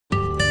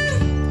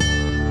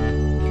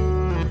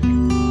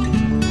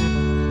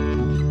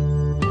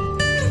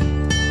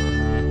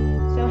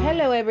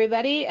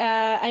everybody.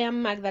 I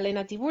am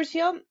Magdalena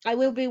Tiburcio. I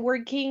will be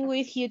working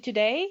with you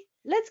today.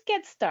 Let's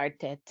get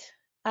started.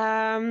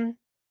 Um,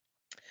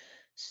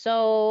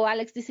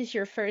 Alex, this is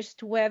your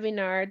first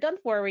webinar.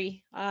 Don't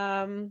worry.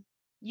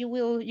 You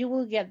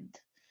will get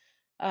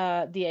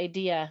the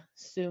idea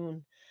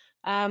soon.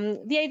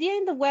 The idea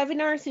in the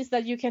webinars is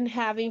that you can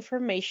have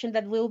information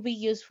that will be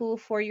useful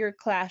for your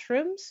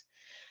classrooms.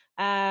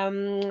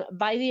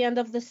 By the end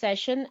of the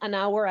session, an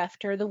hour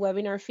after the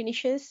webinar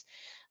finishes,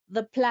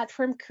 the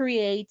platform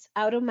creates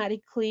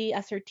automatically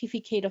a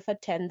certificate of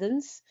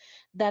attendance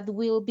that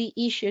will be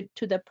issued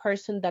to the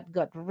person that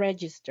got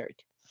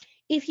registered.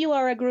 If you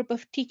are a group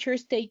of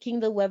teachers taking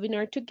the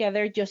webinar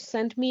together, just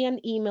send me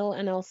an email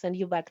and I'll send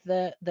you back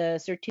the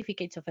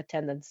certificates of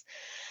attendance.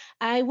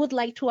 I would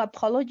like to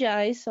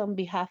apologize on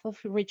behalf of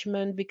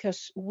Richmond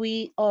because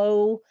we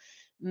owe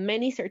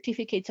many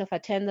certificates of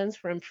attendance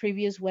from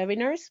previous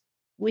webinars.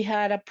 We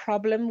had a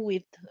problem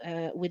with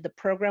the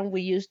program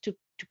we used to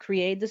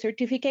create the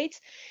certificates.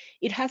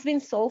 It has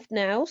been solved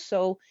now,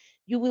 so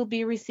you will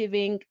be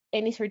receiving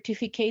any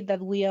certificate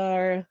that we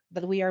are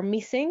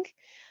missing.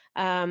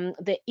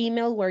 The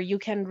email where you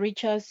can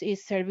reach us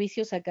is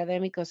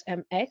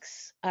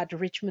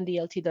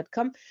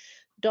serviciosacademicosmx@richmonddlt.com.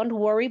 Don't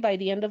worry, by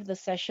the end of the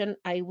session,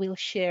 I will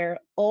share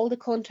all the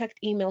contact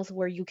emails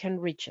where you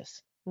can reach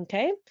us,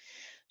 okay?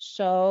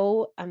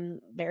 So I'm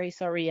very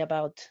sorry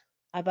about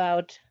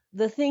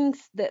the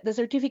things, the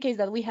certificates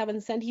that we haven't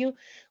sent you.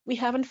 We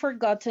haven't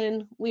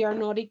forgotten. We are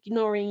not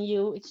ignoring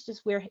you. It's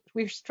just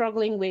we're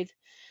struggling with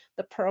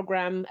the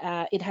program.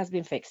 It has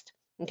been fixed.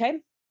 Okay,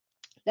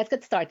 let's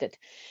get started.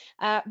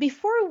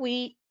 Before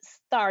we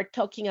start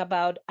talking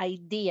about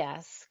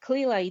ideas,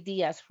 CLIL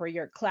ideas for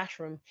your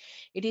classroom,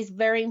 it is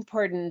very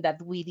important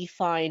that we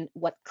define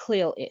what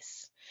CLIL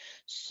is.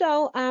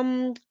 So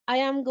I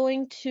am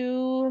going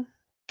to.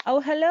 Oh,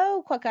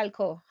 hello,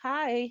 Coacalco.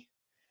 Hi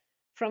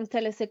from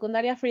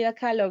Telesecundaria Frida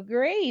Kahlo.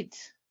 Great.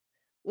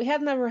 We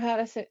have never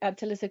had a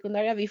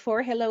telesecundaria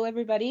before. Hello,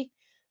 everybody.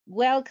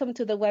 Welcome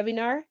to the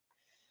webinar.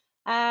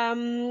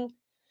 I'm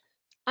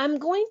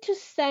going to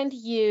send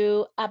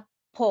you a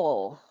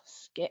poll.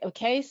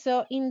 Okay,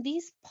 so in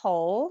this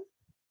poll,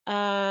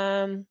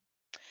 oh,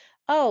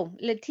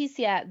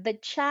 Leticia, the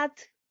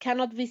chat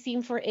cannot be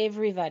seen for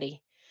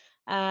everybody.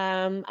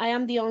 I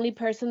am the only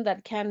person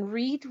that can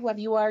read what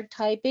you are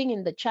typing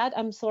in the chat.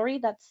 I'm sorry,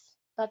 that's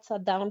a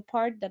down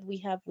part that we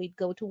have with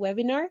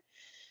GoToWebinar,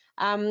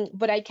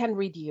 but I can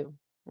read you,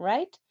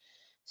 right?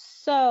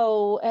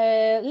 So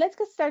let's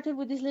get started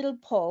with this little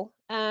poll.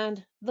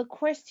 And the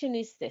question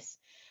is this: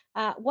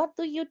 what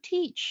do you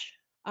teach?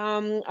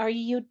 Are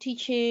you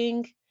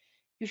teaching?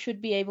 You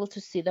should be able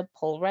to see the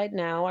poll right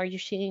now. Are you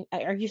seeing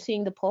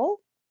the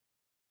poll?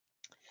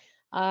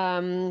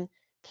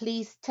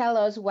 Please tell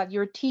us what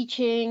you're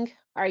teaching.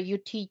 Are you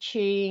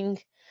teaching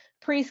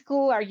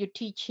preschool? Are you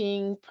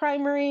teaching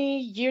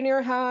primary,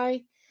 junior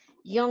high,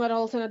 young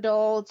adults and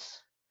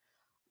adults,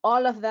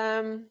 all of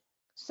them?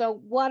 So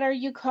what are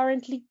you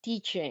currently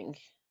teaching?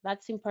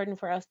 That's important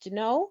for us to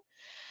know.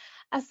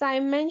 As I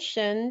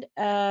mentioned,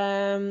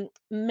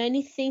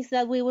 many things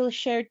that we will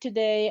share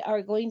today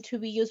are going to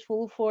be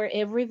useful for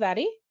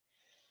everybody.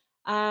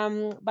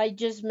 By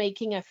just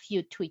making a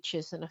few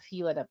tweaks and a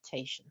few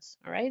adaptations.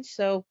 All right,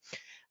 so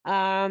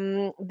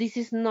this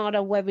is not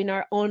a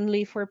webinar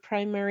only for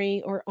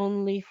primary or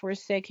only for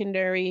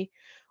secondary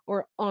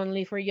or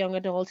only for young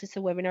adults. It's a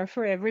webinar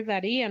for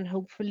everybody, and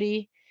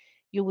hopefully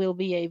you will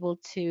be able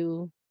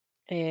to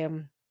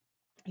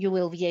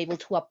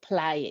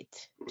apply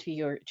it to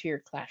your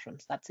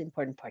classrooms. That's the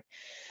important part.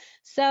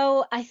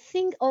 So I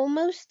think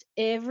almost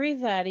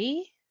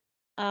everybody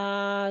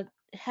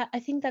I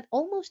think that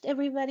almost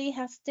everybody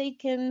has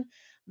taken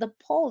the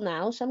poll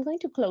now, so I'm going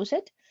to close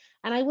it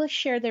and I will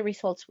share the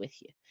results with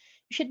you.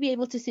 You should be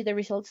able to see the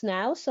results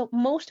now. So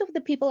most of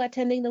the people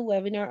attending the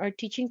webinar are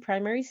teaching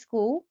primary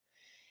school.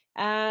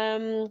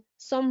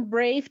 Some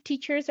brave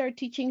teachers are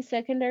teaching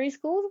secondary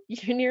school,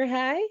 junior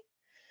high.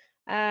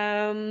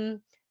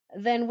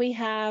 Then we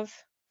have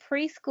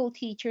preschool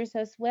teachers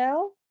as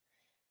well.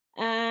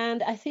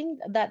 And I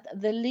think that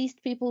the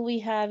least people we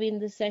have in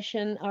the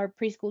session are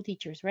preschool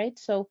teachers, right?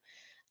 So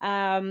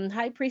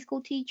hi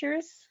preschool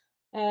teachers,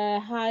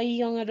 hi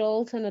young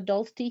adults and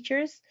adult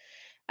teachers.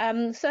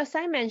 So as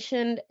I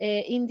mentioned,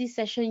 in this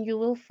session, you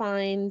will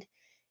find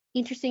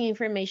interesting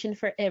information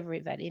for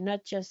everybody,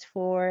 not just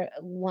for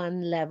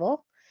one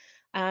level.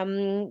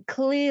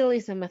 CLIL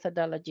is a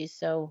methodology,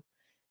 so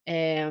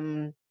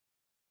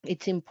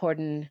it's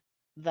important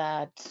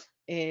that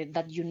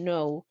that you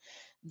know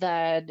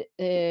that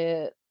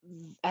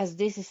as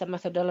this is a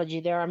methodology,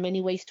 there are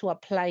many ways to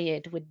apply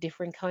it with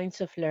different kinds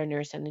of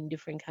learners and in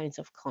different kinds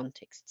of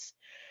contexts,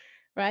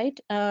 right?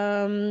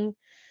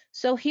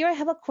 So here I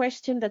have a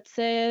question that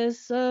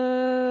says,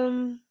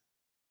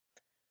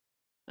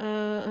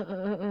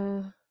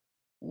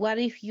 what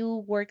if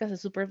you work as a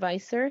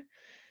supervisor?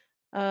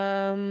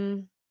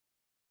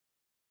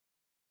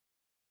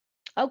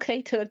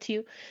 Okay, to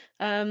you.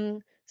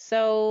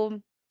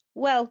 So,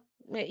 well,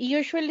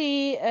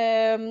 Usually,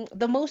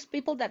 the most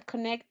people that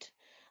connect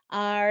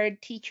are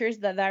teachers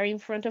that are in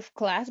front of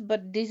class,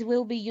 but this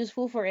will be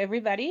useful for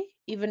everybody,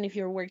 even if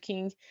you're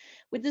working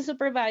with the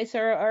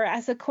supervisor or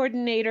as a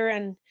coordinator.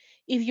 And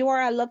if you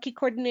are a lucky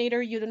coordinator,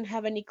 you don't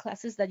have any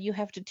classes that you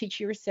have to teach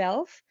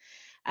yourself.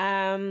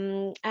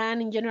 And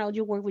in general,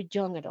 you work with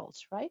young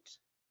adults, right?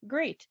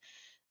 Great.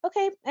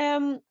 Okay,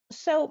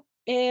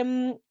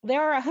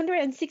 there are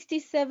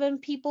 167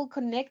 people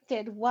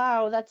connected.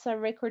 Wow, that's a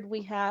record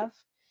we have.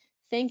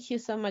 Thank you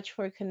so much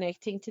for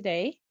connecting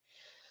today.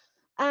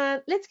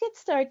 Let's get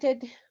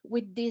started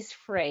with this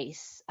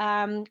phrase.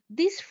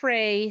 This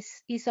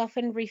phrase is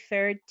often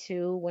referred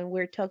to when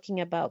we're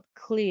talking about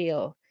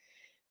CLIL.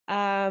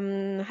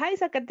 Hi,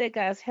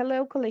 Zacatecas.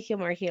 Hello, Colegio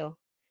Margil.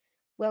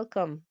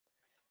 Welcome.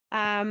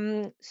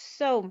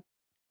 So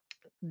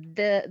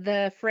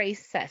the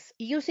phrase says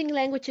using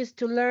languages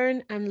to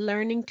learn and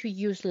learning to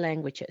use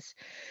languages.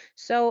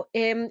 So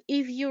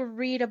if you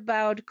read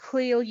about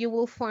CLIL, you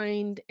will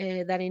find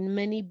that in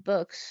many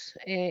books,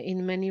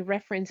 in many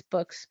reference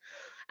books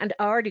and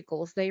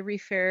articles, they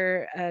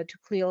refer to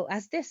CLIL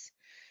as this.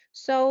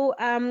 So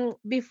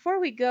before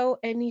we go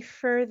any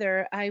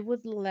further, I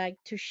would like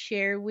to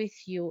share with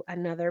you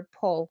another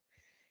poll,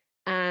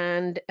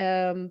 and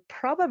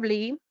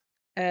probably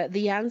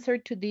the answer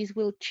to this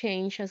will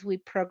change as we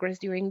progress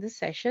during the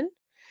session.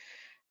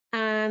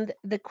 And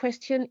the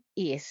question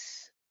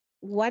is,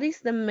 what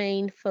is the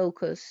main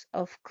focus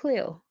of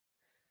CLIL?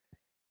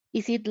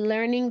 Is it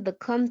learning the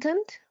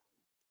content?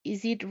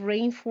 Is it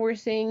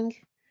reinforcing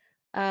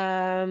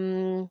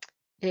the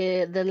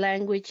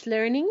language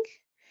learning?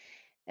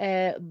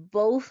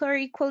 Both are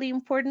equally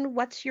important.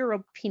 What's your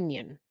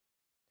opinion?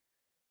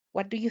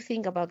 What do you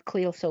think about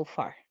CLIL so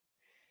far?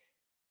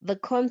 The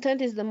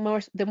content is the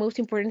most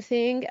important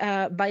thing.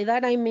 By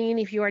that I mean,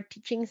 if you are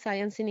teaching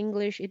science in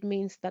English, it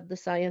means that the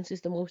science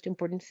is the most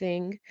important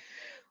thing.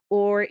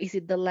 Or is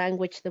it the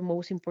language the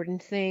most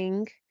important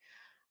thing?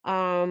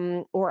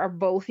 Or are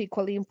both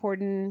equally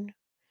important?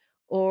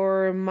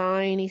 Or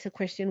mine is a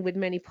question with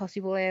many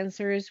possible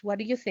answers? What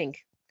do you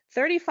think?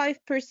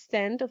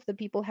 35% of the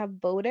people have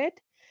voted.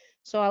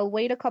 So I'll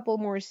wait a couple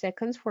more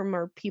seconds for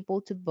more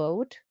people to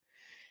vote.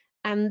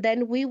 And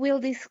then we will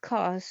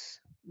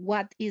discuss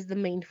what is the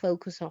main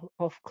focus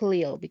of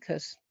CLIL,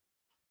 because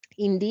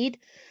indeed,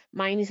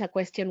 mine is a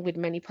question with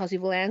many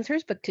possible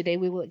answers, but today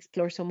we will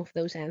explore some of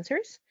those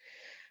answers.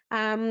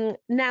 Now,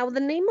 the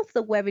name of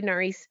the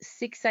webinar is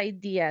Six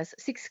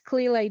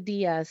CLIL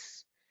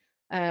Ideas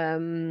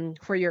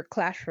for Your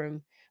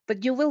Classroom,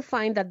 but you will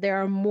find that there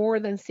are more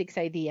than 6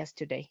 ideas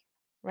today,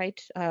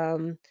 right?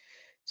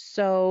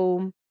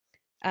 So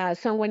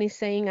someone is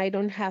saying, I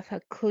don't have a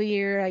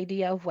clear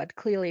idea of what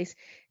CLIL is.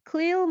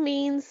 CLIL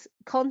means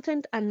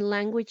Content and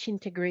Language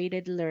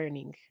Integrated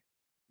Learning.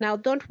 Now,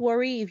 don't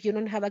worry if you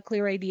don't have a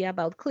clear idea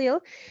about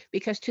CLIL,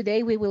 because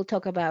today we will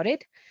talk about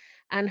it.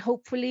 And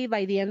hopefully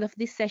by the end of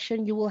this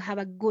session, you will have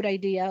a good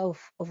idea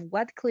of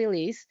what CLIL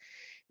is.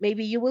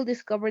 Maybe you will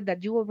discover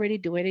that you already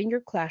do it in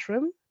your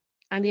classroom.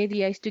 And the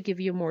idea is to give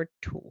you more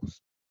tools.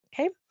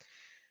 Okay.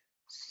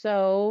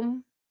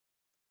 So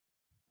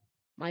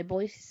my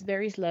voice is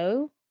very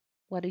slow.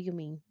 What do you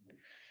mean?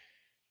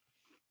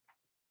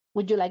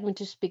 Would you like me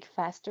to speak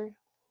faster?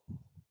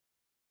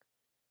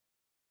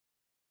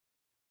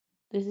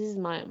 This is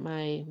my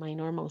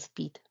normal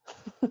speed.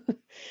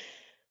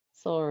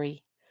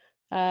 Sorry.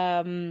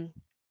 Um,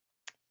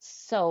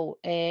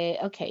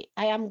 okay,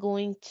 I am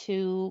going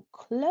to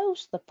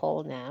close the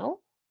poll now.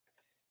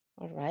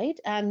 All right,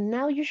 and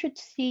now you should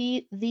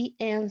see the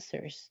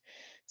answers.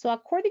 So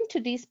according to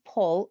this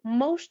poll,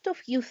 most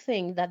of you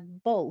think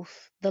that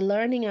both the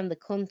learning and the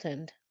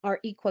content are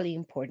equally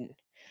important.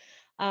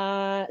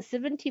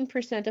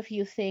 17% of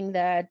you think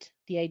that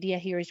the idea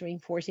here is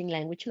reinforcing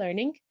language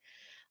learning.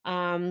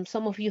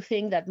 Some of you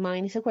think that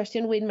mine is a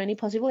question with many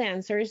possible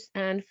answers.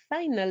 And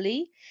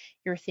finally,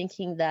 you're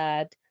thinking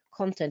that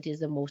content is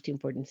the most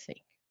important thing,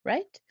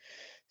 right?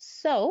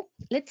 So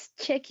let's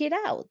check it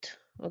out,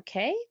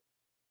 okay?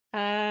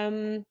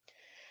 I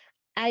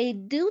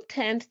do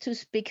tend to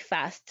speak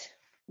fast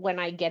when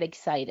I get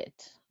excited.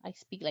 I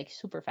speak like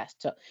super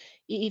fast. So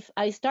if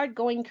I start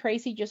going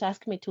crazy, just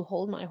ask me to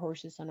hold my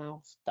horses and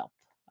I'll stop,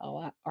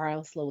 or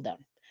I'll slow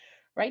down,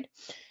 right?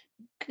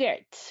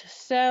 Good.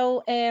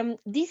 So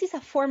this is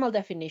a formal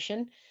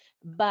definition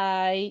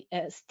by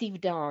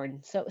Steve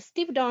Darn. So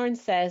Steve Darn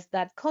says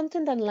that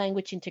content and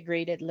language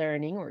integrated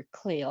learning, or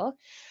CLIL,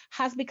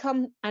 has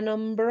become an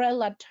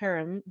umbrella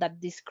term that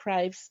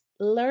describes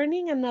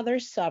learning another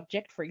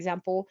subject, for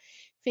example,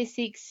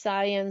 physics,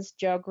 science,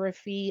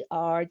 geography,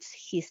 arts,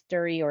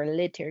 history, or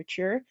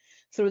literature,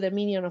 through the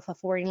medium of a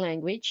foreign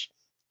language,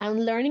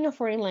 and learning a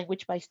foreign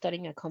language by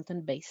studying a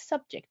content-based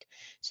subject.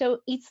 So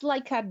it's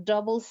like a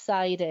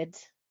double-sided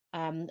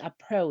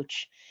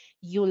approach.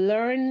 You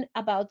learn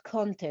about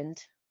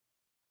content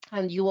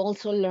and you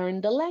also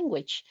learn the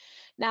language.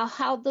 Now,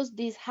 how does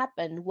this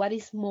happen? What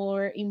is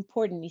more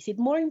important? Is it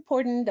more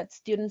important that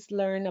students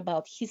learn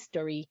about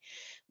history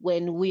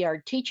when we are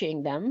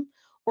teaching them?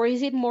 or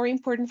is it more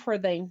important for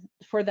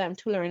them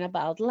to learn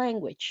about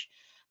language?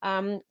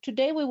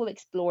 Today we will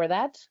explore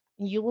that.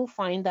 You will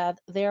find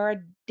that there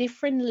are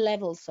different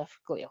levels of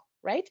CLIL,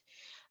 right?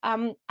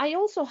 I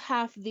also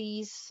have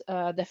this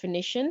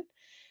definition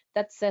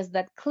that says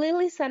that CLIL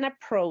is an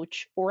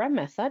approach or a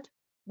method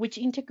which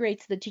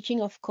integrates the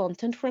teaching of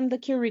content from the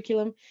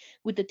curriculum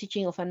with the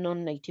teaching of a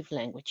non-native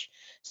language.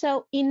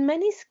 So in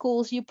many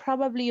schools, you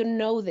probably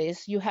know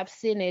this, you have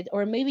seen it,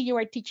 or maybe you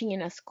are teaching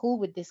in a school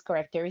with these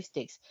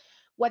characteristics.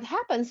 What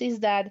happens is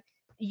that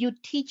you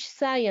teach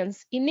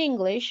science in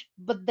English,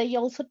 but they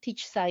also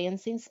teach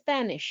science in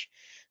Spanish.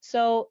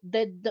 So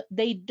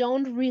they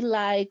don't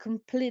rely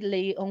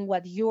completely on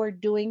what you're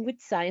doing with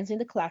science in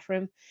the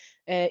classroom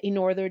in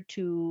order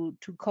to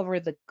cover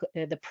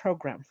the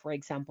program, for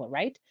example,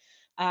 right?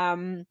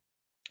 Um,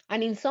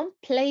 and in some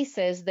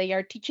places they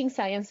are teaching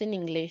science in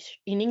English,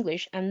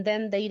 and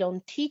then they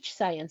don't teach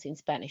science in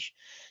Spanish.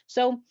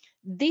 So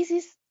this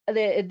is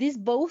these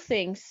both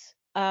things.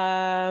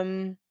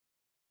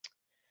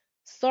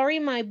 Sorry,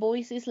 my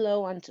voice is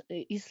low and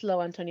is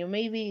slow, Antonio.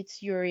 Maybe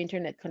it's your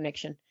internet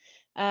connection.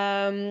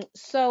 The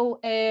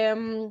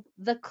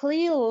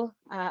CLIL,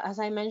 as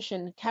I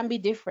mentioned, can be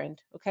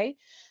different. Okay,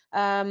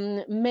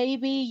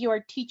 maybe you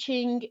are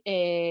teaching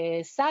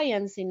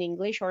science in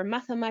English or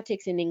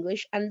mathematics in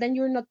English, and then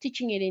you're not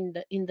teaching it in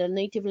the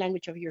native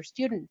language of your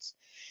students.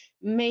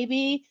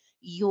 Maybe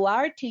you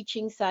are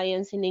teaching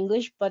science in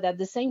English, but at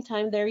the same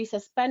time, there is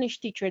a Spanish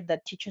teacher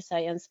that teaches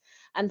science,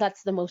 and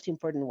that's the most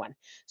important one.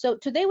 So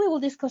today we will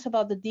discuss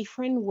about the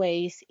different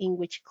ways in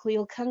which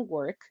CLIL can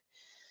work.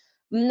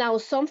 Now,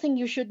 something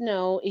you should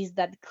know is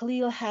that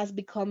CLIL has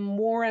become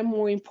more and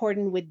more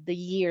important with the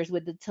years,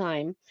 with the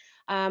time,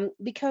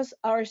 because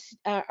our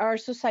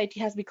society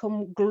has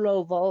become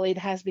global. It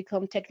has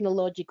become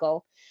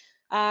technological.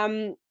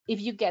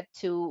 If you get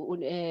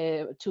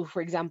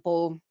for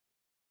example,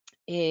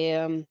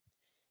 um,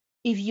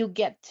 if you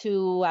get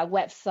to a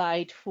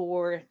website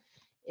for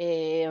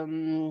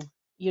the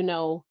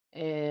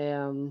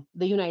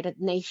United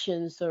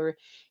Nations, or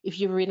if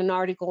you read an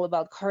article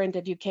about current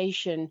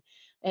education,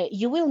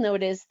 you will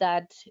notice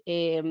that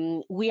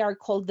we are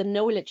called the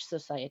knowledge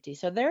society.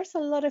 So there's a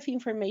lot of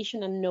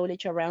information and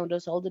knowledge around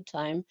us all the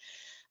time,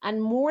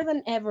 and more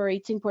than ever,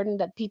 it's important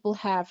that people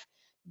have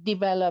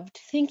developed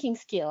thinking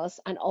skills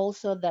and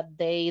also that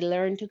they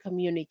learn to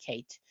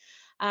communicate.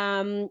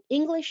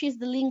 English is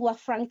the lingua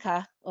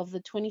franca of the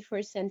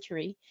 21st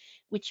century,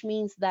 which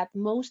means that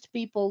most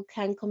people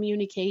can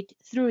communicate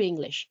through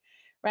English,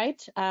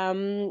 right?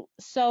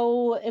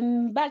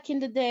 Back in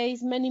the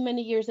days, many,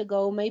 many years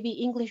ago, maybe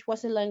English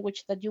was a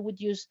language that you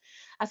would use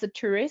as a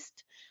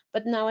tourist.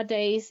 But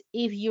nowadays,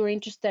 if you're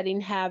interested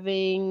in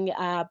having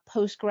a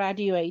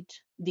postgraduate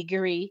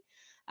degree,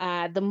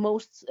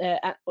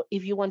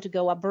 if you want to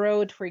go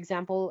abroad, for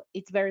example,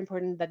 it's very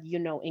important that you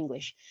know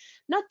English,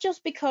 not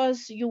just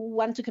because you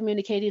want to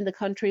communicate in the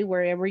country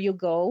wherever you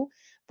go,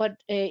 but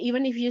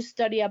even if you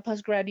study a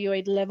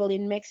postgraduate level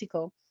in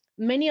Mexico,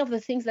 many of the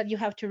things that you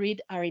have to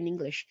read are in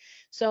English.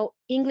 So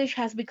English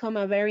has become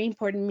a very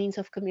important means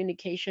of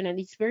communication, and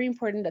it's very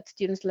important that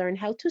students learn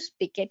how to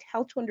speak it,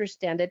 how to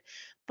understand it,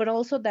 but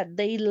also that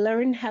they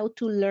learn how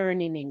to learn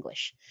in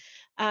English.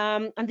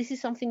 And this is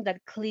something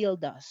that CLIL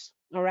does.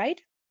 All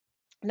right.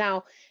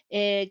 Now,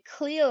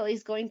 CLIL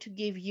is going to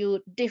give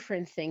you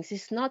different things.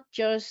 It's not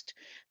just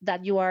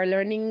that you are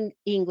learning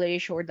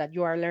English or that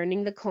you are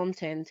learning the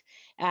content.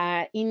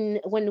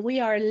 When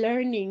we are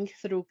learning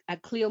through a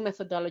CLIL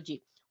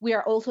methodology, we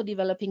are also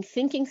developing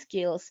thinking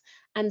skills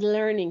and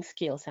learning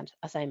skills,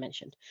 as I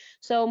mentioned.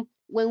 So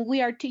when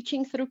we are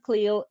teaching through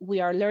CLIL,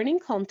 we are learning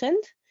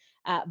content.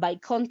 By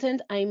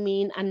content, I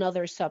mean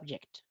another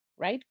subject,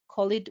 right?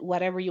 Call it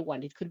whatever you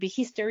want. It could be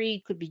history,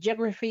 it could be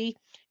geography,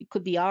 it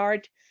could be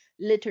art,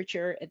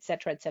 literature,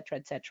 etc., etc.,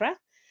 etc.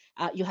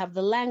 You have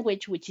the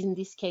language, which in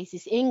this case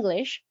is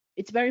English.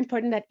 It's very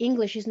important that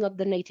English is not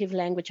the native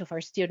language of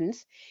our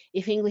students.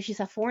 If English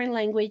is a foreign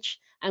language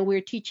and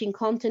we're teaching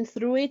content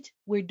through it,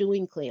 we're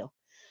doing CLIL.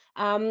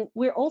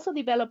 We're also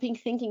developing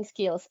thinking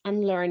skills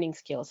and learning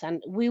skills,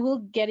 and we will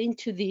get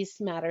into these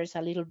matters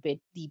a little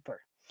bit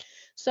deeper.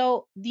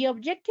 So the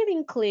objective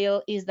in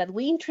CLIL is that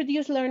we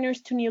introduce learners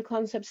to new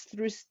concepts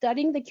through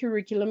studying the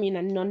curriculum in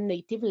a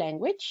non-native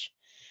language.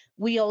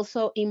 We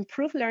also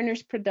improve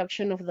learners'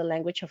 production of the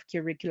language of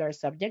curricular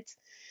subjects.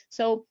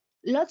 So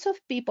lots of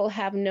people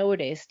have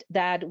noticed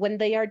that when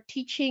they are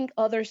teaching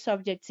other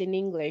subjects in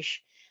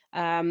English,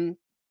 the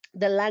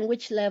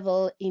language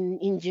level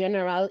in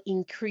general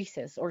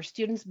increases, or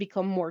students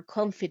become more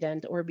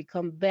confident or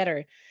become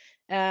better.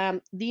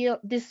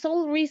 The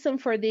sole reason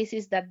for this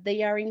is that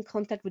they are in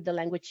contact with the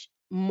language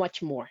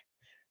much more,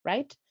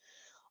 right?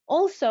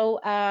 Also,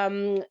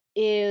 the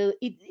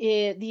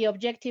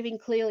objective in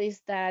CLIL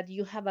is that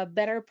you have a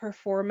better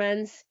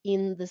performance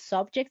in the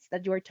subjects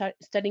that you are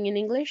studying in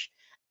English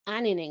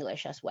and in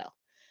English as well.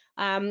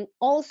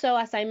 Also,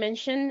 as I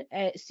mentioned,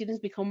 students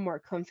become more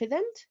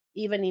confident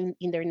even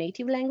in their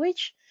native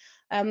language.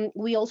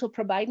 We also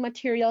provide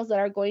materials that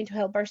are going to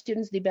help our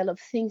students develop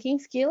thinking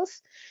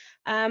skills.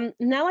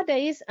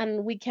 Nowadays,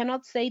 and we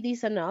cannot say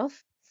this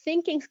enough,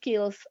 thinking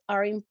skills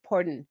are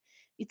important.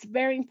 It's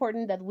very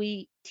important that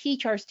we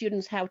teach our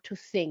students how to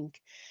think.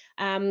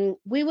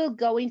 We will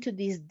go into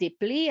this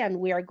deeply and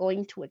we are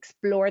going to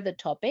explore the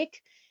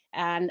topic.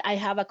 And I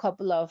have a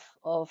couple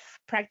of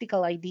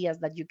practical ideas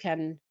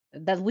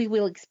that we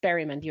will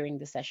experiment during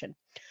the session.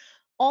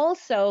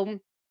 Also,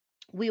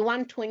 we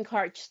want to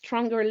encourage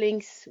stronger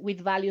links with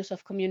values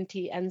of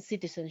community and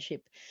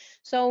citizenship.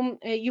 So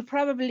you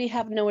probably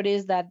have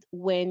noticed that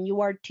when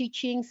you are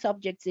teaching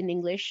subjects in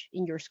English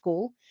in your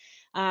school,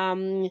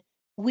 um,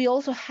 we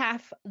also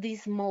have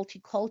this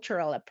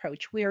multicultural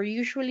approach. We are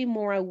usually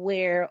more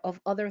aware of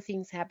other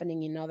things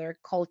happening in other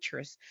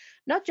cultures,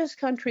 not just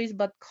countries,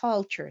 but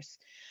cultures.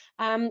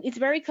 It's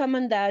very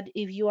common that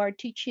if you are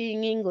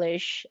teaching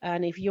English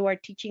and if you are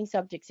teaching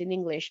subjects in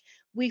English,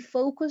 we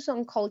focus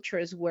on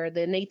cultures where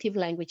the native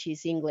language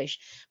is English,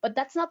 but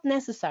that's not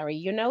necessary.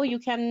 You know, you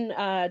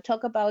can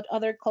talk about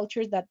other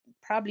cultures that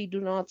probably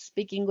do not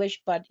speak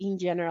English, but in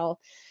general,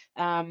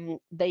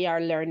 they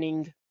are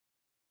learning.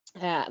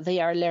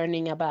 They are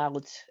learning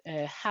about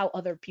how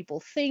other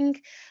people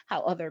think,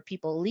 how other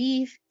people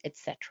live,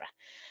 etc.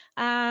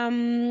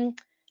 Um,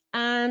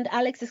 and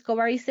Alex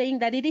Escobar is saying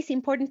that it is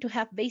important to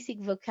have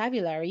basic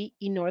vocabulary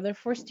in order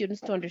for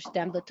students to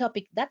understand the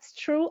topic. That's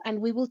true,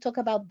 and we will talk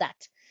about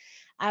that.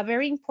 A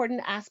very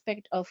important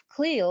aspect of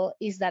CLIL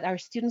is that our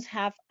students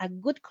have a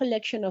good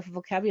collection of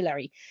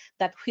vocabulary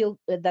that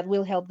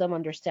will help them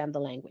understand the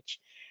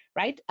language,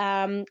 right?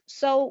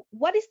 So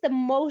what is the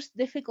most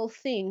difficult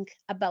thing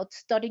about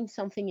studying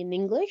something in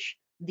English?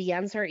 The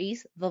answer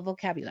is the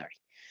vocabulary.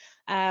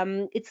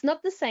 It's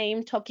not the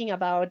same talking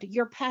about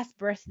your past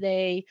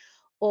birthday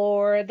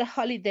or the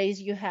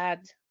holidays you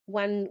had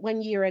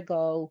one year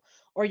ago,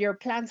 or your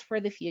plans for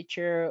the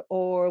future,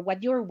 or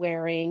what you're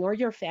wearing, or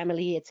your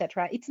family,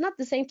 etc. It's not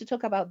the same to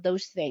talk about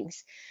those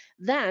things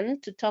than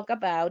to talk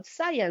about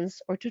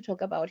science or to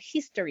talk about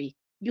history.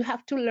 You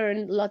have to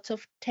learn lots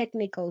of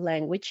technical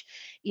language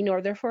in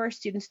order for our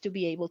students to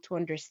be able to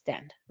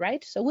understand,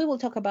 right? So we will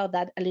talk about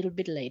that a little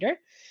bit later.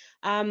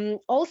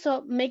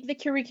 Also, make the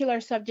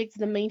curricular subjects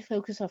the main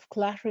focus of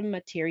classroom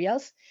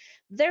materials.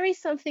 There is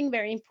something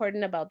very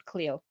important about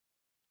CLIL,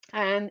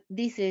 and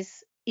this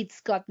is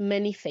it's got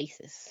many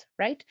faces,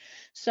 right?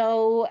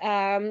 So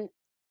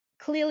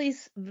CLIL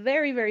is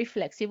very, very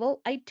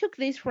flexible. I took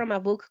this from a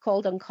book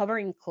called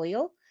Uncovering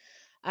CLIL,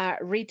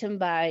 written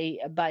by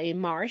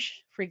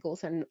Marsh,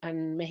 Friggles, and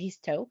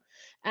Mehisto,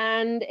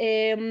 and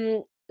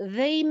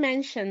they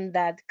mentioned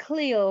that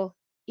CLIL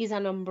is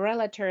an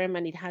umbrella term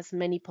and it has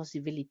many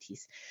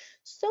possibilities.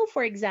 So,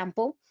 for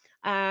example,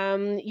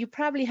 you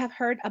probably have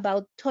heard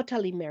about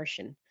total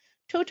immersion.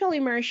 Total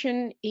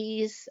immersion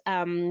is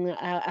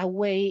a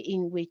way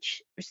in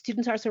which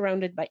students are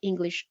surrounded by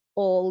English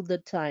all the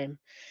time.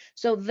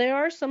 So there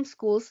are some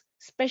schools,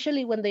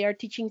 especially when they are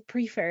teaching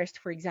pre-first,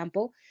 for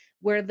example,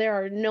 where there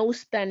are no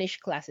Spanish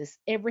classes.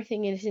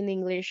 Everything is in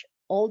English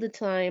all the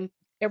time.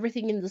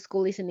 Everything in the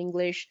school is in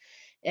English,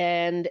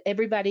 and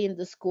everybody in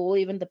the school,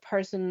 even the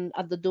person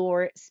at the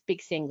door,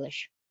 speaks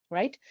English,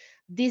 right?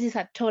 This is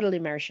a total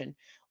immersion.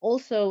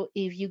 Also,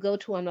 if you go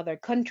to another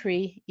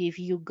country, if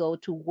you go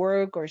to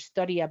work or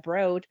study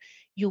abroad,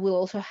 you will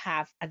also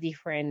have a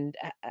different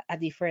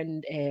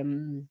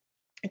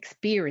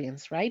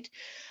experience, right?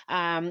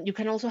 You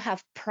can also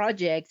have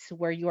projects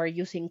where you are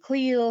using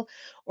CLIL,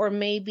 or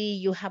maybe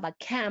you have a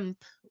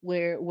camp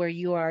where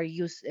you are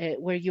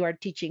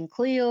teaching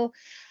CLIL.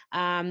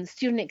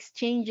 Student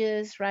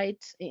exchanges,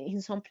 right? In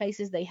some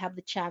places, they have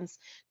the chance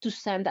to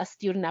send a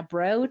student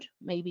abroad,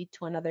 maybe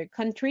to another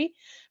country.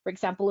 For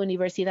example,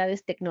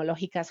 Universidades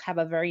Tecnológicas have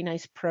a very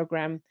nice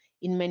program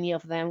in many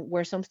of them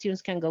where some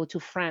students can go to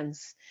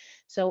France.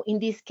 So in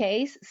this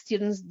case,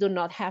 students do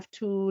not have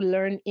to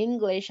learn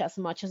English as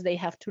much as they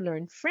have to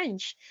learn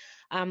French.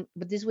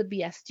 But this would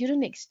be a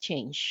student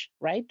exchange,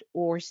 right?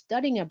 Or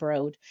studying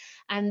abroad.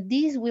 And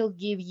this will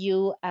give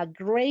you a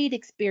great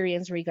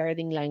experience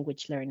regarding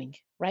language learning,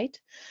 right?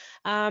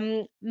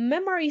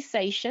 Memorizing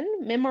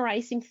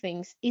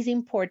things is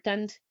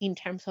important in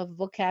terms of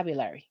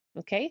vocabulary,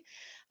 okay?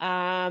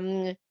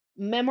 Um,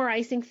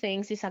 Memorizing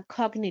things is a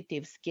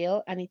cognitive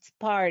skill and it's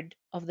part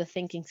of the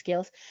thinking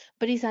skills,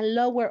 but it's a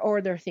lower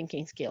order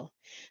thinking skill.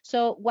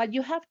 So what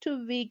you have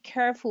to be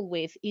careful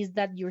with is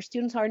that your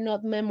students are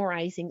not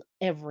memorizing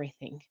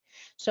everything.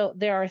 So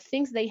there are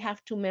things they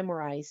have to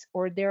memorize,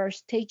 or there are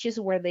stages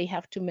where they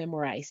have to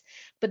memorize,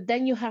 but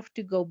then you have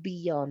to go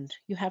beyond.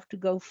 You have to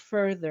go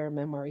further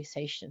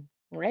memorization,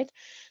 right?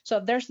 So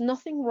there's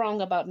nothing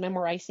wrong about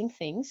memorizing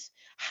things.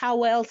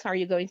 How else are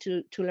you going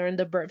to learn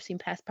the verbs in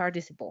past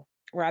participle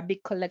or a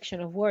big collection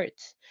of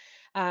words?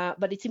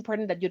 But it's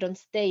important that you don't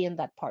stay in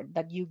that part,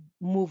 that you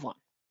move on.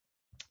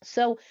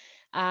 So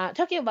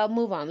talking about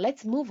move on,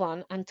 let's move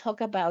on and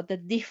talk about the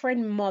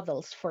different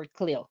models for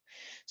CLIL.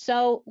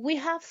 So we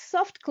have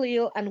soft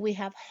CLIL and we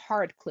have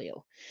hard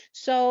CLIL.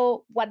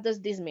 So what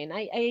does this mean?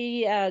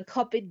 I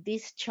copied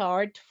this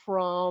chart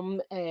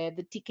from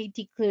the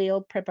TKT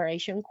CLIL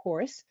preparation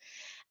course.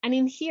 And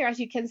in here, as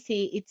you can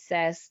see, it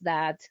says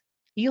that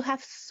you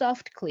have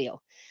soft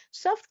CLIL.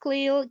 Soft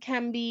CLIL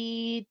can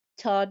be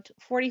taught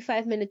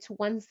 45 minutes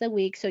once a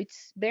week, so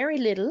it's very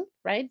little,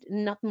 right?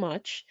 Not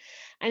much.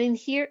 And in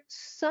here,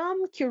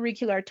 some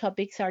curricular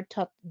topics are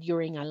taught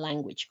during a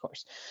language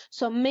course.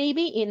 So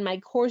maybe in my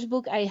course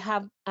book, I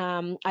have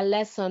a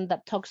lesson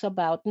that talks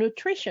about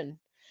nutrition,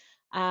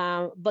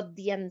 but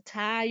the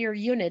entire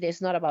unit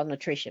is not about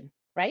nutrition,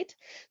 right?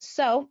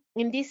 So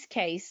in this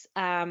case,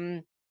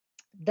 the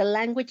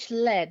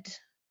language-led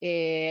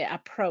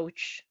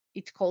approach,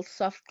 it's called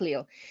soft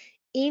CLIL.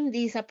 In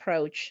this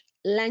approach,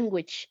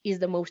 language is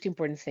the most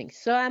important thing.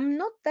 So I'm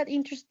not that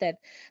interested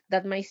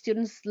that my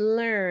students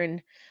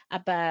learn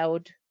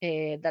about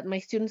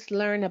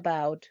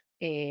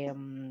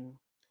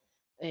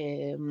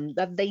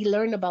that they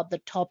learn about the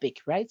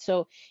topic, right?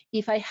 So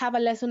if I have a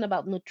lesson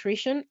about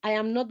nutrition, I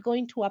am not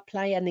going to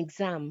apply an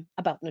exam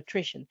about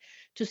nutrition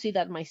to see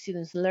that my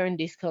students learn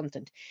this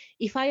content.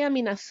 If I am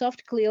in a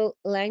soft, clear,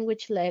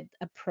 language-led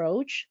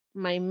approach,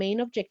 my main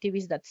objective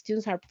is that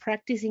students are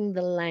practicing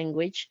the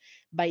language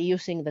by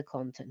using the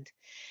content.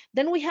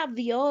 Then we have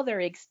the other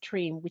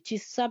extreme, which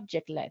is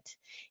subject-led.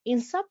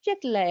 In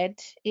subject-led,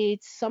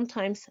 it's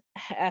sometimes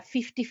a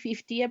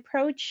 50-50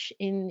 approach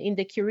in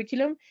the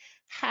curriculum.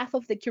 Half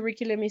of the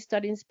curriculum is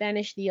taught in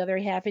Spanish, the other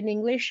half in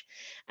English.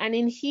 And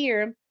in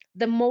here,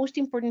 the most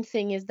important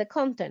thing is the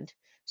content.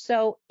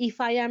 So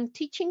if I am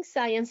teaching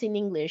science in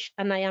English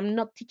and I am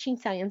not teaching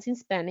science in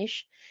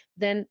Spanish,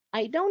 then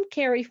I don't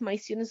care if my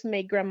students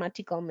make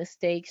grammatical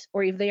mistakes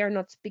or if they are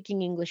not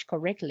speaking English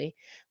correctly.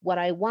 What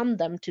I want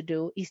them to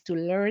do is to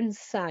learn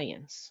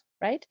science,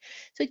 right?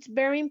 So it's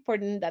very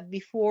important that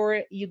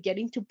before you get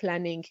into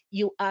planning,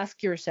 you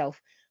ask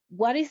yourself,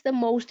 what is the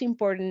most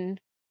important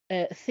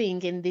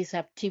thing in this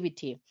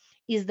activity?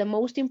 Is the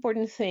most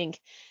important thing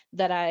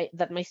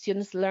that my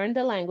students learn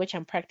the language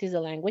and practice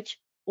the language,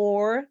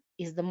 or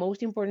is the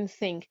most important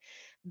thing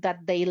that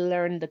they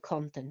learn the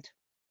content?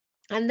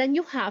 And then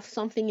you have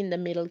something in the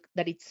middle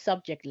that it's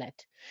subject led.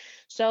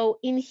 So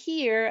in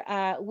here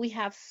we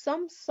have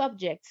some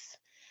subjects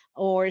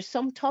or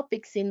some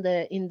topics in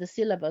the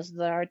syllabus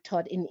that are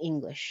taught in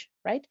English,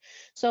 right?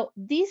 So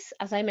this,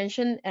 as I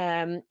mentioned,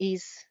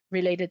 is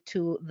related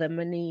to the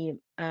many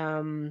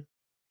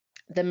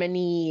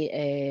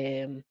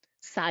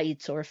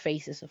sides or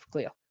phases of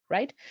CLIL,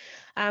 right?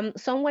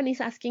 Someone is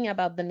asking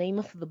about the name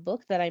of the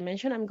book that I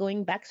mentioned. I'm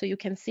going back so you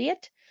can see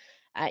it.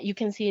 You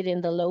can see it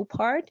in the low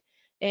part.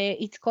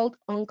 It's called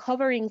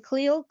Uncovering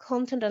CLIL,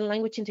 Content and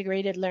Language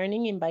Integrated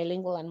Learning in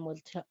Bilingual and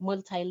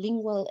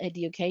Multilingual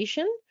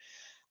Education.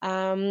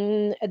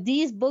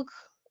 This book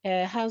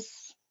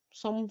has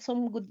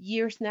some good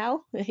years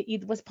now.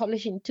 It was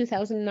published in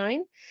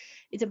 2009.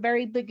 It's a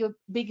very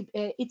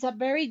it's a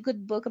very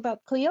good book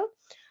about CLIL.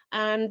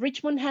 And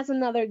Richmond has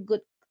another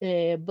good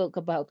book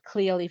about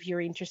CLIL if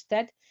you're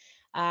interested.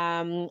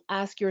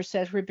 Ask your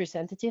sales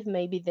representative.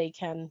 Maybe they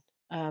can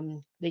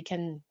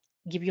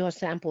give you a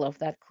sample of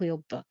that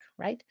CLIL book,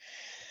 right?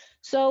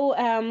 So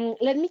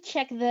let me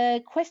check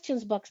the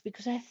questions box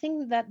because I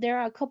think that there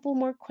are a couple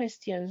more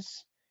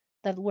questions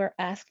that were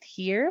asked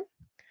here.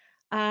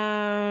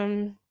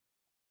 Um,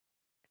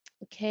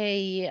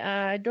 okay,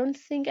 I don't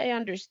think I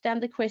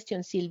understand the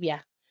question,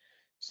 Silvia.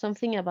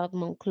 Something about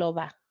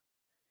Monclova.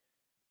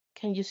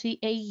 Can you see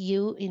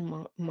AU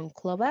in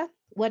Monclova?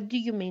 What do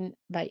you mean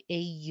by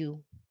AU?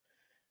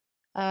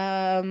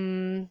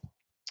 Um,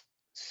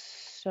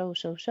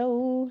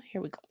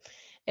 here we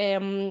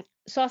go.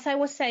 So as I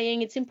was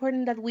saying, it's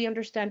important that we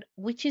understand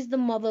which is the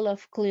model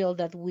of CLIL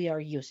that we are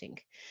using.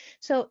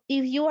 So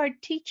if you are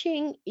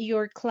teaching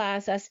your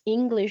class as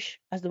English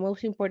as the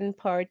most important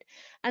part,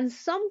 and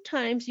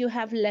sometimes you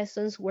have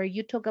lessons where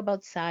you talk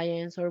about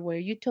science or where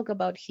you talk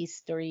about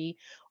history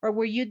or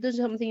where you do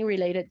something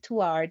related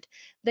to art,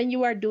 then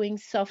you are doing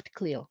soft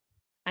CLIL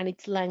and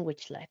it's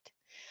language led.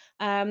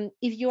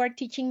 If you are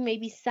teaching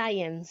maybe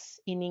science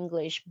in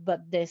English,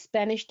 but the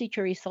Spanish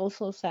teacher is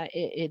also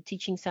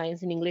teaching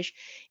science in English,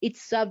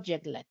 it's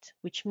subject led,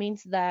 which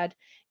means that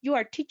you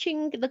are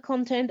teaching the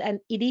content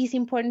and it is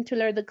important to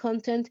learn the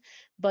content,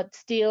 but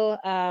still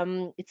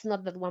it's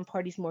not that one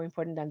part is more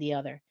important than the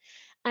other.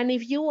 And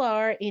if you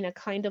are in a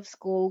kind of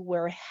school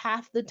where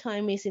half the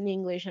time is in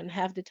English and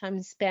half the time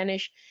in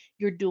Spanish,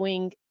 you're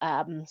doing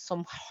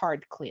some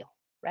hard CLIL,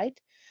 right?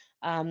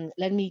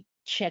 Let me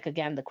check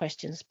again the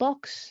questions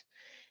box.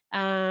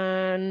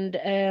 And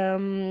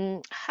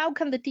how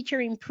can the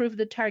teacher improve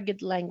the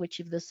target language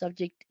if the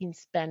subject in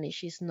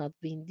Spanish is not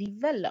being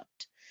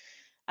developed?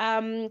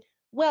 Um,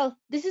 well,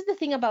 this is the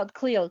thing about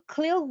CLIL.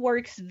 CLIL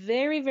works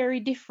very, very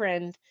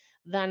different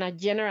than a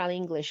general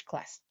English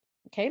class,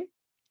 okay?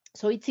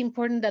 So it's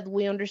important that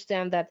we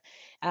understand that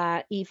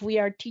if we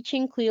are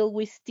teaching CLIL,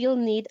 we still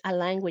need a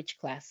language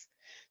class.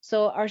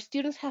 So our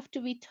students have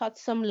to be taught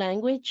some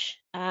language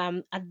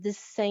at the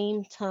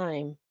same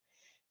time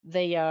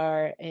they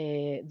are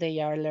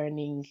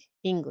learning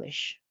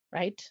English,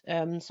 right?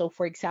 So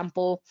for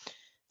example,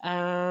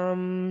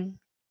 um,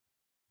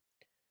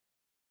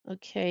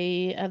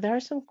 okay, there are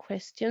some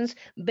questions.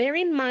 Bear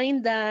in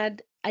mind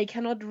that I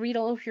cannot read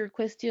all of your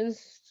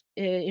questions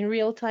in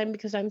real time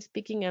because I'm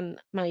speaking and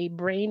my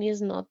brain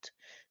is not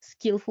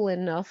skillful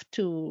enough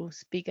to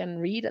speak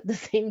and read at the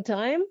same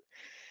time.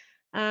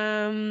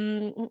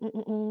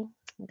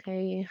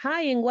 Okay.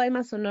 Hi, in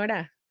Guaymas,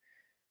 Sonora.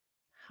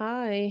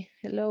 Hi,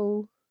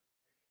 hello.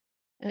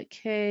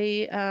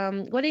 Okay.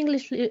 What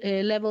English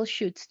level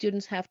should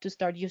students have to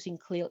start using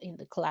CLIL in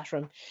the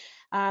classroom?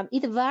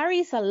 It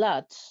varies a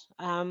lot.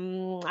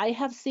 I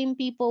have seen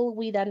people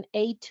with an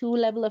A2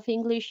 level of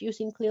English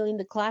using CLIL in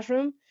the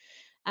classroom.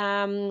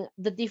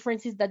 The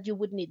difference is that you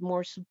would need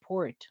more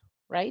support,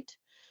 right?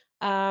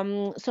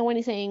 So when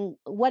you're saying,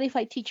 what if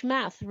I teach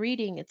math,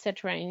 reading,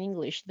 etc. in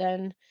English,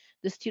 then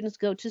the students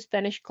go to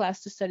Spanish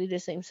class to study the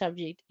same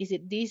subject. Is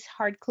it this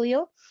hard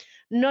CLIL?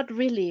 Not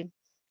really.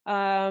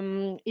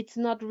 It's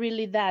not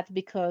really that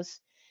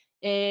because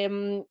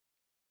um,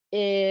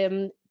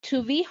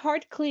 to be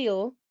hard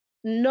CLIL,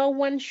 no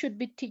one should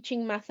be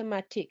teaching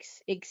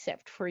mathematics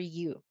except for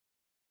you.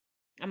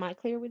 Am I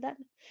clear with that?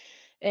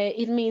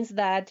 It means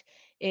that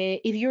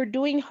if you're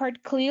doing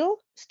hard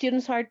CLIL,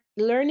 students are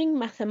learning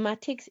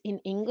mathematics in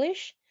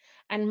English,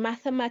 and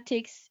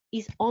mathematics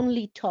is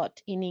only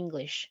taught in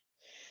English.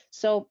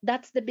 So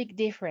that's the big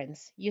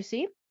difference. You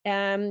see,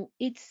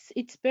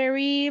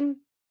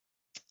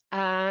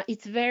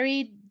 it's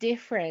very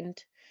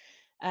different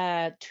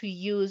to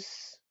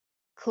use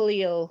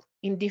CLIL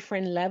in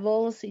different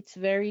levels. It's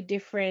very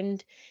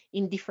different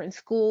in different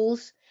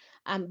schools.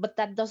 But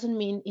that doesn't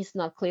mean it's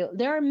not CLIL.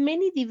 There are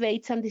many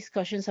debates and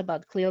discussions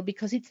about CLIL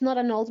because it's not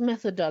an old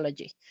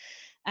methodology.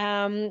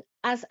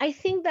 As I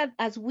think that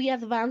as we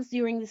advance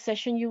during the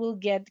session, you will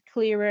get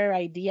clearer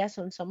ideas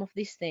on some of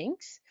these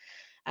things.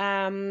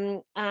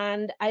 And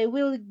I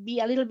will be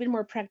a little bit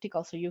more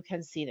practical so you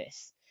can see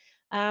this.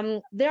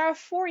 There are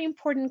four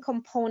important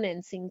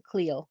components in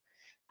CLIL,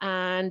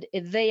 and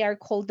they are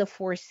called the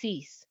four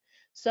C's.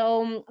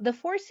 So the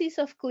four C's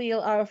of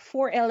CLIL are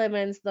four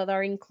elements that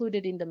are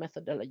included in the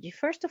methodology.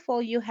 First of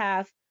all, you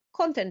have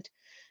content.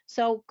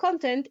 So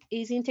content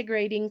is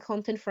integrating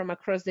content from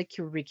across the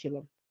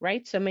curriculum,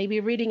 right? So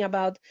maybe reading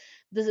about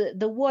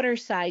the water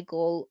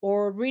cycle,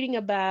 or reading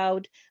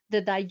about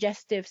the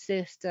digestive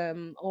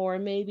system, or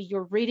maybe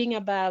you're reading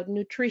about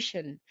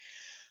nutrition.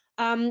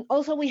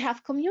 Also, we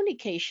have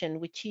communication,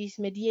 which is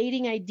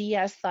mediating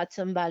ideas, thoughts,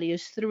 and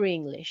values through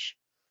English.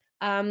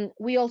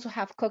 We also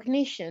have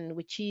cognition,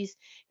 which is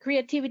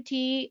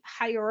creativity,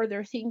 higher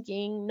order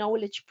thinking,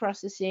 knowledge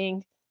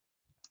processing.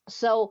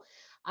 So,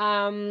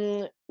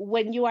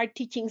 when you are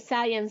teaching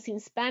science in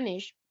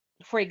Spanish,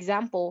 for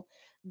example,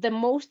 the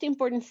most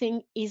important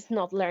thing is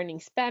not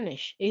learning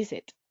Spanish, is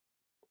it?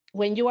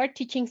 When you are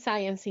teaching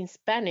science in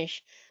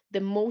Spanish,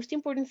 the most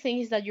important thing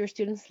is that your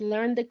students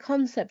learn the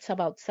concepts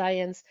about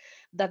science,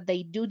 that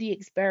they do the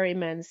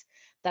experiments,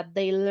 that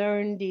they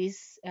learn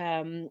this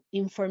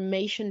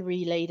information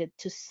related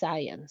to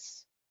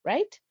science,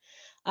 right?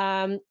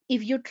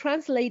 If you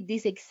translate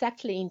this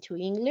exactly into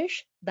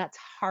English, that's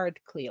hard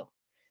CLIL,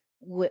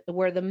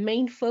 where the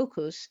main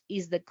focus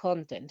is the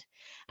content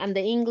and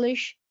the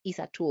English is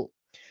a tool.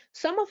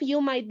 Some of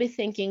you might be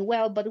thinking,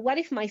 well, but what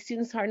if my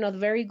students are not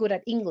very good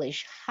at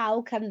English?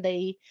 How can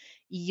they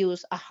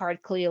use a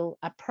hard CLIL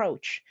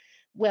approach?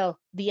 Well,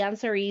 the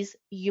answer is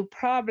you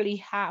probably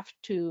have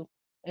to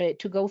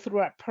go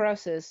through a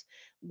process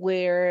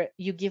where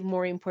you give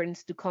more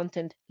importance to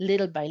content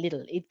little by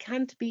little. It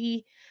can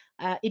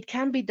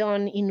be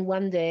done in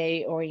one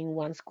day or in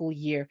one school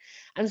year.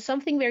 And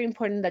something very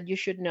important that you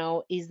should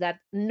know is that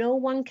no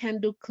one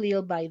can do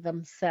CLIL by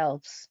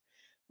themselves.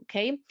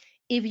 Okay,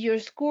 if your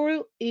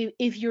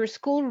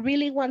school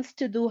really wants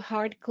to do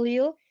hard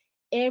CLIL,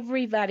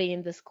 everybody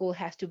in the school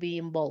has to be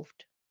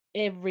involved.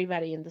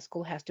 Everybody in the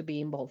school has to be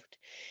involved.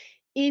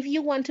 If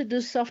you want to do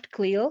soft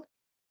CLIL,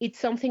 it's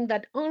something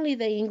that only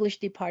the English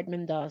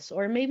department does,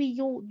 or maybe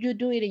you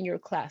do it in your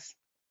class.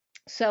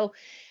 So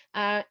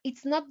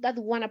it's not that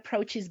one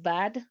approach is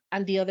bad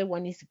and the other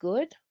one is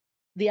good.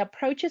 The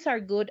approaches are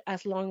good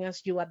as long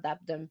as you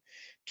adapt them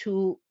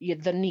to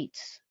the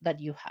needs that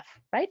you have,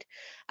 right?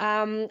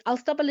 I'll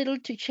stop a little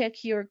to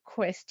check your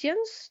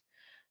questions.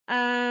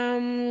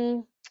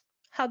 Um,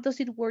 how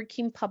does it work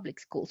in public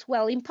schools?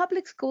 Well, in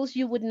public schools,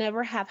 you would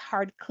never have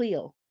hard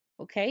CLIL,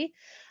 okay?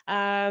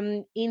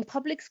 In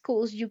public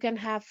schools, you can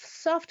have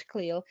soft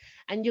CLIL,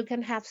 and you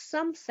can have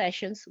some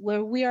sessions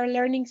where we are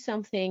learning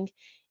something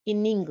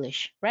in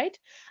English, right?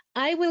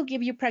 I will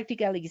give you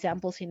practical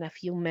examples in a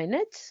few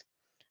minutes.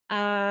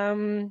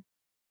 Um,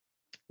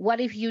 what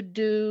if you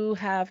do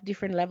have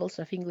different levels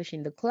of English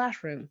in the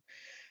classroom?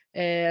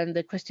 And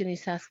the question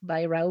is asked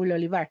by Raul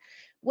Olivar.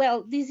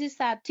 Well, this is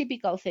a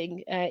typical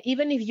thing.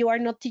 Even if you are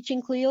not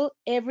teaching CLIL,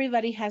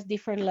 everybody has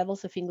different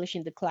levels of English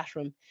in the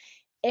classroom.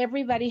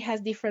 everybody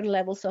has different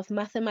levels of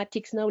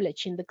mathematics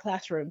knowledge in the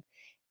classroom.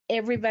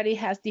 Everybody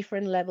has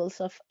different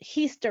levels of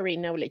history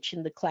knowledge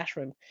in the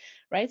classroom,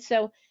 right?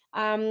 So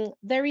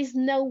there is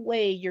no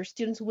way your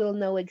students will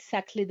know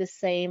exactly the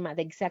same at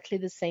exactly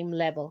the same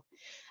level.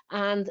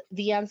 And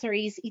the answer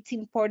is it's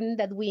important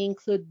that we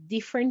include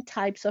different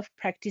types of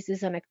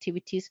practices and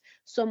activities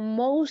so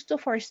most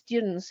of our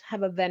students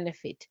have a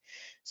benefit.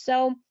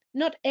 So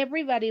not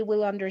everybody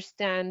will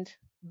understand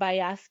by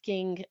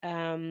asking.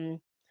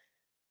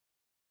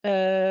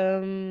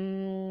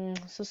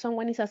 So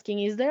someone is asking,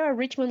 is there a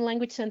Richmond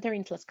Language Center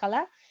in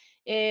Tlaxcala?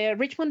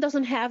 Richmond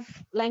doesn't have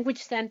language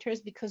centers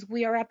because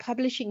we are a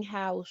publishing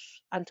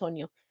house,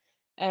 Antonio.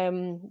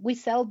 We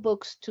sell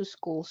books to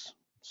schools,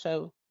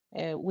 so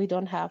we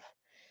don't have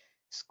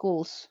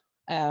schools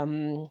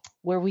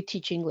where we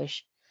teach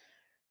English,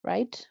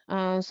 right?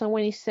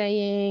 Someone is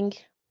saying,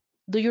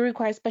 do you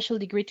require a special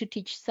degree to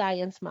teach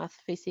science, math,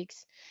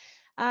 physics?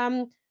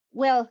 Um,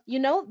 well,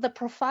 the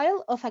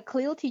profile of a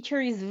CLIL teacher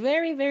is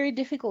very, very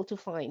difficult to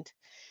find.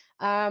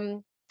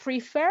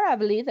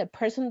 Preferably, the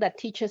person that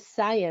teaches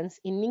science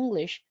in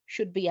English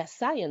should be a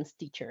science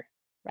teacher,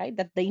 right?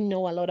 That they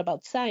know a lot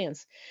about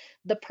science.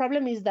 The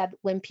problem is that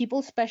when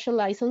people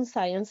specialize on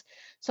science,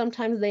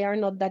 sometimes they are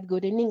not that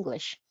good in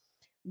English.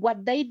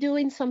 What they do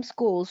in some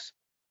schools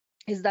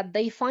is that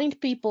they find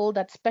people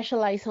that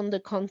specialize on the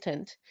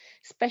content,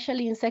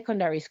 especially in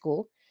secondary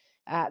school.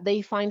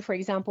 They find, for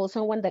example,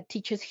 someone that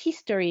teaches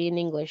history in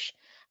English,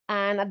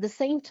 and at the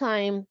same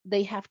time,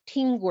 they have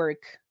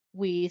teamwork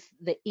with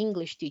the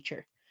English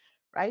teacher,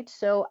 right?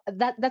 So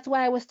that's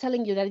why I was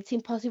telling you that it's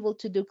impossible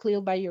to do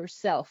CLIL by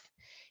yourself.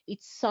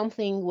 It's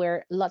something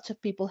where lots of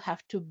people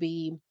have to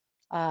be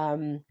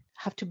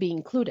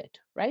included,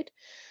 right?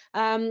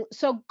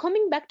 So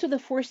coming back to the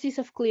 4 C's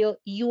of CLIL,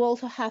 you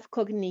also have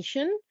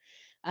cognition,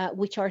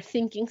 which are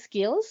thinking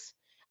skills.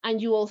 And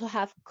you also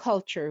have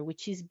culture,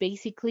 which is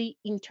basically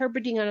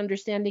interpreting and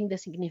understanding the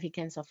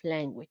significance of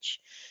language.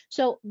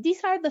 So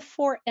these are the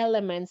 4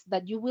 elements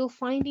that you will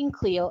find in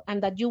CLIL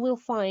and that you will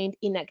find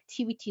in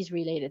activities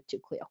related to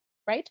CLIL,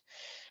 right?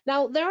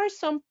 Now, there are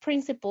some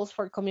principles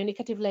for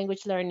communicative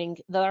language learning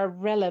that are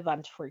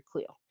relevant for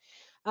CLIL.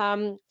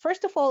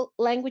 First of all,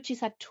 language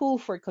is a tool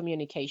for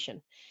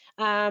communication.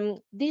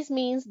 This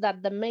means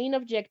that the main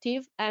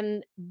objective,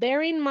 and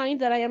bear in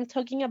mind that I am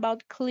talking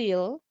about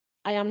CLIL,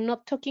 I am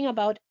not talking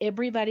about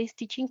everybody's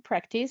teaching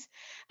practice,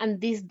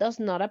 and this does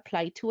not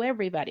apply to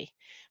everybody.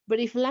 But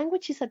if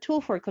language is a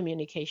tool for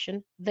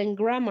communication, then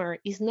grammar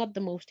is not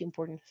the most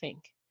important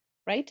thing,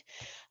 right?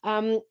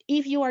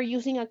 If you are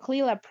using a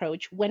CLIL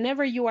approach,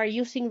 whenever you are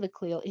using the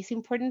CLIL, it's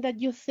important that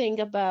you think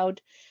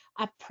about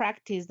a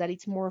practice that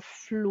it's more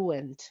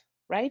fluent,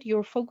 right?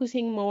 You're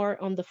focusing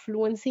more on the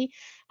fluency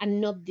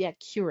and not the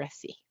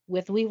accuracy.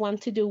 What we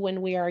want to do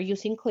when we are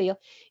using CLIL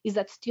is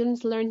that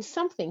students learn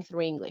something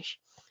through English.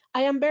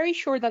 I am very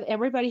sure that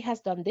everybody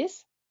has done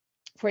this.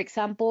 For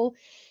example,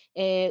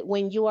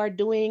 when you are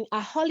doing a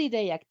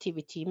holiday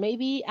activity,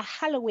 maybe a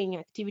Halloween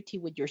activity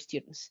with your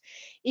students.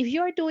 If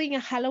you're doing a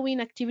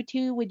Halloween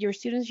activity with your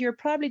students, you're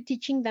probably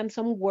teaching them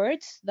some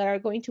words that are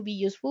going to be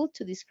useful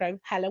to describe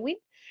Halloween,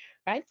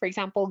 right? For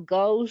example,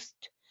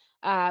 ghost,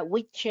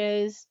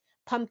 witches,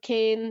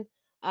 pumpkin,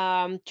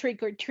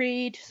 trick or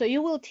treat. So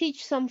you will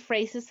teach some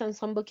phrases and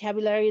some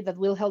vocabulary that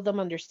will help them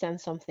understand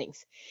some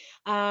things.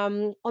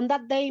 On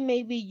that day,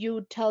 maybe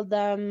you tell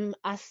them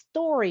a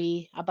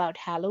story about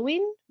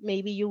Halloween.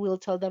 Maybe you will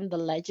tell them the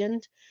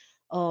legend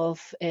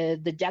of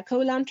the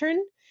jack-o'-lantern.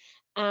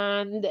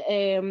 And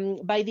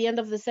by the end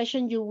of the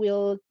session, you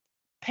will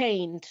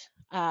paint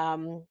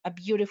a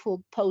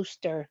beautiful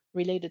poster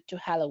related to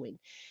Halloween.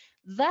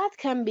 That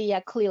can be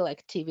a CLIL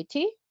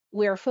activity.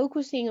 We're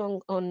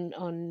focusing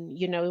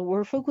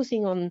we're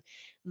focusing on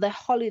the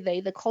holiday,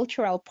 the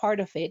cultural part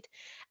of it,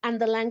 and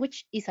the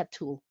language is a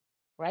tool,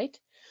 right?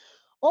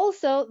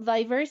 Also,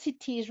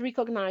 diversity is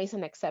recognized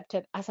and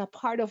accepted as a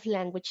part of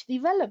language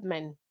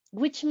development,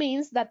 which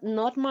means that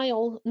not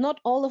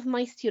all of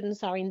my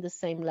students are in the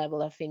same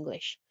level of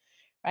English,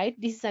 right?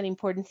 This is an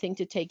important thing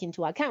to take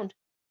into account.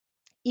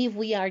 If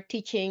we are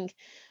teaching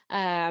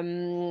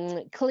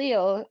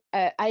CLIL,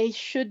 I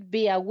should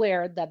be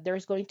aware that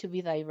there's going to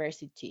be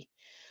diversity.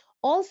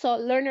 Also,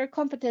 learner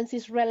competence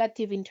is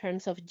relative in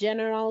terms of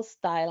general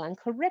style and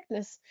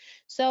correctness.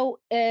 So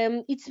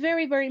it's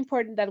very, very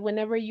important that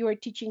whenever you are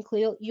teaching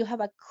CLIL, you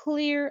have a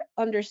clear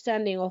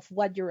understanding of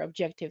what your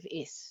objective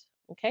is,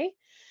 okay?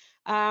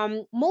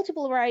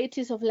 Multiple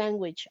varieties of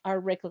language are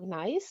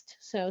recognized.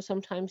 So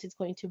sometimes it's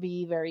going to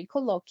be very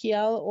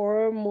colloquial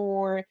or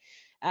more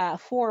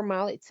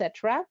formal,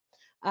 etc.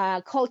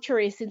 Culture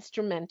is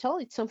instrumental.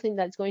 It's something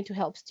that's going to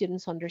help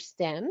students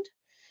understand.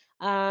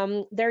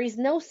 There is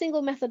no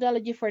single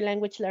methodology for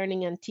language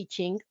learning and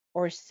teaching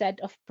or set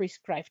of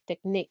prescribed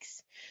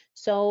techniques.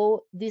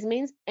 So this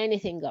means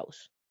anything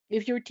goes.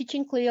 If you're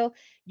teaching CLIL,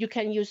 you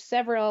can use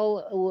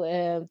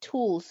several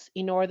tools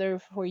in order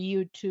for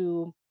you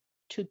to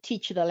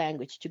teach the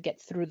language, to get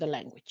through the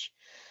language.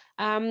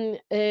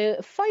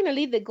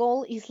 Finally, the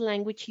goal is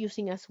language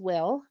using as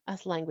well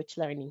as language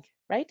learning,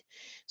 right?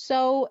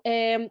 So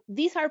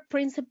these are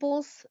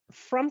principles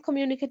from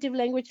communicative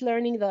language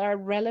learning that are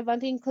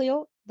relevant in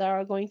CLIL, that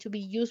are going to be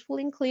useful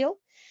in CLIL.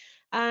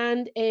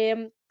 And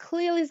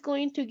CLIL is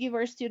going to give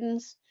our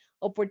students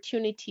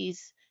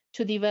opportunities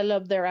to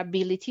develop their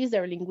abilities,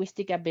 their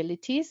linguistic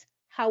abilities.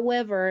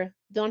 However,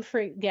 don't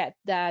forget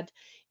that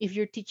if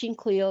you're teaching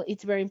CLIL,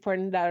 it's very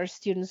important that our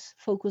students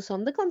focus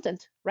on the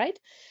content, right?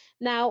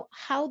 Now,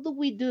 how do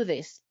we do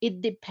this?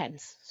 It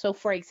depends. So,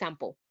 for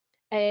example,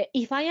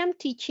 if I am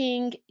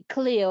teaching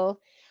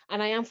CLIL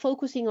and I am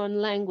focusing on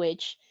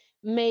language,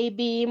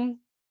 maybe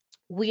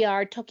we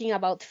are talking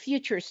about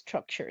future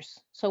structures.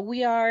 So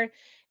we are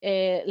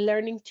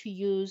learning to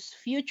use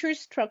future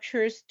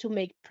structures to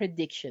make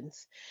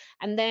predictions.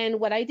 And then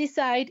what I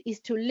decide is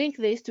to link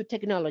this to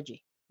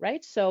technology,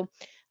 right? So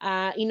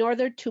in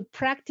order to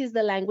practice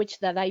the language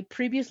that I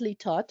previously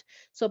taught,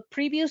 so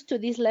previous to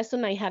this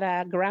lesson, I had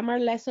a grammar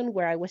lesson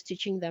where I was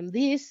teaching them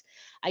this.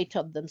 I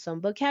taught them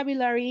some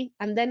vocabulary.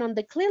 And then on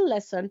the CLIL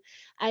lesson,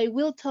 I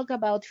will talk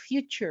about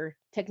future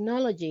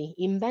technology,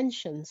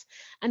 inventions,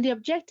 and the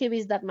objective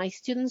is that my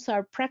students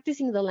are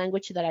practicing the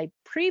language that I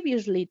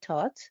previously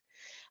taught.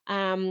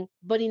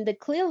 But in the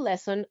CLIL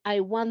lesson,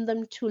 I want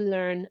them to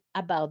learn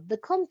about the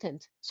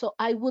content. So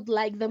I would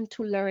like them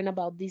to learn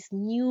about these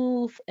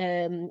new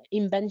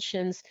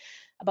inventions,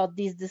 about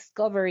these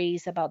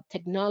discoveries, about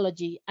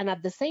technology, and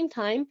at the same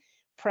time,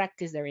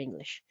 practice their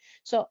English.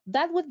 So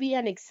that would be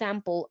an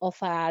example of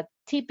a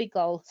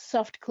typical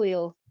soft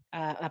CLIL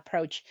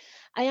approach.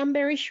 I am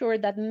very sure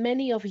that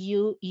many of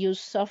you use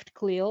soft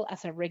CLIL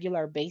as a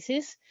regular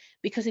basis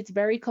because it's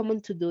very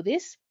common to do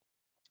this.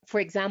 For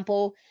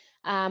example,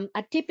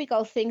 a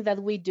typical thing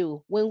that we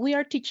do when we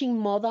are teaching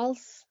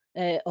modals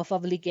of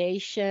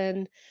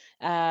obligation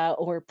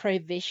or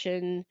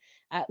prohibition,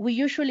 we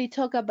usually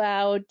talk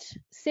about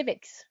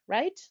civics,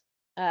 right?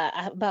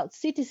 About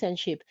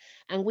citizenship,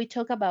 and we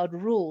talk about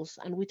rules,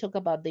 and we talk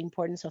about the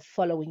importance of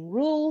following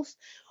rules,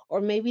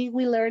 or maybe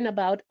we learn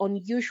about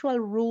unusual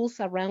rules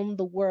around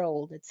the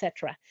world,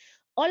 etc.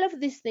 All of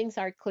these things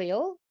are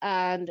CLIL,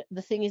 and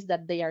the thing is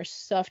that they are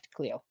soft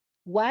CLIL.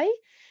 Why?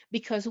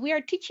 Because we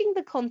are teaching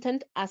the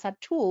content as a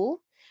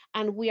tool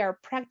and we are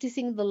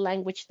practicing the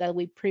language that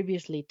we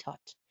previously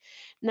taught.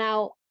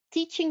 Now,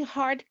 teaching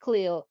hard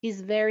CLIL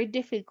is very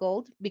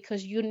difficult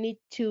because you need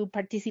to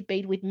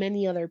participate with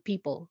many other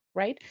people,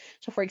 right?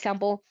 So, for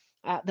example,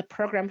 the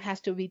program has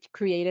to be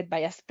created by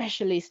a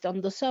specialist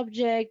on the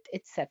subject,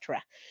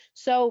 etc.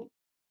 So,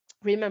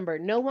 remember,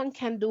 no one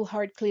can do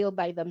hard CLIL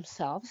by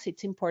themselves.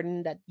 It's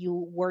important that you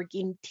work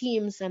in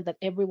teams and that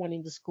everyone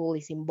in the school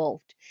is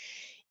involved.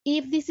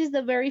 If this is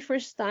the very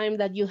first time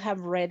that you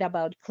have read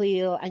about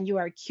CLIL and you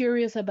are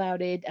curious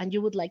about it and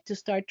you would like to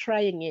start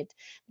trying it,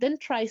 then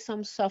try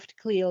some soft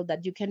CLIL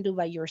that you can do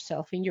by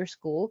yourself in your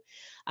school.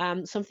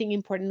 Something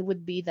important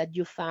would be that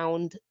you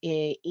found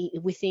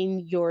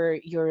within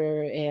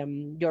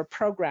your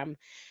program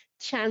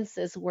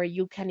chances where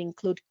you can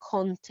include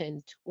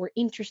content or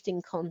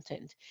interesting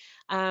content.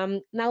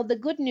 Now, the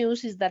good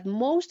news is that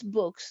most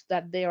books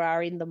that there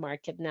are in the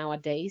market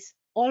nowadays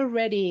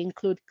already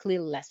include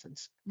CLIL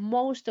lessons.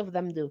 Most of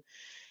them do.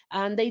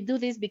 And they do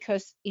this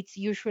because it's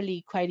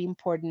usually quite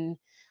important.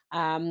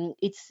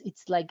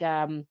 It's like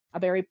a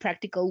very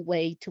practical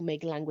way to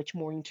make language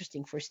more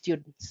interesting for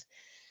students.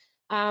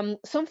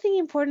 Something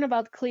important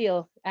about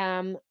CLIL,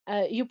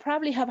 you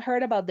probably have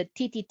heard about the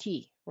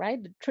TTT,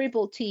 right? The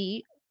triple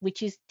T,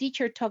 which is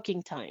teacher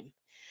talking time.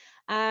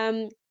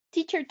 Um,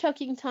 Teacher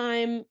talking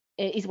time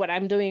is what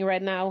I'm doing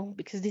right now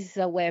because this is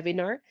a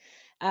webinar.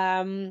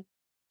 Um,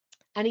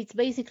 and it's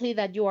basically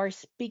that you are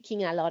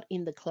speaking a lot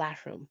in the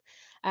classroom.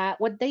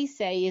 What they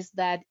say is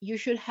that you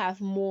should have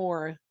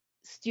more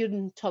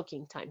student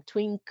talking time to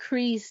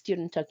increase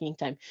student talking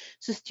time.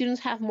 So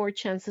students have more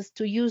chances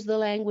to use the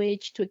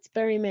language, to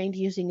experiment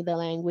using the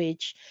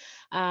language,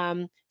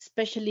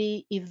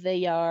 especially if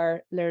they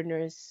are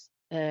learners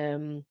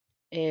that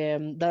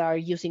are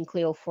using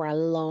CLIL for a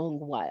long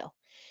while.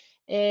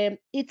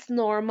 It's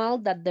normal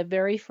that the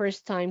very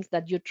first times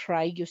that you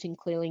try using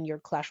CLIL in your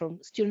classroom,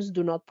 students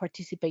do not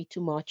participate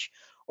too much,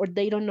 or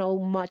they don't know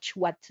much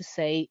what to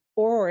say,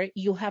 or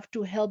you have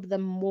to help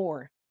them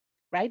more,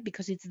 right?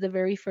 Because it's the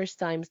very first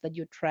times that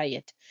you try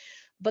it.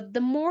 But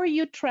the more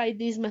you try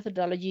this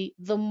methodology,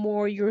 the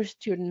more your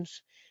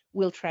students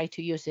will try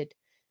to use it.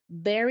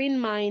 Bear in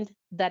mind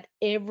that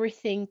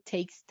everything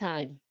takes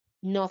time.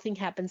 Nothing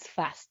happens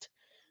fast.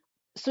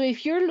 So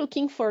if you're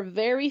looking for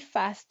very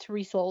fast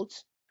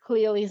results,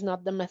 CLIL is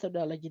not the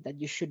methodology that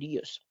you should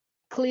use.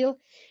 CLIL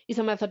is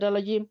a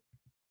methodology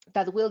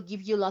that will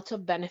give you lots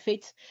of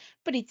benefits,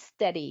 but it's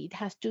steady. It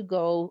has to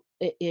go,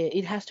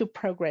 it has to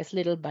progress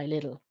little by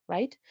little,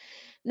 right?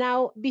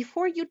 Now,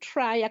 before you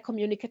try a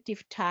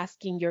communicative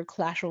task in your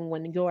classroom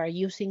when you are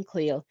using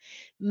CLIL,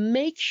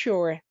 make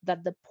sure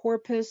that the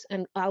purpose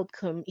and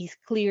outcome is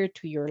clear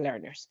to your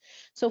learners.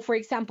 So, for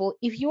example,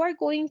 if you are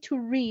going to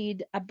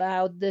read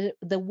about the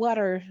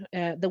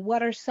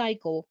water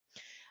cycle,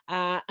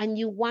 and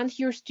you want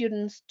your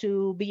students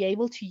to be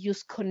able to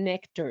use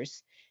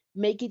connectors,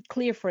 make it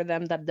clear for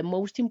them that the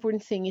most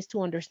important thing is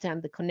to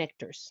understand the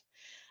connectors.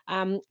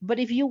 But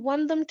if you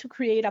want them to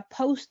create a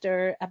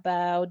poster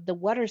about the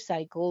water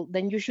cycle,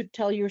 then you should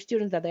tell your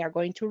students that they are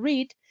going to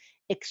read,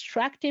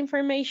 extract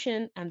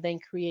information, and then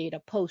create a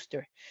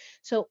poster.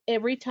 So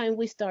every time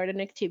we start an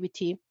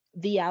activity,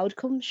 the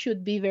outcome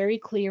should be very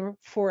clear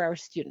for our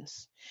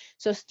students.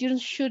 So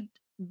students should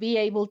be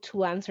able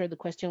to answer the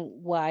question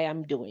why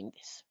I'm doing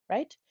this,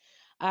 right?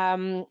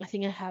 I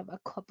think I have a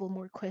couple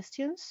more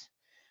questions.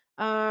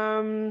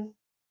 Um,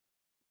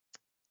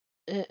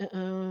 uh, uh,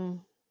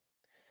 um,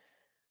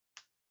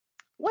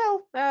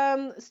 Well,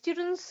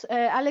 students,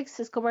 Alex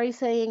Escobar is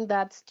saying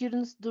that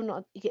students do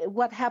not,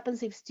 what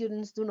happens if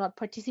students do not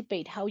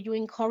participate, how you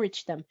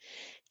encourage them.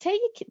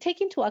 Take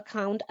into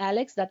account,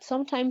 Alex, that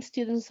sometimes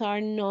students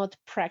are not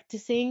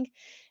practicing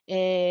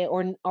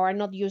or are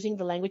not using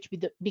the language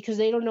because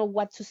they don't know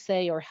what to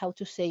say or how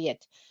to say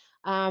it.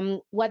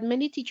 What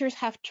many teachers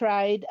have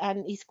tried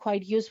and is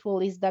quite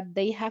useful is that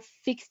they have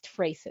fixed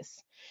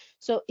phrases.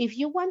 So if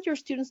you want your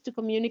students to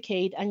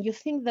communicate and you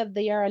think that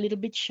they are a little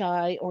bit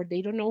shy or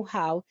they don't know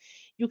how,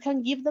 you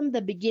can give them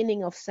the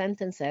beginning of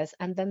sentences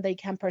and then they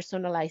can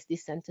personalize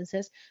these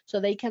sentences so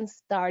they can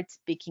start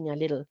speaking a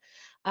little.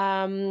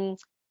 Um,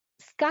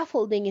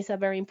 Scaffolding is a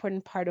very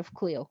important part of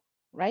CLIL,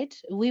 right?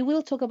 We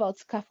will talk about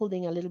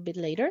scaffolding a little bit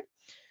later.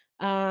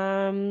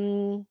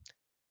 Um,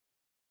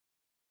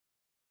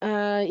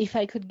 if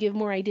I could give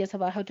more ideas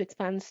about how to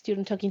expand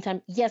student talking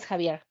time, yes,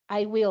 Javier,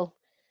 I will.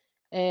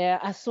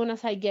 As soon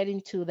as I get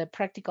into the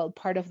practical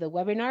part of the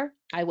webinar,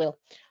 I will.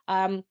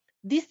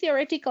 This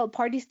theoretical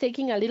part is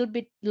taking a little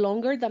bit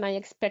longer than I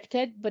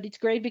expected, but it's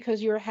great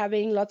because you're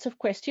having lots of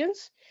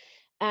questions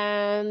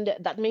and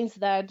that means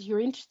that you're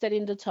interested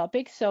in the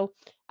topic. So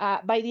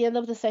by the end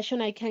of the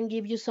session, I can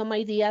give you some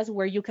ideas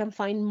where you can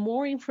find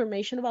more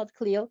information about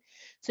CLIL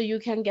so you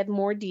can get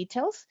more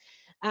details.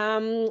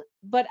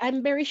 But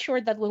I'm very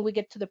sure that when we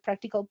get to the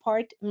practical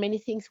part, many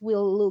things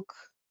will look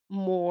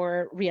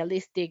more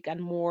realistic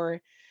and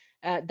more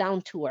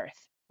down to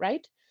earth,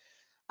 right?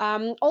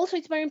 Also,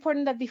 it's very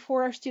important that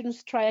before our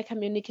students try a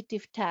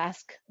communicative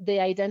task, they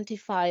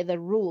identify the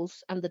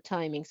rules and the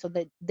timing so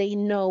that they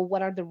know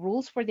what are the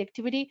rules for the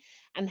activity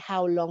and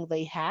how long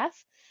they have.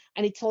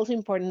 And it's also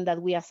important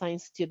that we assign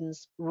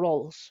students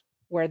roles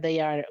where they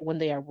are when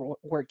they are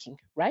working,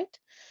 right?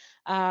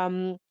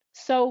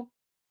 So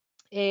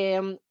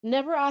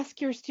never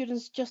ask your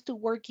students just to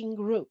work in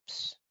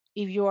groups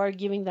if you are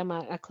giving them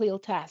a clear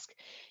task.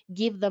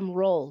 Give them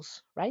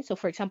roles, right? So,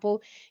 for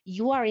example,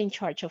 you are in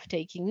charge of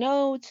taking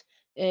notes.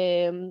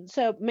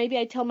 So maybe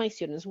I tell my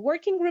students,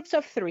 work in groups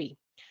of three.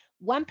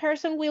 One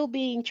person will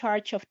be in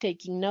charge of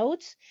taking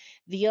notes,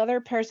 the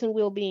other person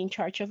will be in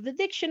charge of the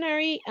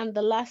dictionary, and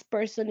the last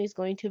person is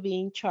going to be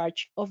in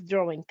charge of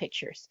drawing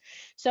pictures.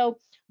 So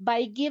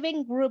by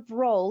giving group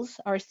roles,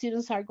 our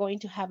students are going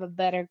to have a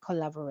better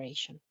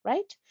collaboration,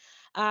 right?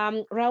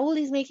 Raul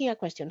is making a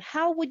question.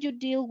 How would you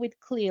deal with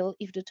CLIL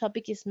if the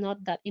topic is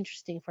not that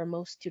interesting for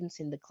most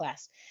students in the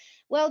class?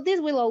 Well, this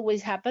will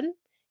always happen.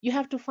 You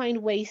have to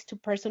find ways to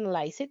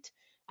personalize it.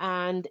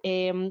 And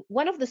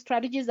one of the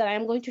strategies that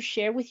I'm going to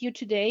share with you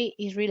today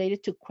is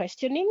related to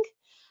questioning.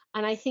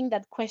 And I think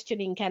that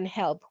questioning can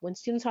help. When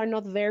students are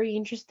not very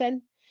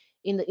interested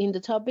in the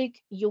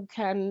topic, you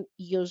can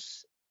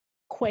use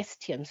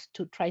questions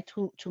to try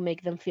to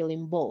make them feel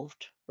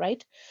involved,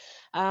 right?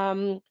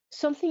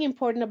 Something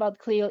important about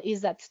CLIL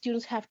is that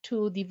students have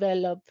to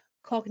develop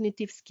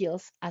cognitive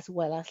skills as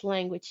well as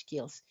language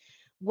skills.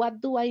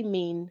 What do I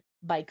mean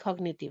by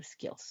cognitive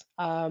skills?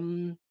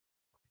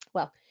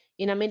 Well,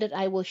 in a minute,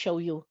 I will show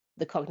you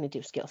the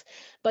cognitive skills.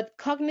 But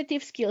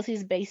cognitive skills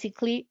is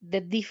basically the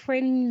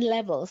different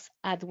levels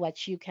at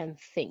which you can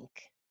think,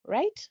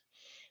 right?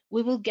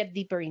 We will get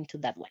deeper into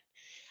that one.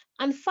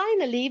 And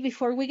finally,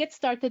 before we get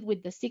started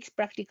with the 6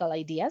 practical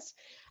ideas,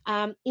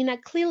 in a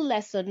CLIL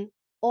lesson,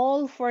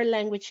 all 4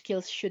 language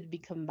skills should be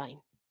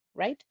combined,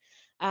 right?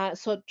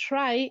 So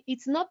try,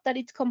 it's not that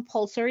it's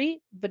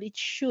compulsory, but it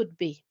should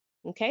be,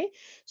 okay?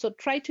 So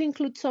try to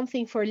include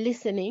something for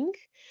listening,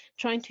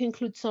 trying to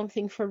include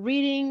something for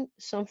reading,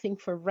 something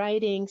for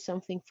writing,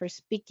 something for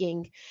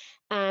speaking,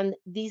 and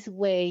this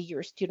way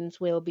your students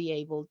will be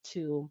able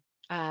to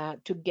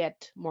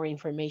get more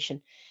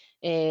information.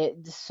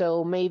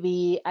 So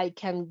maybe I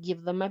can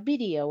give them a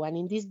video, and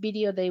in this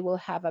video they will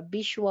have a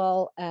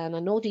visual and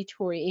an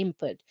auditory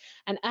input.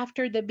 And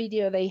after the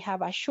video, they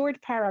have a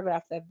short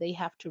paragraph that they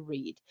have to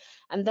read,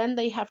 and then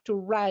they have to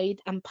write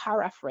and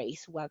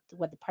paraphrase what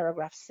the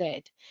paragraph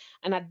said.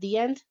 And at the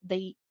end,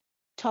 they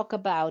talk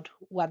about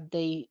what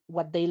they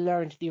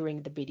learned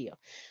during the video.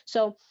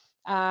 So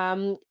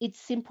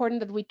it's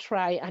important that we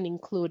try and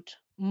include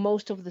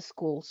most of the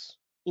schools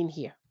in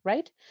here,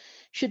 right?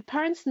 Should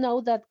parents know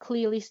that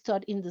clearly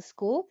taught in the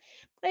school?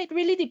 It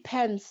really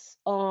depends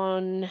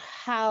on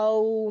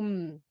how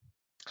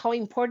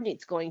important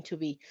it's going to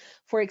be.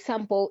 For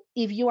example,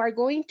 if you are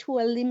going to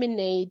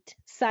eliminate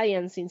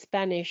science in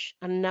Spanish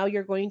and now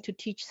you're going to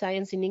teach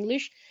science in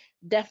English,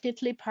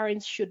 definitely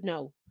parents should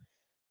know.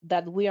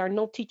 that we are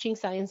not teaching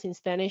science in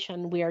Spanish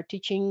and we are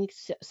teaching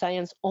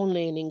science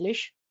only in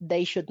English,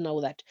 they should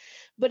know that.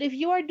 But if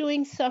you are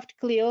doing soft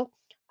CLIL,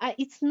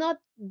 it's not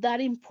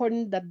that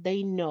important that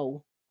they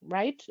know,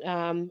 right?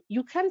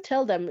 You can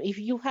tell them if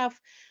you have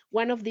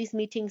one of these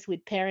meetings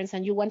with parents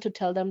and you want to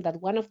tell them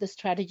that one of the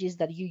strategies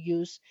that you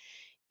use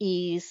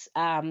is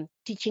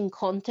teaching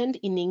content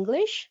in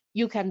English,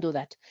 you can do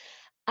that.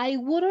 I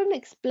wouldn't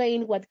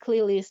explain what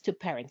CLIL is to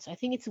parents. I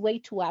think it's way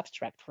too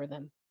abstract for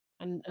them,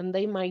 and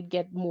they might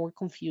get more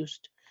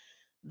confused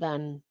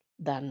than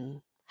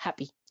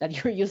happy that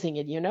you're using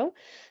it.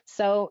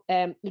 So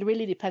it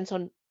really depends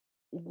on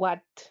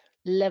what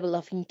level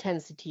of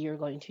intensity you're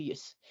going to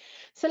use.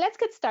 So let's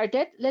get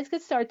started. Let's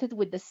get started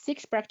with the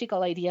 6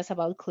 practical ideas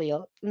about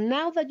CLIL.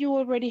 Now that you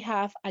already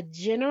have a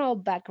general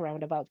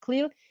background about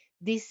CLIL,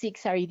 these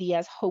 6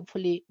 ideas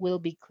hopefully will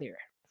be clear.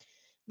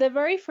 The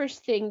very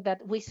first thing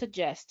that we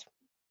suggest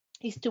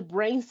is to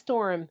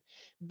brainstorm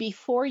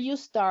before you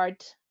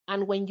start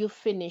and when you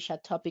finish a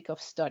topic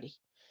of study,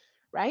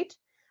 right?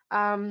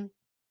 Um,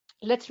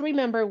 let's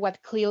remember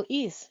what CLIL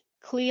is.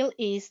 CLIL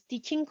is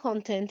teaching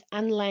content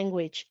and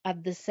language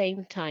at the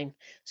same time.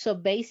 So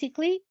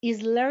basically,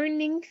 is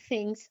learning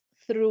things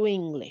through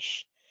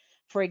English.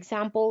 For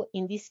example,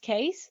 in this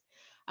case,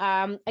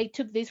 I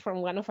took this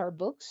from one of our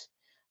books.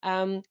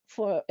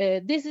 For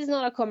this is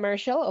not a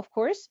commercial, of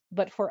course,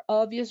 but for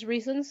obvious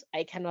reasons,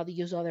 I cannot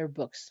use other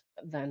books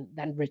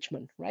than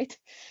Richmond, right?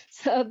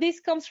 So this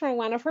comes from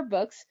one of her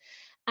books,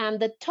 and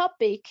the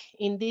topic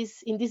in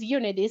this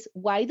unit is,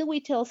 why do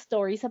we tell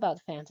stories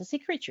about fantasy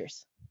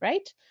creatures,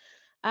 right?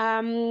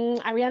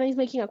 Ariana is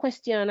making a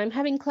question. I'm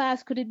having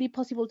class. Could it be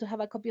possible to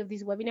have a copy of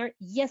this webinar?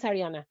 Yes,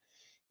 Ariana.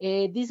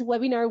 This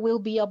webinar will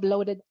be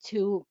uploaded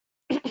to,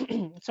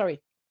 sorry,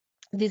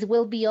 this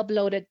will be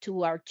uploaded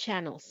to our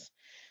channels.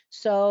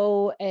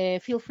 So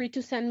feel free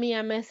to send me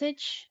a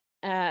message,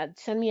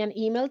 send me an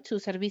email to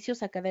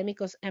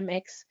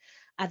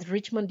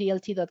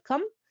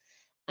serviciosacademicosmx@richmonddlt.com,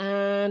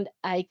 and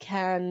I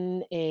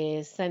can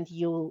send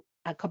you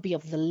a copy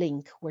of the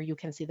link where you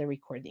can see the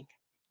recording.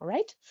 All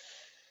right.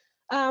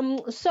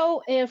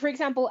 For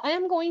example, I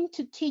am going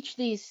to teach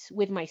this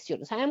with my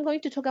students. I am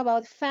going to talk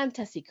about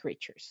fantasy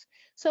creatures.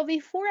 So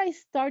before I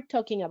start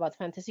talking about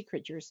fantasy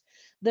creatures,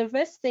 the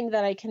best thing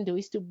that I can do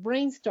is to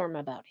brainstorm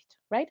about it,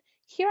 right?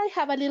 Here I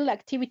have a little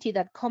activity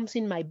that comes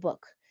in my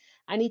book,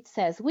 and it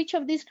says, which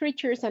of these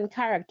creatures and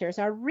characters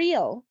are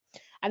real?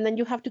 And then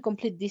you have to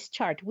complete this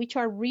chart, which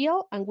are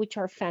real and which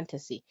are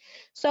fantasy.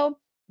 So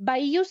by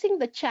using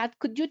the chat,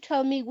 could you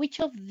tell me which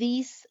of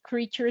these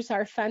creatures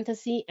are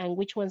fantasy and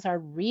which ones are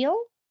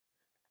real?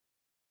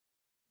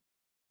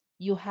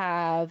 You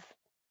have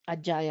a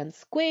giant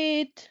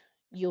squid,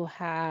 you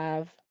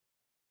have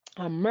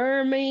a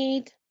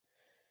mermaid.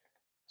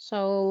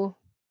 So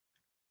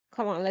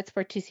come on, let's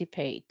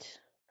participate.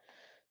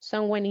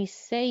 Someone is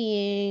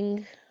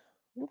saying,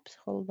 oops,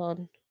 hold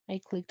on. I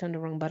clicked on the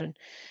wrong button.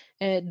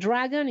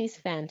 Dragon is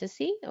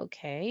fantasy.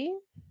 Okay.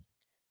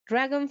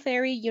 Dragon,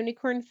 fairy,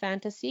 unicorn,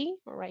 fantasy.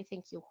 All right,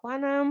 thank you,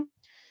 Juana.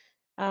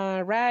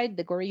 Right,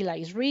 the gorilla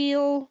is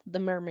real. The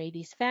mermaid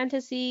is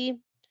fantasy.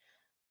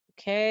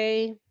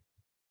 Okay.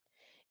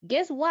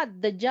 Guess what?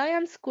 The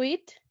giant squid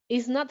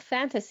is not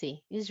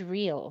fantasy, it's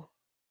real,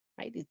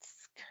 right?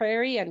 It's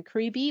scary and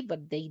creepy,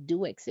 but they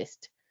do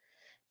exist.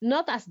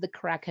 Not as the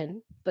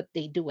Kraken, but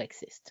they do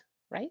exist,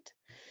 right?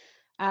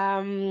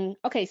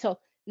 Okay, so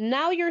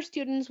now your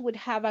students would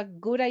have a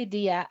good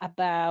idea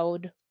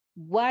about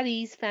what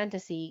is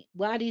fantasy,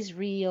 what is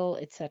real,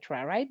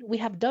 etc., right? We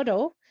have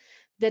dodo.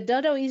 The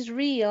dodo is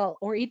real,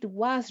 or it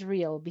was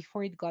real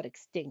before it got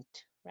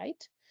extinct,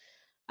 right?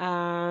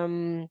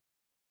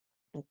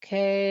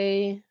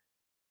 Okay.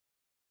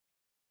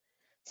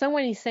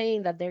 Someone is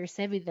saying that there's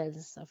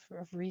evidence of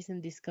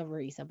recent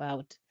discoveries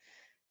about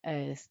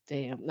about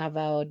the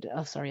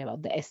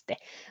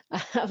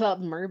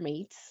about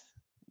mermaids.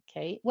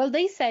 Okay. Well,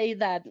 they say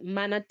that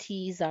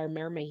manatees are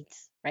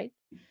mermaids, right?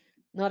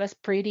 Not as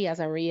pretty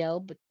as Ariel,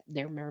 but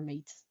they're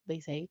mermaids,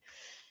 they say.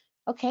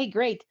 Okay,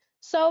 great.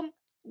 So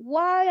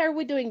why are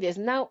we doing this?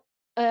 Now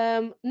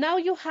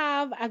you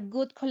have a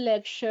good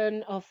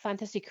collection of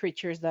fantasy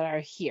creatures that are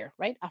here,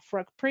 right? A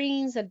frog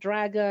prince, a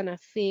dragon, a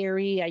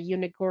fairy, a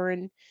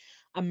unicorn,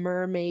 a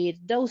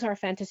mermaid. Those are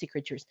fantasy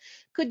creatures.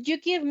 Could you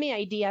give me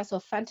ideas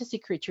of fantasy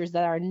creatures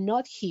that are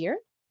not here?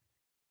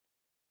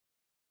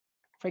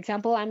 For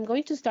example, I'm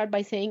going to start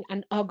by saying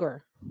an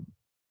ogre,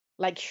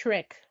 like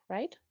Shrek,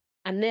 right?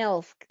 An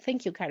elf.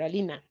 Thank you,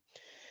 Carolina.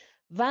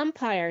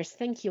 Vampires.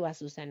 Thank you,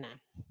 Azucena.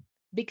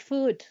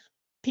 Bigfoot.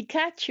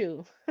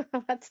 Pikachu.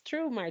 That's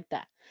true,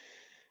 Marta.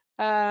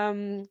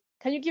 Can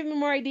you give me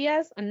more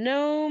ideas? A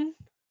gnome,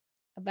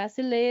 a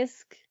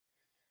basilisk,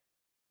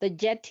 the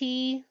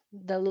Yeti,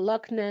 the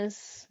Loch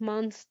Ness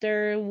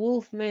monster,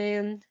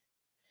 Wolfman,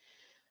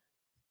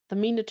 the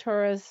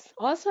Minotaurus.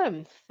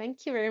 Awesome.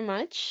 Thank you very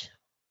much.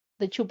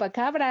 The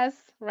chupacabras,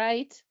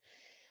 right?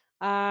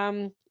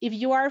 If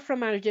you are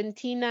from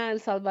Argentina, El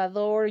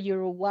Salvador,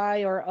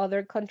 Uruguay, or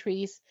other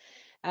countries,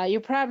 you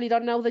probably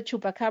don't know the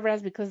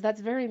chupacabras because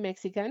that's very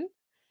Mexican.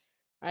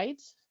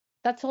 right?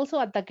 That's also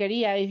a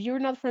taqueria. If you're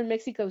not from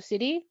Mexico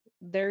City,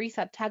 there is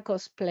a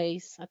tacos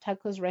place, a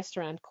tacos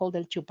restaurant called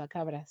El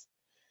Chupacabras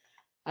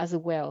as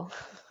well,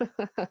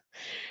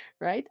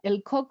 right?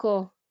 El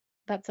Coco,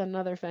 that's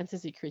another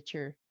fantasy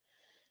creature.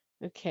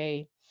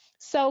 Okay,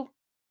 so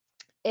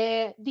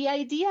the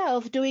idea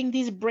of doing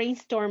this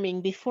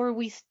brainstorming before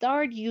we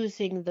start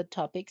using the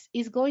topics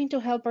is going to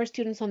help our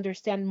students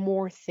understand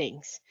more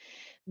things.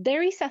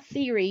 There is a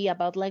theory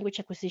about language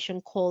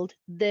acquisition called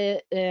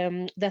the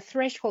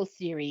threshold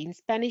theory. In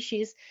Spanish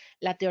is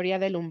la teoría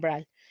del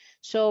umbral.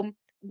 So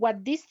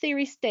what this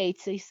theory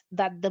states is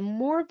that the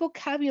more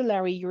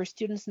vocabulary your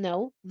students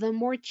know, the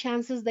more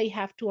chances they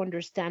have to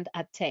understand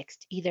a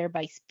text, either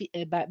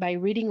by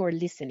reading or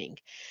listening.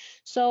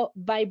 So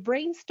by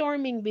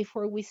brainstorming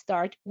before we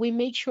start, we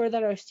make sure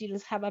that our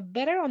students have a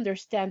better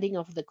understanding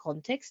of the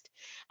context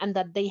and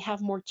that they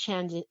have more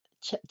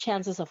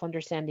chances of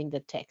understanding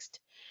the text,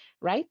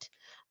 right?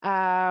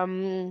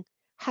 Um,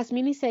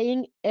 Jasmine is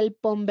saying el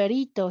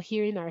pomberito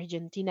here in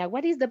Argentina.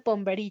 What is the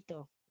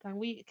pomberito? Can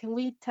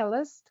we tell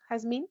us,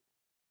 Jasmine?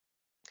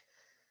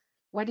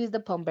 What is the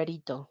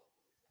pomberito?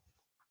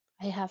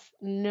 I have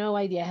no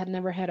idea. I have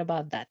never heard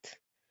about that,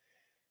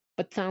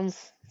 but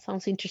sounds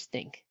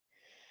interesting.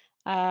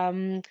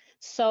 Um,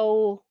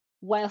 so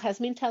while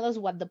Jasmine tell us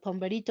what the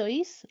pomberito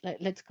is,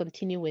 let's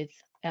continue with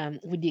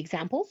the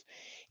examples.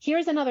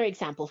 Here's another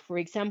example. For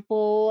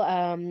example,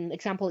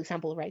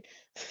 example, right?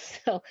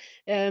 So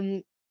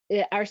um,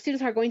 our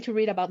students are going to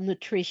read about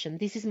nutrition.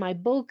 This is my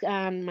book,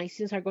 and my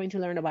students are going to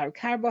learn about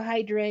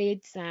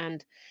carbohydrates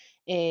and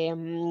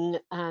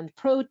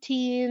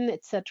protein,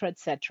 etc.,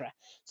 etc.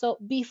 So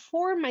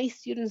before my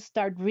students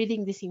start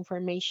reading this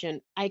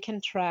information, I can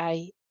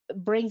try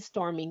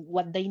brainstorming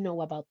what they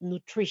know about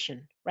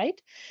nutrition,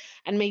 right?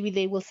 And maybe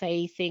they will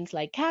say things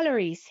like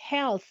calories,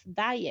 health,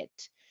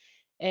 diet,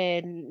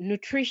 and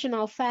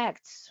nutritional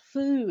facts,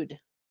 food,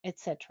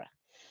 etc.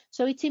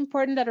 So it's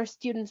important that our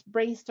students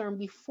brainstorm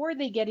before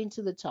they get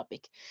into the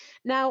topic.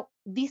 Now,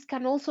 this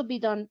can also be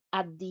done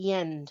at the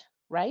end,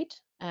 right?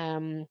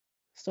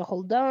 So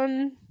hold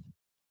on.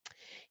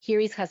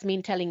 Here is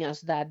Jasmine telling us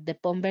that the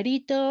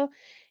pomberito,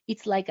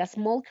 it's like a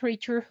small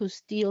creature who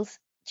steals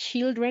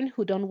children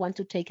who don't want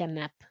to take a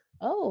nap.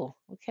 Oh,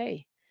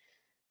 okay.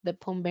 The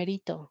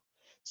pomberito.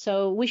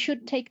 So we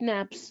should take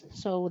naps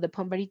so the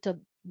pomberito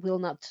will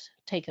not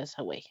take us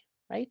away,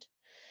 right?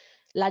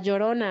 La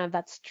Llorona,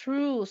 that's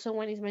true.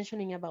 Someone is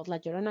mentioning about La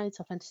Llorona. It's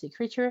a fantasy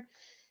creature.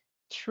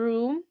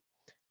 True.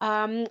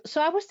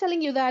 So I was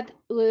telling you that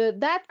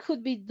that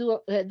could be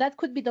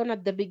done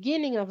at the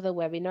beginning of the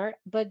webinar,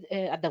 but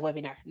at the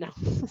webinar, no,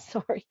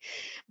 sorry,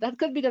 that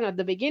could be done at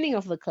the beginning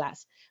of the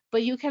class,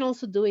 but you can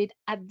also do it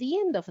at the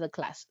end of the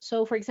class.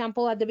 So, for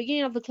example, at the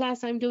beginning of the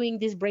class, I'm doing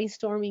this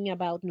brainstorming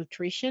about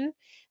nutrition,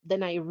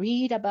 then I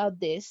read about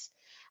this,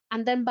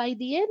 and then by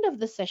the end of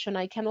the session,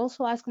 I can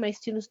also ask my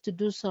students to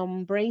do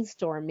some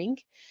brainstorming.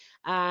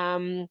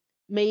 Um,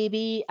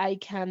 Maybe I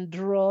can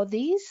draw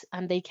these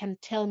and they can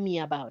tell me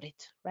about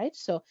it, right?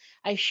 So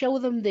I show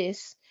them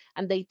this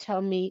and they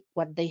tell me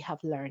what they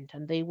have learned.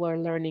 And they were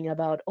learning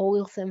about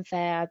oils and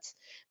fats,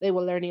 they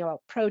were learning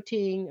about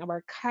protein,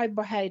 about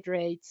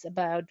carbohydrates,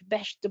 about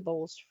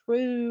vegetables,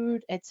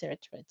 fruit, etc.,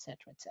 etc.,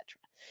 etc.,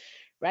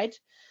 right?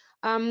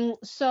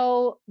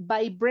 So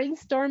by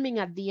brainstorming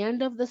at the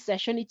end of the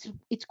session,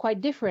 it's quite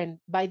different.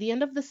 By the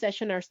end of the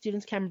session, our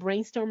students can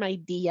brainstorm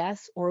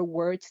ideas or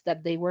words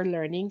that they were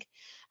learning,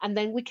 and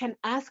then we can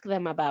ask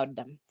them about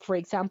them. For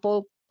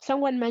example,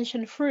 someone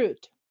mentioned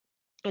fruit,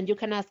 and you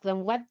can ask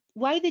them,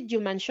 why did you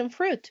mention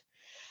fruit?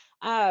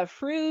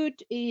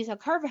 Fruit is a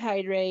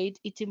carbohydrate.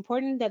 It's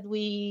important that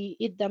we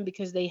eat them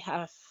because they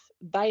have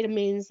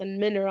vitamins and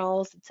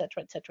minerals,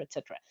 etc., etc.,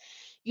 etc.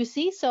 You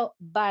see, so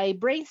by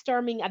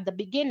brainstorming at the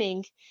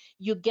beginning,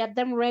 you get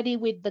them ready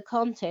with the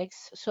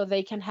context so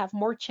they can have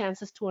more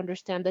chances to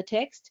understand the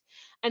text.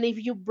 And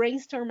if you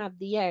brainstorm at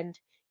the end,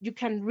 you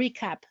can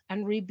recap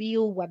and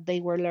review what they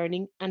were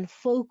learning and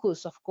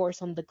focus, of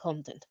course, on the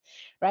content,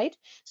 right?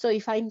 So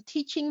if I'm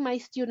teaching my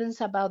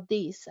students about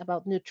this,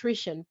 about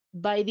nutrition,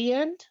 by the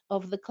end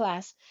of the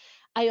class,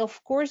 I,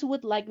 of course,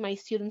 would like my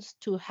students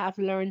to have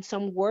learned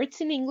some words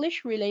in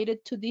English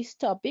related to this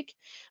topic,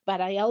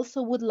 but I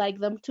also would like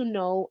them to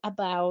know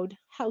about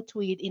how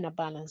to eat in a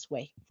balanced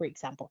way, for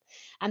example.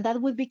 And that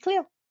would be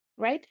clear,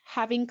 right?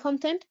 Having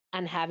content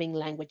and having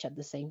language at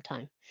the same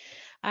time.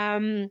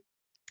 Um,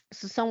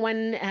 so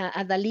someone,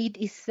 Adalit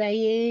is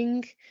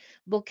saying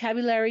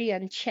vocabulary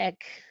and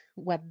check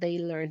what they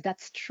learned.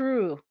 That's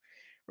true,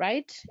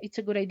 right? It's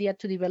a good idea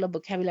to develop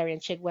vocabulary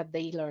and check what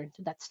they learned.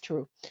 That's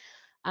true.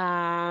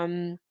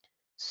 Um,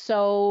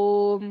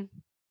 so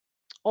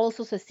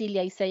also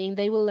Cecilia is saying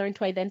they will learn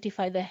to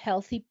identify the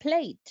healthy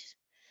plate.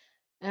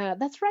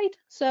 That's right.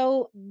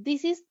 So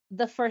this is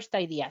the first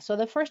idea. So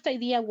the first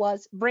idea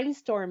was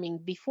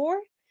brainstorming before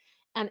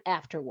and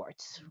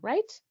afterwards,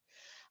 right?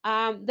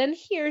 Then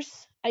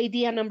here's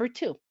idea number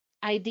two.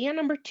 Idea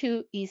number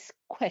two is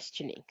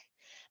questioning,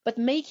 but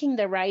making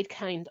the right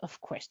kind of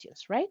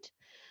questions, right?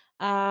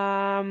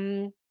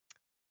 Um,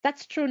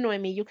 That's true,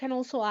 Noemi. You can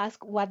also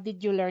ask, what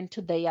did you learn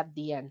today at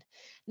the end?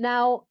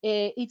 Now,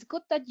 it's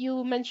good that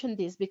you mentioned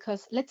this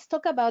because let's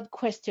talk about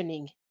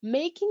questioning.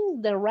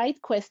 Making the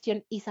right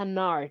question is an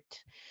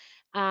art,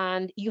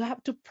 and you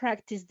have to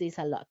practice this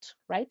a lot,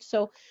 right?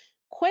 So,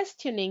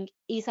 questioning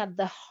is at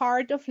the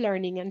heart of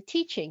learning and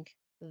teaching.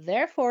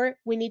 Therefore,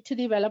 we need to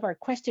develop our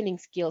questioning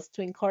skills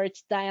to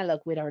encourage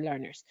dialogue with our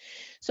learners.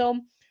 So,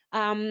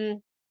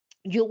 um,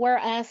 you were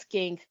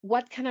asking,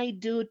 what can I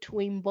do to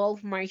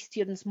involve my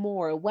students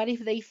more? What if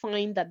they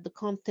find that the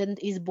content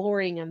is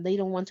boring and they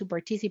don't want to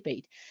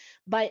participate?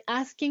 By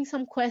asking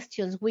some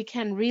questions, we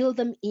can reel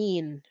them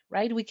in,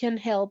 right? We can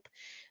help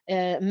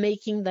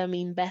making them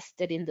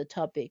invested in the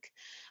topic.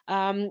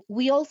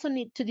 We also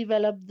need to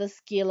develop the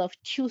skill of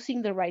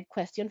choosing the right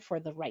question for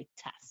the right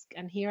task.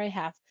 And here I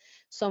have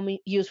some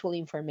useful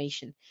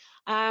information.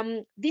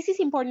 This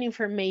is important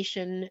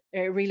information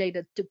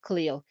related to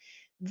CLIL.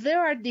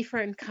 There are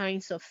different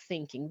kinds of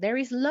thinking. There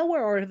is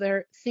lower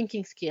order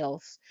thinking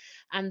skills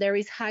and there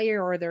is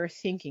higher order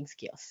thinking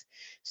skills.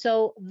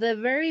 So the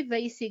very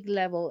basic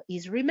level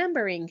is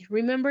remembering.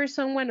 Remember,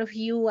 someone of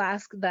you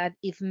asked that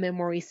if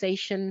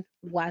memorization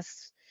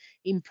was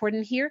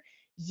important here.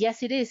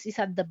 Yes, it is. It's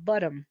at the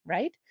bottom,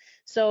 right?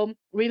 So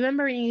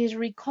remembering is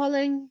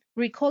recalling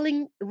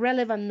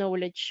relevant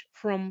knowledge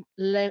from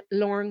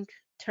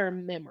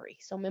long-term memory.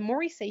 So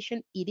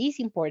memorization, it is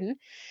important,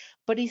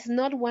 but it's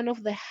not one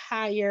of the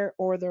higher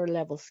order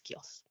level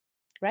skills,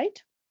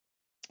 right?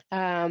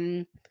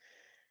 Um,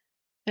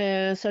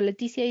 so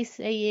Leticia is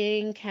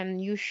saying, can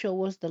you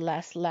show us the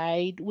last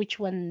slide? Which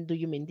one do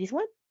you mean? This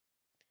one?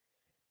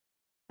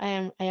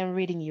 I am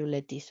reading you,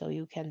 Leti, so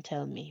you can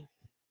tell me.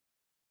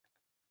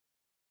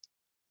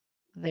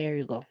 There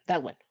you go.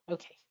 That one.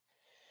 Okay.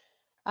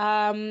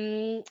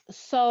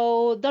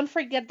 So don't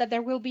forget that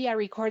there will be a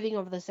recording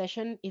of the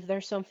session. If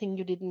there's something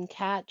you didn't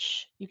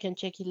catch, you can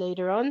check it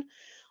later on.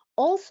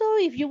 Also,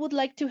 if you would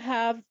like to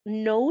have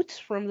notes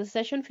from the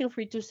session, feel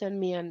free to send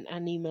me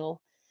an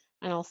email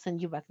and I'll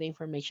send you back the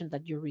information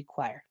that you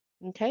require.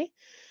 Okay.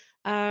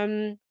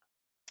 Um,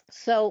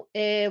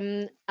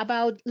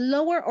 about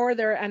lower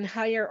order and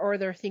higher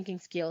order thinking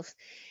skills,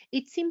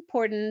 it's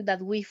important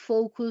that we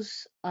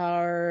focus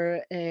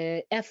our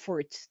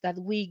efforts, that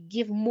we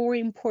give more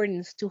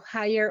importance to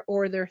higher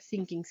order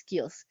thinking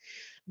skills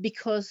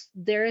because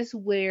there's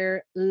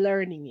where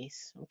learning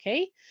is,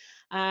 okay?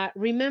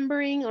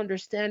 Remembering,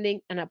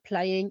 understanding, and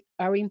applying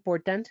are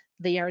important.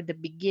 They are the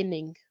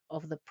beginning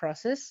of the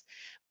process,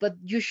 but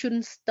you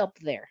shouldn't stop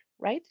there,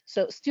 right?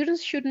 So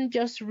students shouldn't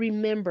just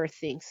remember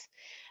things.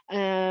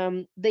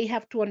 They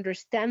have to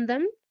understand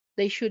them.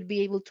 They should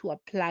be able to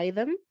apply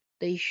them.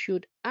 They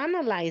should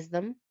analyze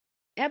them,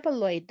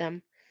 evaluate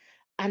them,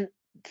 and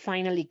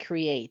finally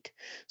create.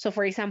 So,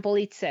 for example,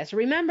 it says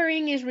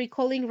remembering is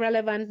recalling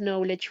relevant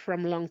knowledge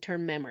from long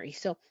term memory.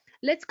 So,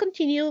 let's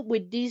continue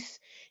with this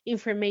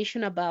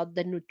information about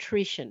the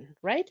nutrition,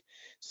 right?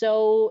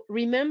 So,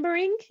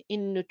 remembering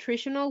in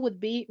nutritional would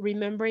be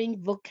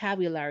remembering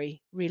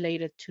vocabulary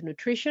related to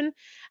nutrition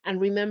and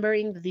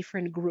remembering the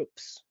different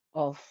groups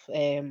of,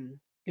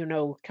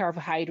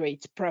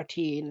 carbohydrates,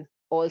 protein,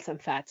 oils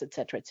and fats,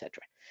 etc.,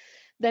 etc.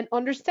 Then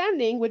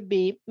understanding would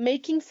be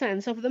making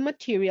sense of the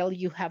material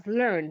you have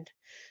learned.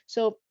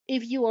 So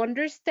if you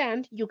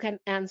understand, you can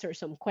answer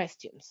some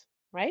questions,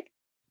 right?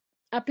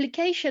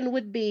 Application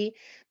would be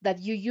that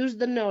you use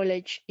the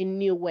knowledge in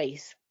new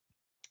ways.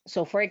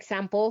 So for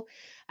example,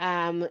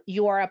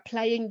 you are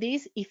applying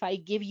this if I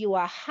give you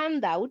a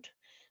handout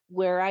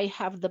where I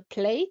have the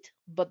plate,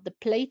 but the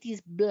plate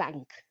is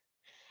blank.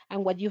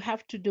 And what you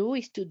have to do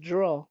is to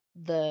draw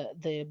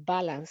the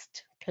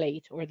balanced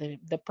plate or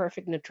the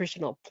perfect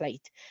nutritional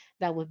plate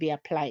that would be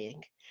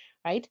applying,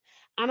 right?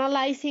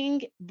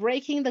 Analyzing,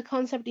 breaking the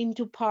concept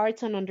into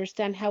parts and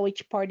understand how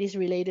each part is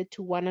related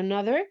to one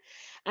another.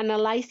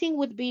 Analyzing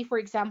would be, for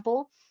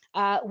example,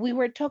 we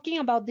were talking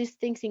about these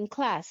things in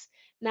class.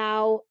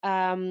 Now,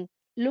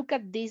 look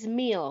at this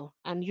meal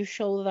and you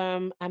show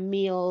them a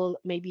meal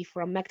maybe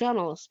from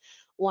McDonald's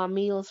or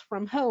meals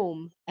from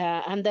home,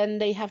 and then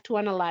they have to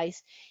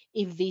analyze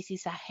if this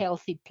is a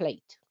healthy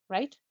plate,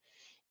 right?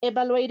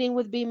 Evaluating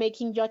would be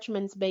making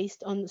judgments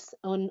based on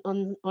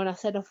a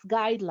set of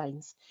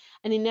guidelines.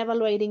 And in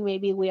evaluating,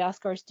 maybe we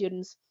ask our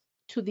students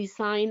to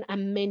design a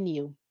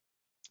menu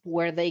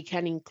where they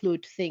can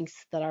include things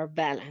that are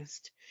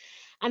balanced.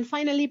 And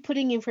finally,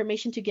 putting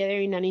information together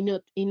in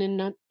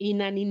an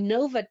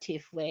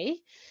innovative way.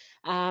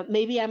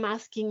 Maybe I'm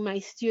asking my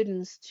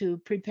students to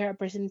prepare a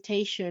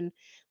presentation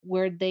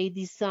where they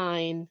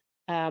design,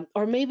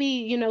 or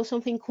maybe,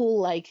 something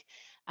cool like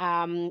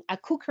a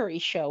cookery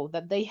show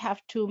that they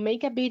have to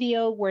make a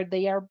video where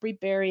they are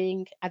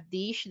preparing a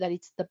dish that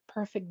it's the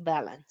perfect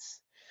balance.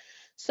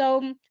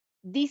 So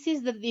this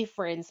is the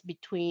difference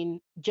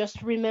between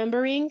just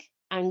remembering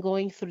and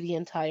going through the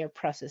entire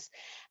process.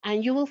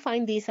 And you will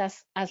find this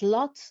as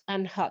lots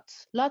and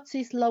HOTS. Lots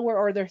is lower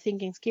order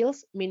thinking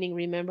skills, meaning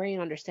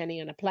remembering,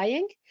 understanding, and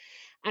applying.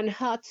 And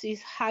HOTS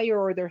is higher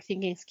order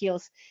thinking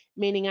skills,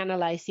 meaning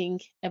analyzing,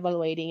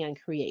 evaluating,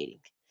 and creating.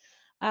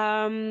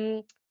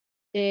 Um,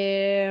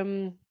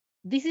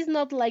 this is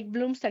not like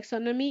Bloom's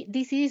taxonomy.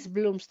 This is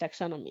Bloom's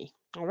taxonomy.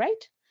 All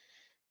right.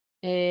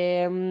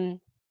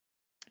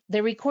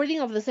 The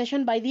recording of the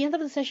session, by the end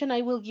of the session,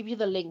 I will give you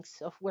the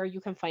links of where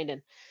you can find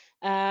it.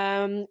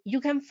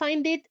 You can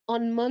find it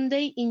on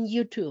Monday in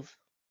YouTube.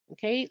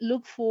 Okay,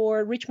 look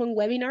for Richmond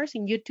webinars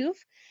in YouTube,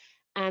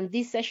 and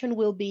this session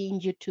will be in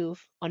YouTube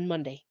on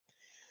Monday.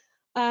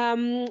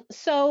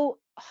 So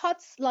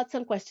HOTS, lots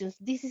of questions.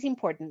 This is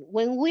important.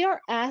 When we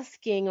are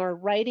asking or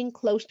writing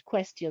closed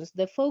questions,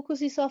 the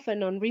focus is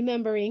often on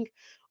remembering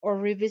or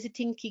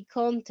revisiting key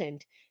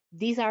content.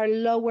 These are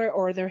lower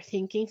order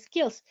thinking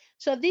skills.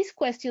 So these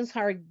questions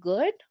are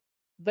good,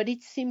 but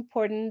it's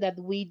important that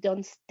we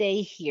don't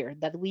stay here,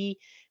 that we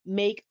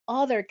make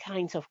other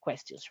kinds of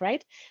questions,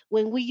 right?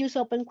 When we use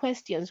open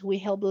questions, we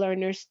help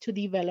learners to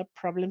develop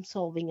problem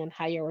solving and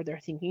higher order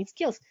thinking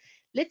skills.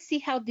 Let's see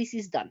how this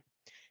is done.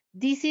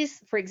 This is,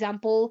 for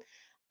example,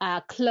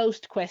 a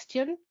closed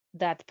question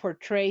that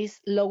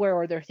portrays lower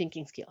order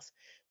thinking skills.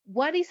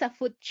 What is a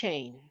food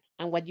chain?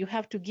 And what you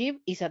have to give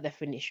is a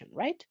definition,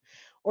 right?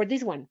 Or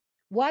this one,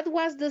 what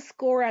was the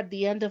score at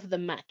the end of the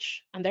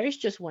match? And there is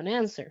just one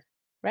answer,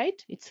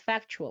 right? It's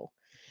factual.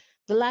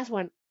 The last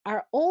one,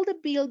 are all the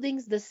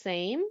buildings the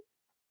same?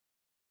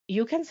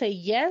 You can say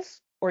yes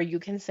or you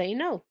can say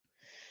no.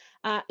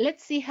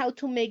 Let's see how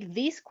to make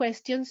these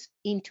questions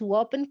into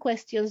open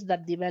questions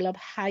that develop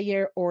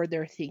higher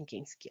order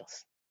thinking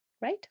skills,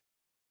 right?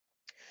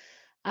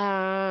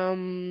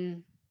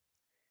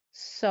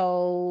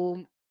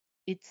 So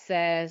it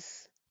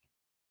says,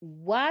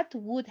 what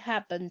would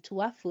happen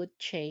to a food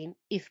chain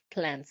if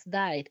plants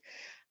died?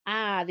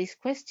 These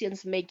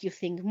questions make you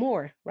think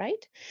more,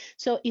 right?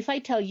 So if I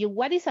tell you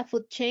what is a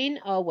food chain,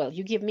 oh, well,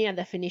 you give me a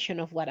definition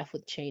of what a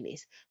food chain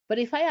is. But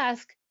if I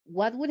ask,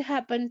 what would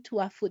happen to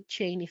a food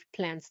chain if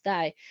plants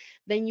die?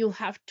 Then you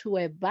have to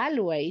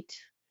evaluate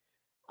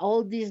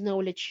all this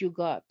knowledge you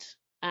got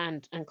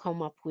and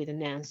come up with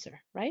an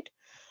answer, right?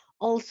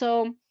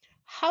 Also,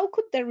 how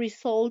could the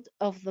result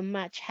of the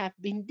match have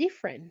been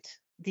different?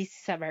 This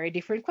is a very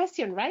different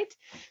question, right?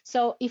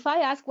 So if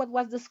I ask what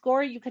was the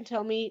score, you can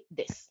tell me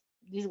this.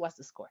 This was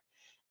the score.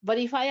 But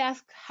if I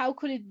ask how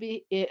could it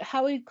be,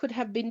 how it could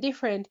have been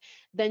different,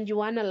 then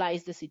you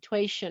analyze the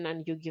situation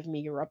and you give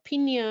me your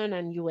opinion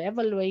and you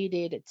evaluate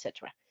it,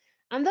 etc.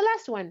 And the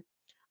last one,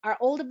 are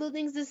all the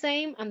buildings the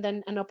same? And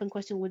then an open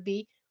question would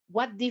be,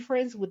 what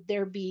difference would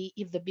there be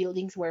if the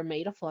buildings were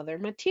made of other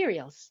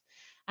materials?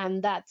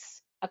 And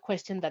that's a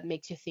question that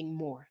makes you think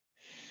more.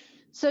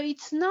 So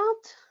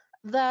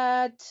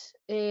that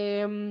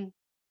um,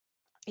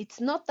 it's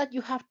not that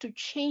you have to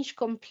change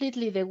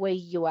completely the way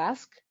you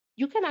ask.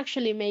 You can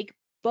actually make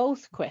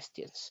both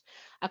questions.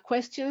 A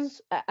question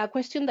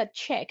that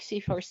checks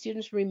if our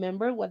students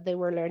remember what they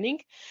were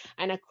learning,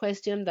 and a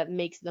question that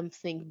makes them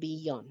think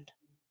beyond.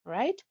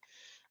 Right?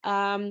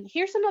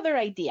 Here's another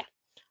idea.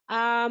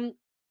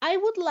 I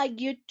would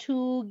like you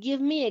to give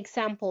me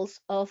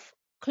examples of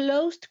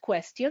closed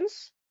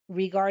questions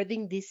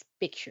regarding this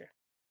picture.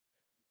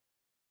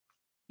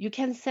 You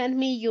can send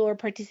me your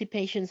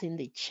participations in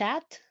the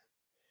chat.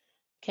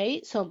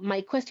 Okay, so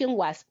my question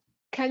was,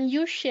 can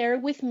you share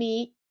with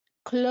me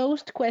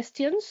closed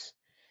questions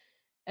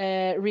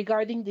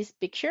regarding this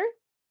picture?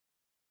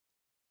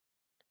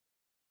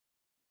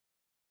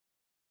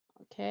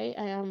 Okay,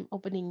 I am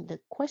opening the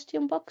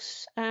question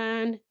box.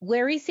 And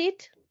where is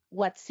it?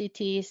 What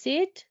city is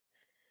it?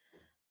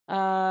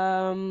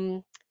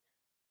 Do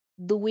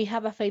we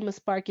have a famous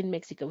park in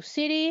Mexico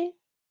City?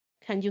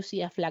 Can you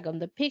see a flag on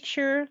the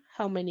picture?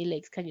 How many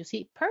lakes can you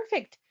see?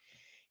 Perfect.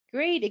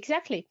 Great,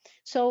 exactly.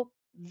 So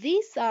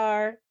these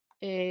are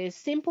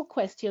simple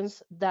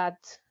questions that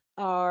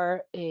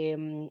are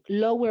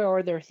lower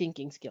order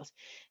thinking skills.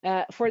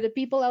 For the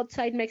people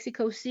outside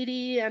Mexico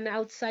City and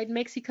outside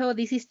Mexico,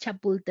 this is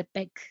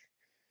Chapultepec.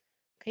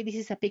 Okay, this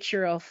is a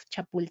picture of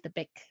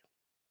Chapultepec.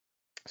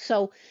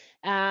 So,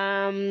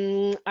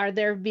 are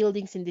there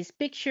buildings in this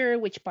picture?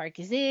 Which park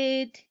is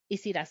it?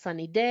 Is it a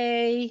sunny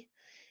day?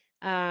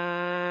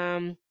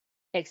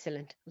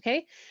 Excellent.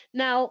 Okay.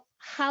 Now,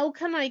 how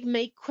can I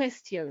make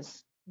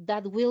questions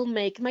that will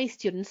make my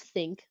students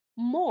think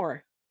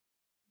more?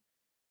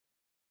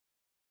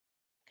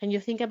 Can you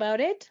think about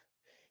it?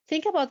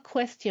 Think about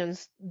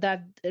questions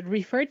that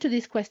refer to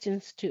these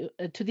questions to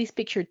this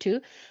picture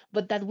too,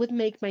 but that would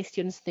make my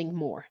students think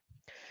more.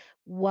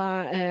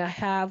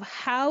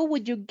 How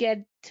would you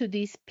get to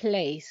this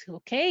place?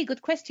 Okay,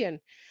 good question.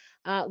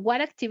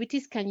 What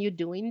activities can you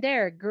do in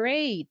there?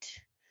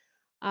 Great.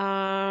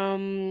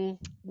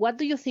 What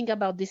do you think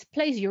about this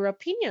place? Your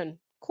opinion.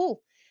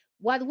 Cool.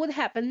 What would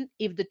happen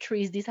if the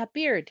trees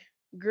disappeared?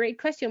 Great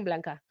question,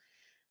 Blanca.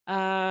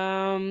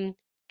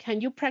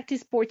 Can you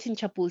practice sports in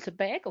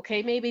Chapultepec?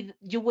 Okay, maybe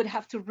you would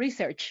have to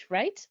research,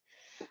 right?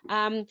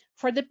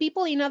 For the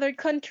people in other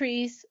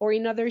countries or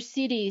in other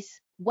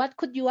cities, what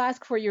could you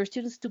ask for your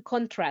students to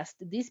contrast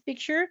this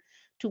picture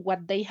to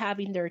what they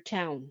have in their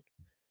town?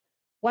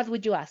 What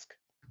would you ask?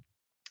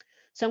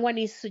 Someone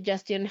is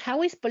suggesting,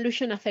 how is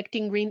pollution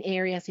affecting green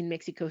areas in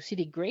Mexico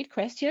City? Great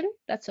question.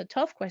 That's a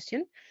tough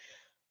question.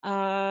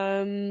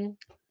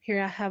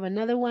 Here I have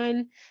another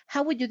one.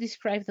 How would you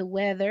describe the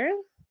weather?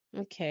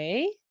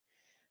 Okay.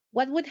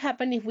 What would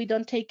happen if we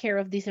don't take care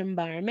of this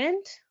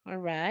environment? All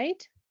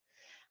right.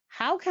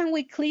 How can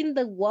we clean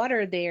the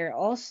water there?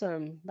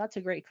 Awesome. That's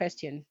a great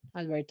question,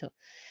 Alberto.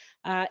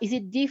 Is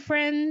it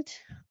different?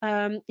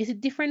 Is it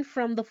different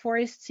from the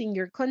forests in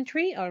your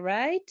country? All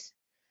right.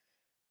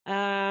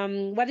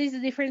 What is the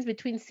difference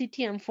between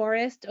city and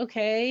forest?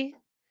 Okay.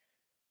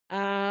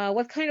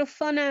 What kind of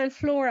fauna and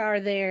flora are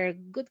there?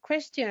 Good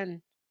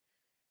question.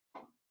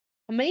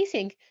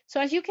 Amazing. So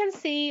as you can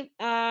see,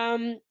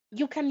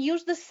 you can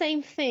use the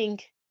same thing,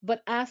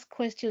 but ask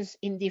questions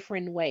in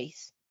different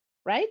ways,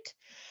 right?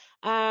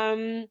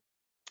 Um,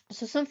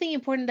 so something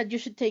important that you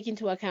should take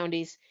into account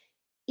is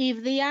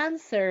if the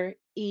answer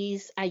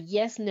is a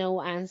yes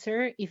no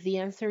answer, if the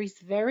answer is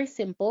very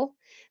simple,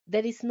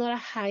 that is not a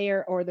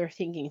higher order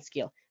thinking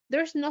skill.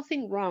 There's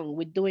nothing wrong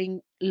with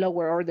doing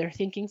lower order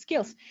thinking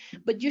skills,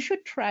 but you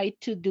should try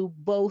to do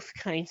both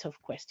kinds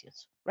of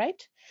questions,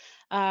 right?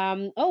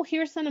 Oh,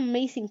 here's an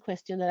amazing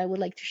question that I would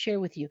like to share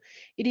with you.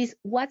 It is,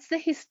 what's the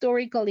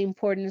historical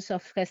importance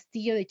of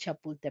Castillo de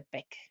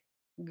Chapultepec?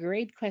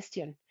 Great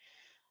question.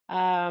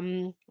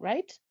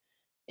 Right?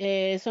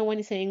 Someone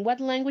is saying, what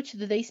language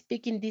do they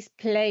speak in this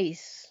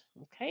place?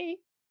 Okay,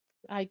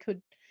 I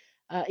could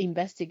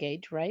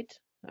investigate, right?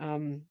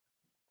 Um,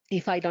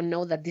 if I don't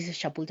know that this is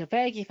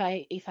Chapultepec,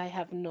 if I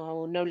have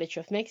no knowledge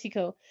of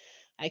Mexico,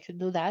 I could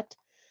do that.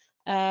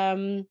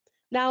 Um,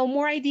 Now,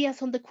 more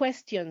ideas on the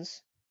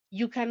questions.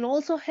 You can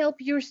also help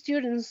your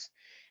students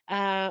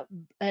uh,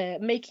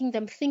 making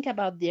them think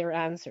about their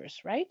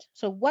answers, right?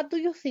 So, what do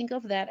you think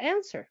of that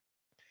answer?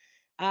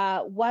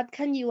 What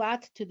can you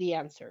add to the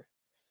answer?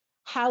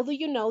 How do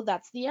you know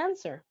that's the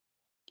answer?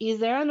 Is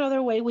there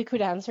another way we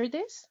could answer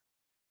this?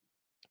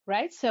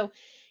 Right? So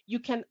you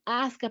can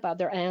ask about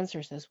their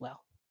answers as well,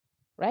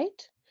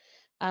 right?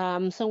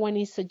 Someone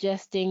is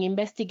suggesting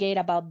investigate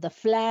about the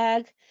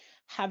flag.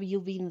 Have you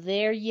been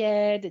there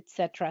yet,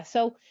 etc.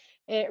 So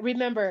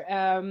remember,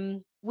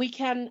 we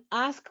can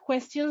ask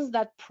questions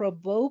that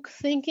provoke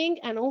thinking,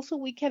 and also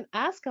we can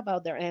ask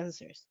about their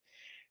answers,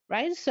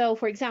 right? So,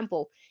 for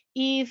example,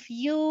 if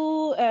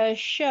you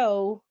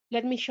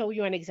let me show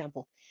you an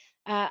example.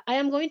 I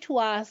am going to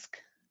ask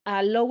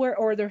a lower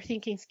order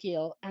thinking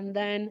skill, and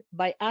then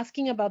by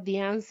asking about the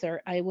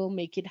answer, I will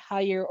make it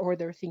higher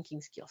order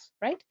thinking skills,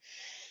 right?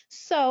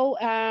 So,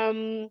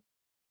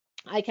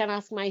 I can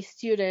ask my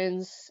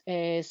students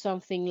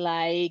something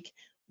like,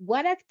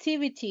 what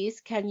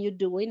activities can you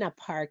do in a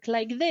park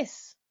like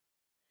this?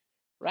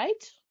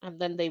 Right? And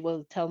then they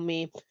will tell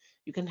me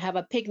you can have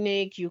a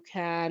picnic, you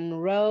can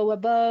row a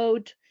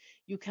boat,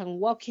 you can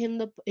walk in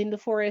the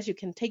forest, you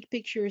can take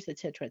pictures,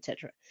 etc.,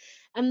 etc.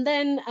 And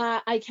then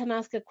I can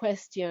ask a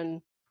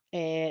question,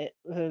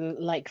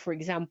 like for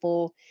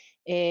example,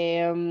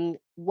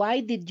 why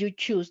did you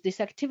choose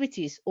these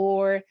activities,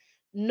 or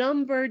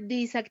number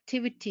these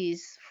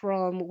activities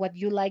from what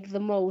you like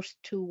the most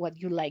to what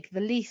you like the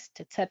least,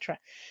 etc.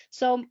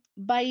 So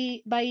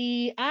by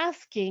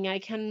asking, I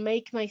can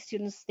make my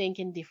students think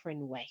in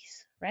different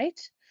ways, right?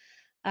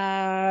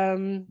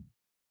 Um,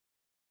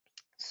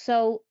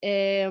 so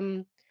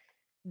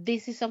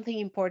this is something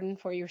important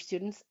for your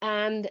students.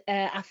 And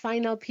a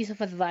final piece of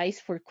advice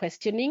for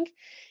questioning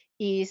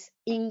is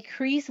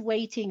increase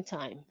waiting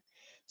time.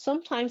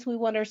 Sometimes we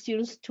want our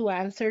students to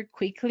answer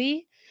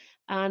quickly,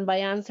 and by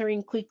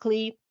answering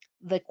quickly,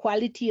 the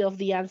quality of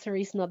the answer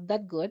is not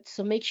that good.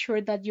 So make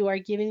sure that you are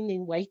giving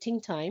them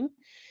waiting time.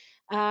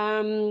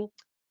 Um,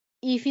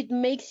 if it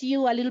makes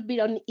you a little bit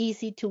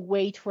uneasy to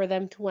wait for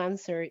them to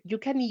answer, you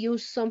can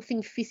use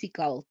something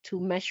physical to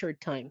measure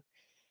time,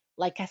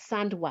 like a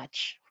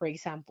sandwich, for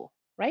example,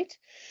 right?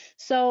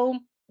 So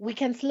we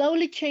can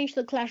slowly change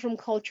the classroom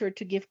culture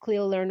to give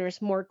CLIL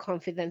learners more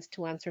confidence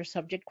to answer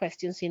subject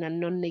questions in a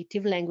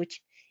non-native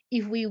language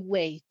if we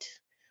wait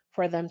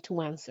for them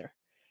to answer,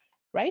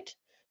 right?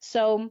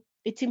 So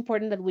it's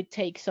important that we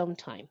take some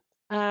time.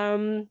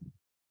 Um,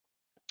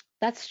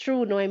 that's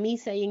true, Noemi,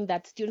 saying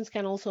that students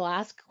can also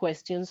ask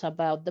questions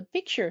about the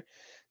picture.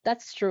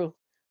 That's true.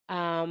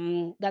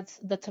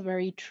 That's a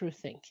very true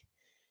thing.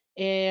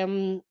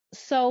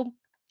 So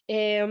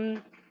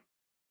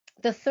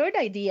the third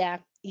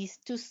idea is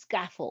to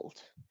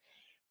scaffold,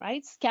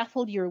 right?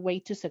 Scaffold your way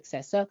to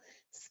success. So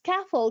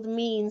scaffold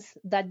means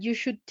that you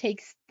should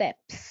take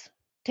steps,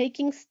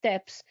 taking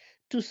steps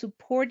to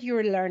support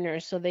your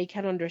learners so they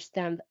can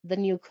understand the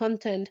new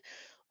content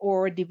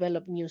or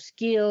develop new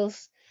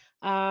skills.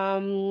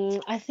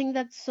 I think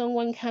that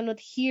someone cannot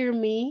hear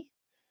me.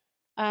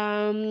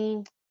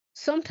 Um,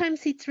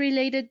 Sometimes it's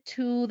related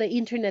to the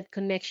internet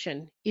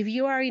connection. If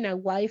you are in a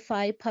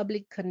Wi-Fi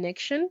public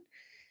connection,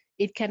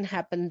 it can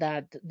happen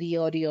that the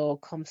audio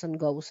comes and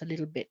goes a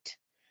little bit,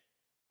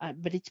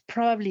 but it's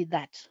probably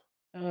that.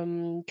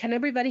 Can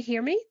everybody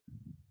hear me?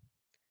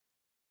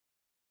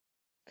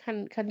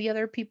 Can the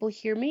other people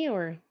hear me,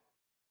 or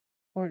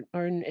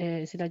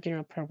is it a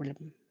general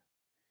problem?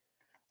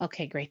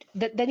 Okay, great.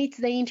 Then it's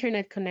the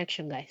internet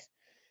connection, guys.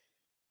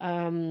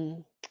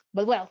 Um,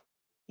 but well,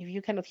 if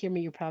you cannot hear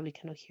me, you probably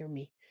cannot hear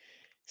me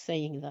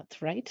saying that,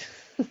 right?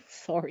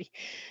 Sorry.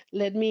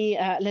 Let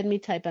me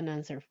type an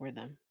answer for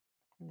them.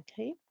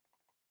 Okay.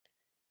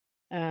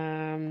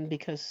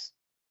 Because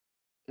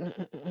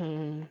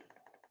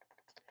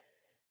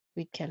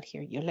we can't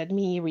hear you. Let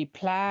me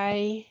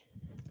reply.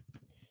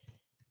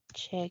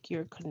 Check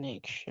your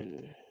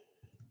connection.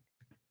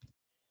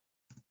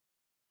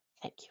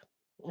 Thank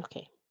you.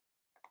 Okay.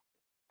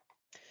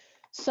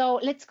 So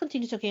let's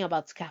continue talking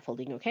about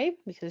scaffolding, okay?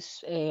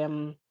 Because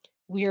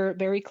we're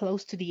very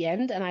close to the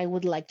end, and I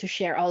would like to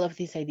share all of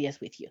these ideas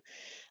with you.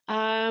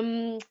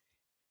 Um,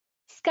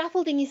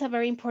 Scaffolding is a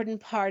very important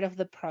part of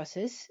the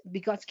process.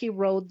 Vygotsky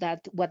wrote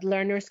that what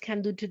learners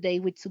can do today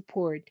with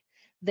support,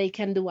 they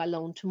can do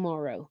alone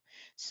tomorrow.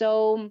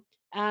 So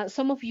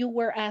some of you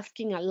were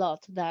asking a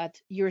lot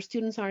that your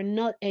students are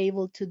not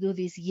able to do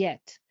this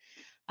yet.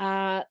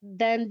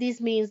 Then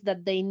this means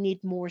that they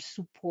need more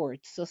support.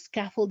 So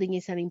scaffolding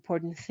is an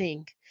important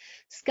thing.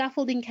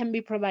 Scaffolding can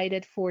be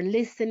provided for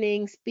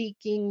listening,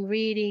 speaking,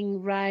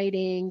 reading,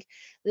 writing,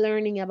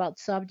 learning about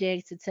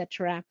subjects,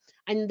 etc.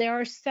 And there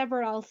are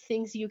several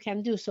things you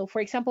can do. So for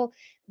example,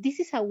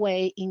 this is a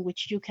way in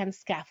which you can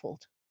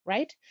scaffold,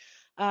 right?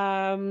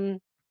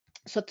 Um,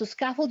 so to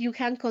scaffold, you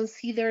can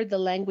consider the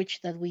language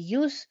that we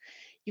use.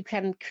 You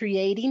can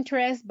create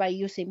interest by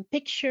using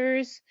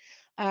pictures.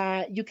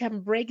 You can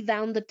break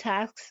down the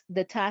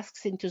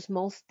tasks into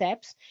small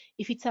steps.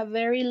 If it's a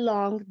very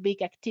long,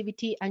 big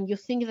activity and you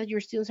think that your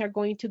students are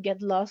going to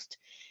get lost,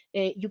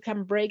 you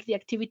can break the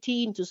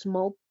activity into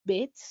small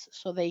bits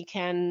so they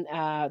can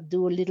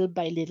do little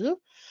by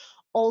little.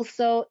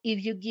 Also,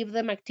 if you give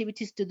them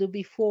activities to do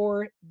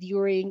before,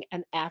 during,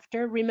 and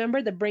after,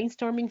 remember the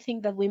brainstorming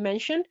thing that we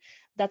mentioned?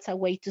 That's a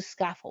way to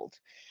scaffold.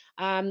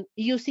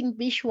 Using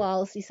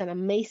visuals is an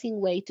amazing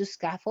way to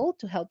scaffold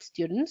to help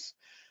students.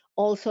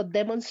 Also,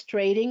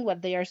 demonstrating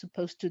what they are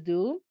supposed to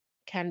do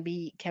can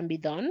be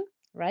done,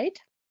 right?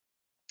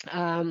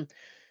 Um,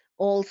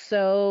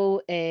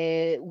 Also,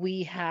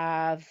 we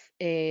have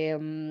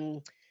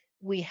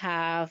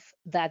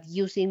that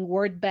using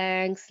word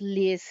banks,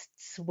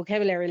 lists,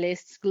 vocabulary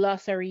lists,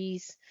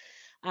 glossaries.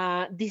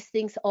 These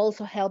things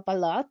also help a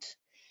lot,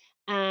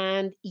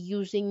 and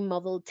using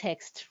model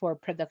text for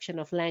production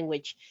of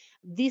language.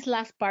 This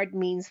last part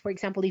means, for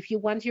example, if you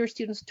want your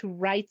students to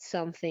write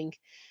something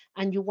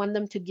and you want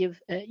them to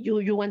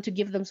you want to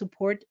give them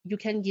support, you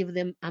can give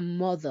them a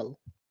model,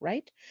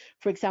 right?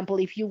 For example,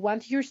 if you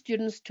want your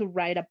students to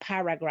write a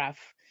paragraph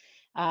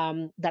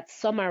that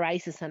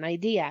summarizes an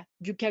idea,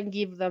 you can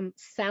give them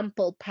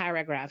sample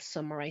paragraphs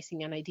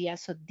summarizing an idea.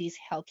 So this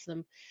helps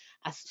them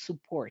as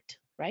support,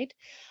 right?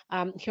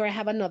 Here I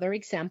have another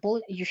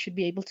example. You should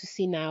be able to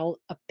see now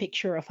a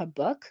picture of a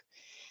book.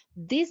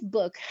 This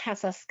book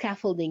has a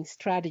scaffolding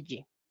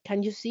strategy.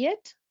 Can you see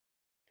it?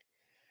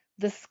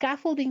 The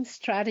scaffolding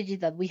strategy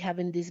that we have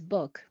in this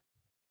book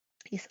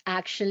is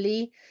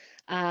actually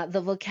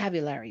the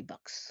vocabulary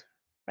box,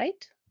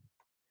 right?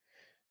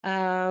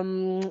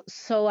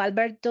 So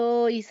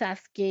Alberto is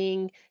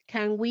asking,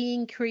 can we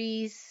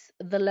increase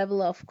the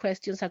level of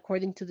questions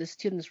according to the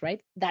students,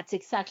 right? That's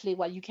exactly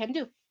what you can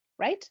do,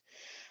 right?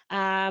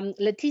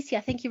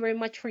 Leticia, thank you very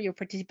much for your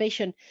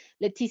participation.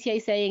 Leticia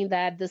is saying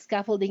that the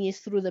scaffolding is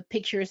through the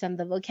pictures and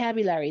the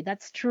vocabulary.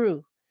 That's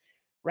true,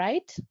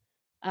 right?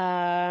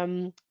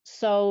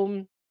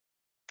 So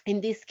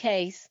in this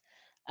case,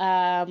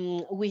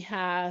 we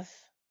have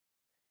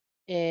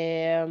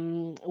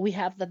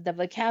that the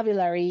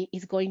vocabulary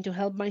is going to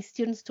help my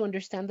students to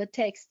understand the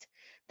text,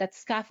 that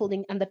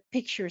scaffolding, and the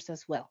pictures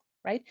as well,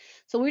 right?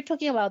 So we're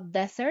talking about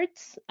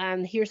deserts,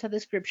 and here's a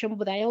description,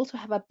 but I also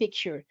have a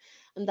picture,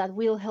 and that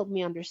will help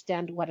me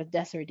understand what a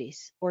desert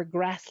is, or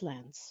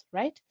grasslands,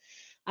 right?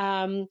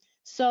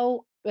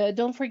 So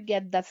don't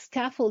forget that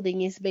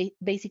scaffolding is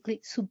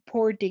basically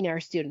supporting our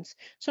students.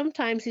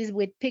 Sometimes it's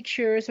with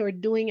pictures or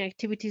doing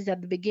activities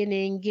at the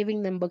beginning,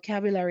 giving them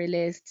vocabulary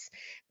lists.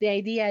 The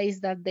idea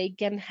is that they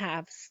can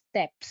have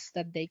steps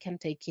that they can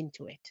take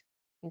into it.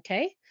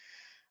 Okay?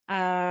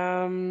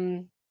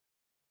 Um,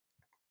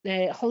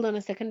 Hold on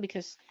a second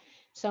because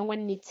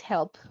someone needs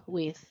help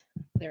with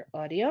their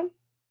audio.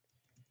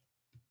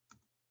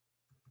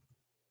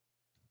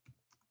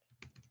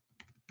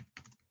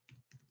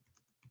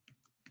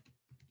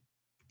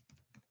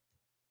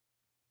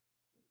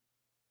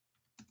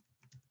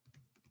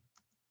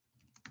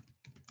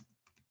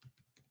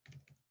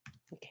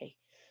 Okay.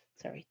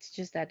 Sorry, it's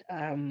just that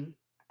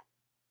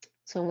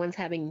someone's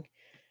having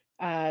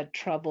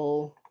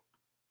trouble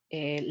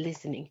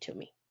listening to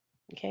me.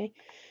 Okay.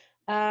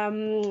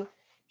 Um,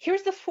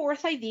 Here's the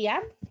fourth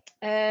idea.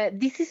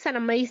 This is an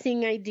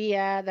amazing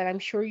idea that I'm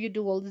sure you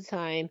do all the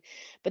time,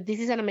 but this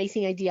is an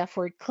amazing idea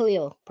for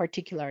CLIL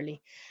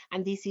particularly,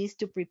 and this is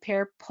to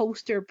prepare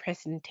poster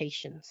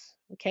presentations.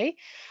 Okay,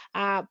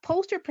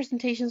 poster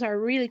presentations are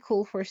really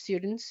cool for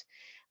students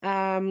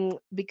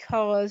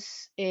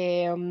because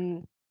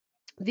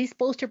these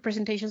poster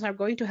presentations are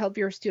going to help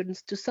your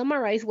students to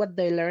summarize what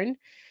they learn,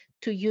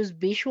 to use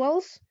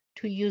visuals,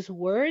 to use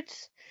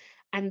words,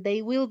 and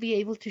they will be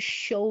able to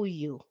show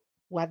you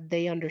what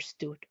they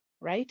understood,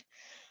 right?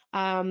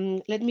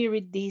 Let me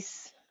read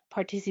this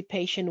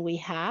participation we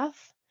have.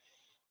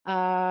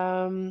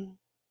 Um,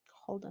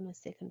 hold on a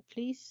second,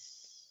 please,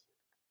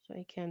 so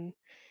I can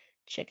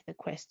check the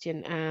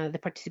question, the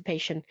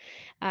participation.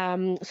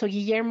 So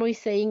Guillermo is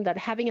saying that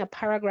having a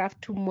paragraph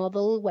to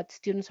model what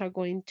students are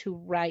going to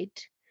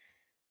write.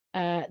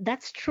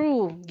 That's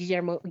true,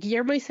 Guillermo.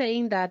 Guillermo is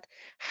saying that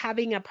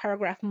having a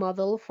paragraph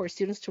model for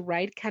students to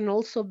write can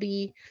also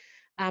be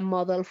a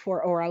model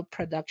for oral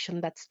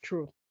production. That's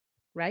true,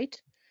 right?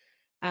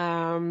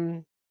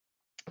 Um,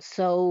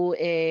 so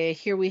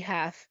here we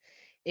have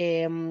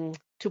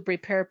to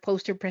prepare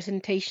poster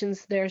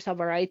presentations. There's a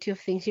variety of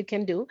things you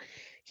can do.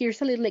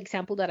 Here's a little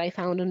example that I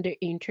found on the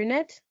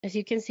internet. As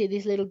you can see,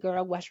 this little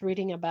girl was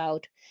reading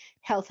about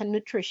health and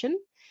nutrition,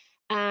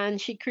 and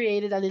she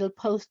created a little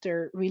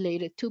poster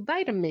related to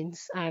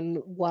vitamins and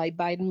why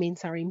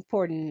vitamins are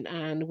important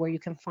and where you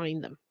can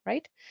find them,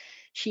 right?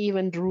 She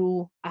even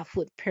drew a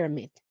food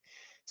pyramid.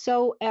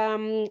 So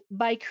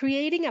by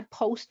creating a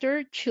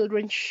poster,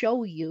 children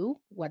show you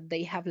what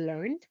they have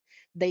learned,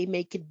 they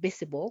make it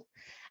visible,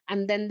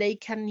 and then they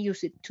can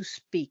use it to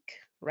speak,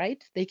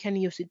 right? They can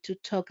use it to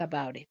talk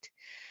about it.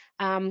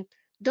 Um,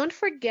 don't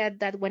forget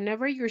that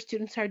whenever your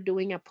students are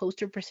doing a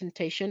poster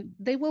presentation,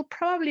 they will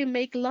probably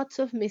make lots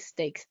of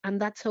mistakes, and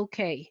that's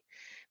okay.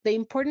 The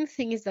important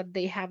thing is that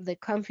they have the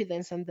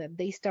confidence and that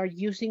they start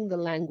using the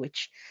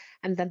language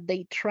and that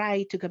they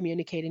try to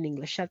communicate in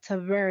English. That's a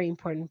very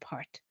important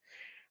part,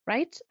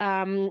 right?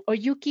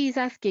 Oyuki is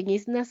asking,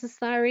 is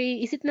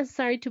it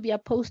necessary to be a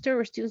poster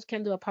or students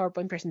can do a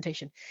PowerPoint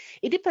presentation?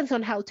 It depends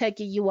on how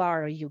techy you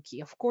are,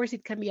 Oyuki. Of course,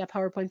 it can be a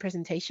PowerPoint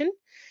presentation.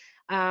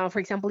 For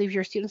example, if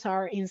your students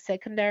are in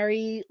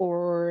secondary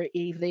or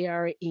if they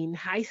are in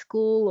high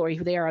school or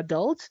if they are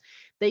adults,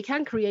 they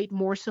can create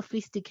more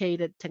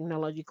sophisticated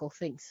technological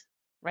things,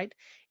 right?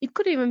 It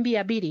could even be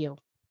a video.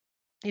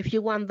 If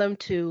you want them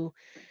to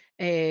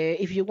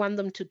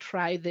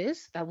try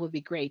this, that would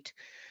be great.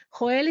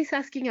 Joel is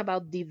asking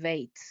about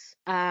debates.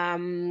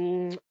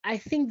 I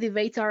think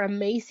debates are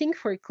amazing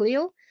for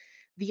CLIL.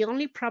 The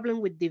only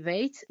problem with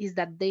debates is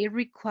that they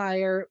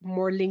require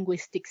more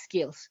linguistic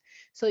skills.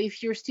 So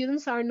if your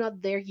students are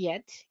not there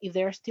yet, if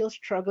they're still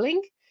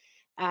struggling,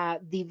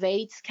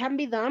 debates can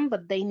be done,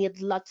 but they need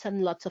lots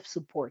and lots of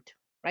support,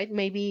 right?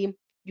 Maybe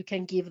you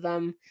can give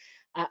them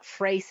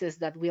phrases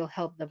that will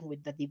help them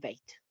with the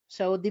debate.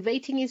 So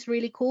debating is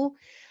really cool.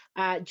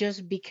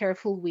 Just be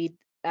careful with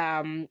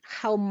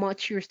how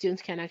much your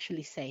students can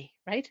actually say,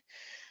 right?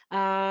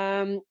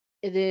 Um,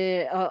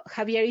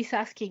 Javier is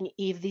asking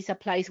if this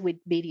applies with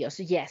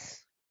videos.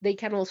 Yes, they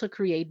can also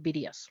create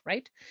videos,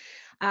 right?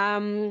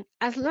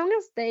 As long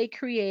as they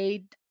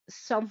create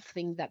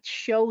something that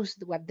shows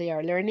what they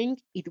are learning,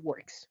 it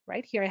works,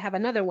 right? Here I have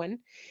another one.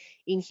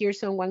 In here,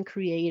 someone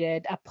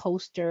created a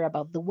poster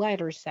about the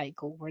water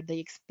cycle where they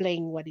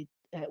explain what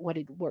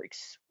it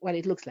works, what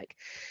it looks like.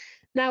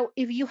 Now,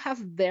 if you have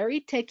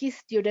very techy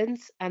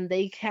students and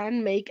they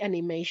can make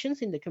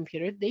animations in the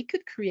computer, they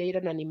could create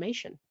an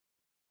animation,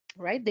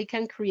 right? They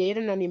can create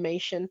an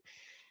animation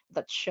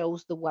that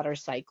shows the water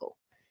cycle.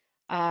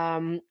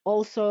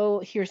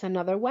 Also, here's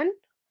another one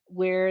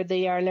where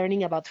they are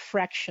learning about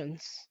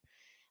fractions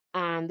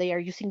and they are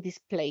using these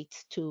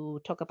plates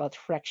to talk about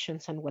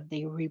fractions and what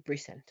they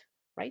represent,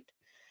 right?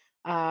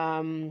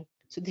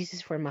 So this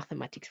is for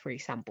mathematics, for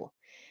example.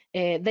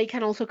 They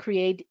can also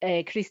create,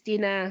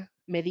 Cristina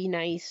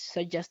Medina is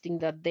suggesting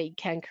that they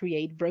can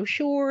create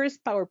brochures,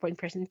 PowerPoint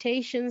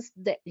presentations.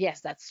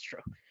 Yes, that's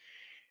true,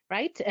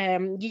 right?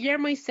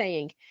 Guillermo is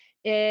saying,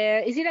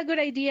 is it a good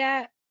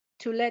idea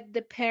to let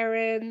the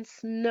parents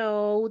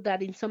know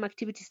that in some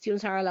activities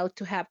students are allowed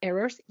to have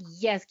errors?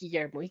 Yes,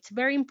 Guillermo, it's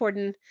very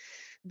important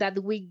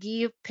that we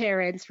give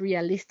parents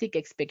realistic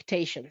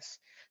expectations.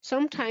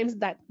 Sometimes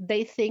that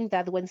they think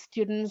that when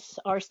students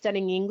are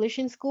studying English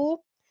in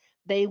school,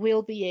 they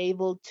will be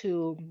able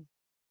to,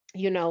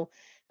 you know,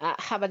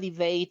 have a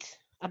debate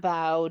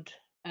about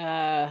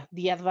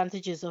the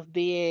advantages of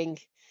being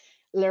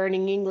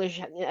learning English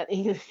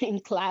in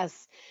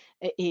class,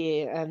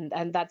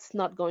 and that's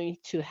not going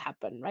to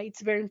happen, right?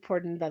 It's very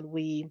important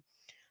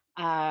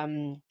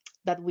um,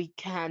 that we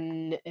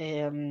can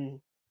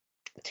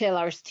tell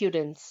our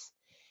students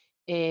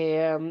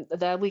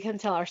that we can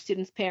tell our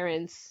students'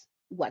 parents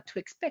what to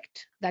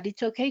expect, that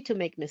it's okay to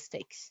make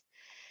mistakes.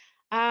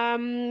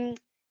 Um,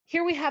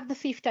 Here we have the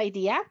fifth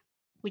idea,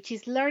 which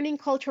is learning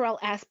cultural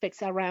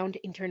aspects around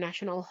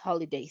international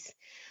holidays.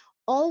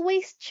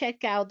 Always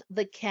check out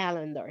the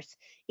calendars.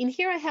 In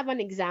here, I have an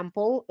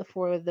example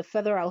for the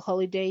federal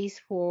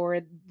holidays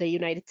for the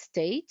United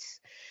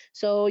States.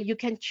 So you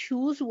can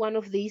choose one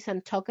of these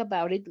and talk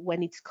about it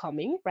when it's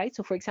coming, right?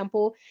 So for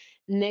example,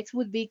 next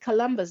would be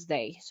Columbus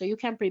Day. So you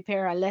can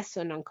prepare a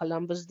lesson on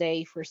Columbus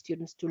Day for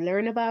students to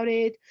learn about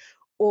it,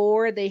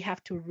 or they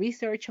have to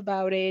research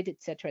about it,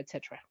 etc.,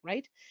 etc.,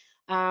 right?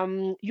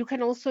 You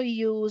can also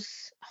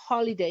use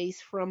holidays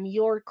from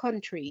your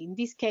country. In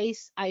this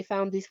case, I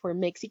found this for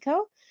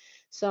Mexico.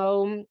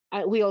 So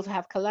we also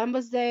have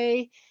Columbus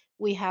Day,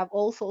 we have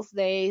All Souls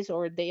Days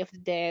or Day of the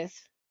Dead,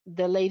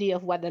 the Lady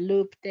of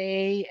Guadalupe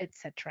Day,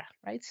 etc.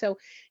 Right? So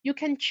you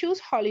can choose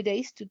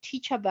holidays to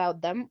teach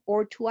about them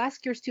or to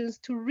ask your students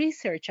to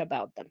research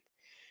about them,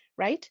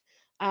 right?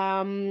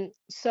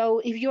 So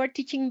if you are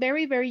teaching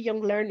very, very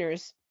young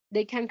learners,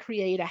 they can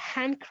create a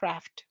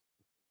handcraft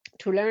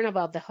to learn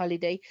about the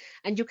holiday,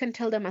 and you can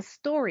tell them a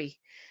story.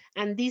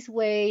 And this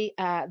way,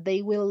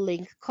 they will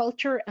link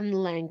culture and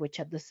language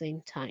at the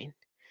same time,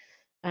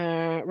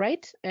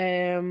 right?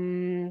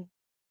 And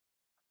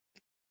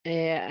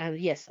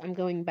yes, I'm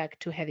going back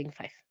to heading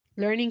 5.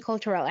 Learning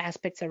cultural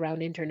aspects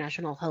around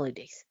international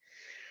holidays,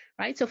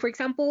 right? So, for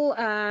example,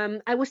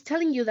 I was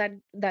telling you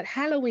that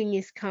Halloween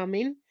is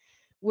coming.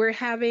 We're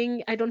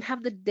having, I don't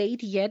have the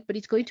date yet, but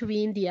it's going to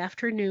be in the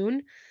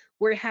afternoon.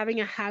 We're having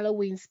a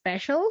Halloween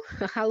special,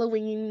 a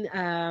Halloween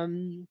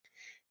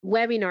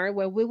webinar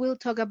where we will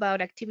talk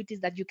about activities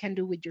that you can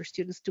do with your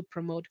students to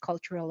promote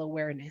cultural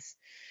awareness.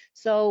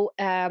 So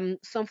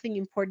something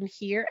important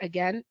here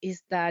again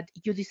is that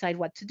you decide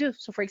what to do.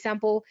 So for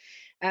example,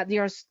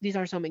 these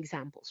are some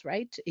examples,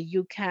 right?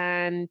 You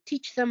can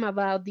teach them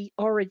about the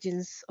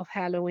origins of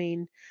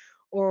Halloween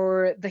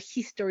or the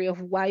history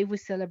of why we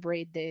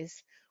celebrate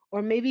this.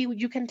 Or maybe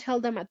you can tell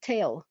them a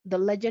tale, the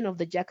legend of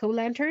the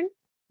jack-o'-lantern,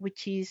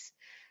 which is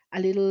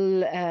a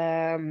little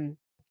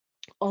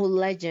old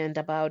legend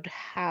about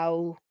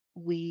how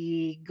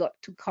we got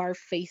to carve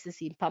faces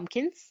in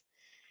pumpkins,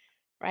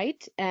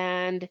 right?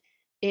 And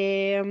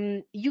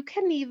you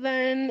can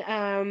even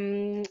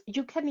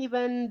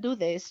do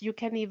this. You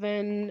can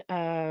even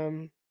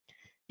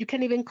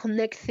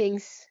connect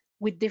things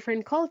with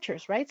different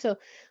cultures, right? So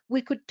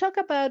we could talk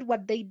about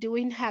what they do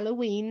in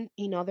Halloween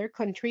in other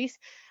countries,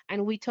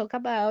 and we talk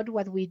about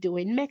what we do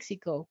in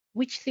Mexico.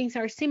 Which things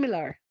are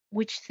similar?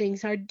 Which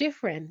things are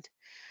different?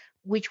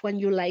 Which one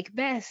you like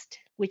best,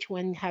 which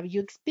one have you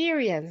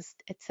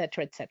experienced,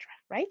 etc.,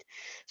 right?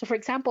 So for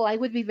example, I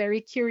would be very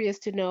curious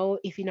to know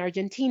if in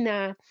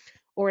Argentina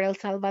or El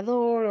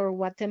Salvador or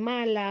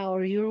Guatemala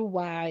or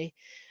Uruguay,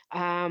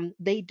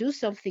 they do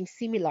something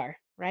similar,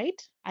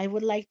 right? I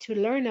would like to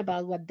learn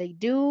about what they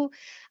do.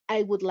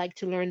 I would like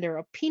to learn their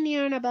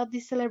opinion about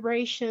this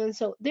celebration.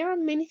 So there are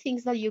many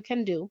things that you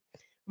can do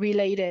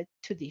related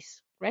to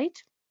this, right?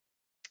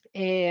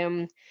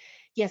 um,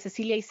 Yes,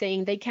 Cecilia is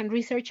saying they can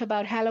research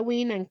about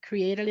Halloween and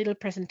create a little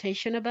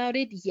presentation about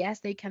it. Yes,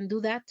 they can do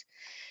that.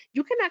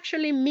 You can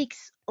actually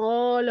mix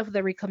all of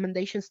the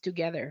recommendations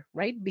together,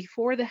 right?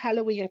 Before the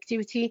Halloween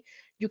activity,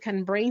 you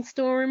can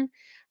brainstorm.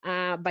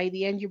 By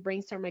the end, you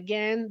brainstorm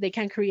again. They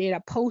can create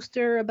a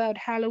poster about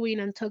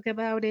Halloween and talk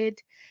about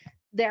it.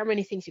 There are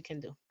many things you can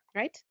do,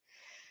 right?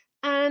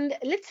 And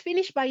let's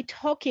finish by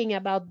talking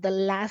about the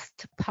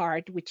last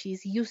part, which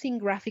is using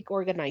graphic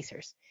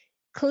organizers.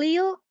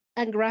 CLIL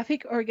and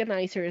graphic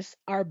organizers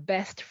are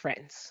best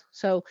friends.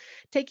 So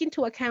take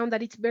into account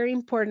that it's very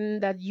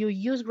important that you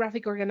use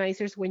graphic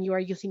organizers when you are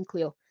using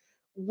CLIL.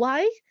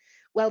 Why?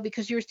 Well,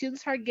 because your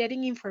students are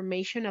getting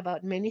information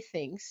about many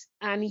things,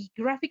 and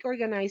graphic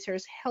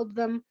organizers help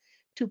them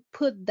to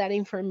put that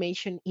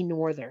information in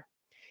order.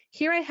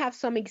 Here I have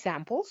some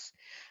examples.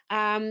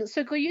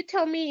 So could you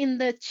tell me in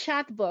the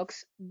chat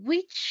box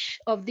which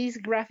of these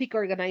graphic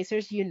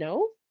organizers you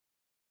know?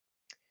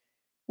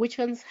 Which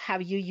ones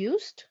have you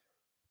used?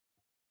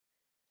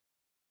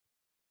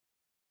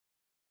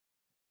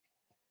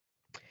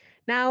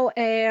 Now,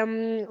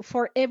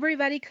 for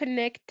everybody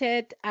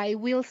connected, I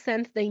will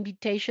send the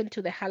invitation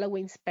to the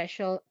Halloween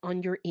special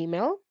on your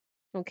email,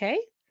 okay?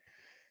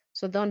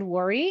 So don't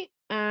worry.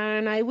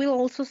 And I will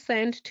also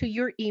send to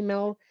your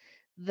email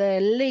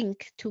the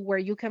link to where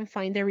you can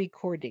find the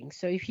recording.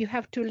 So if you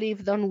have to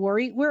leave, don't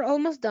worry. We're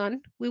almost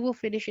done. We will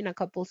finish in a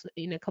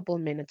couple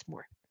minutes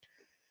more.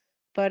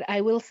 But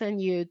I will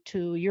send you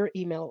to your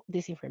email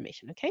this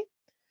information, okay?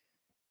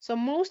 So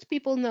most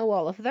people know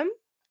all of them.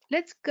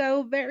 Let's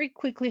go very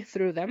quickly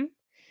through them.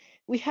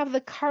 We have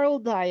the Carl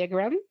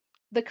diagram.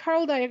 The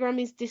Carl diagram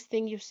is this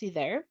thing you see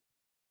there.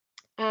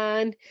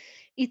 And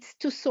it's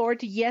to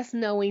sort yes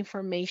no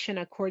information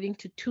according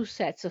to two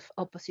sets of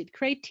opposite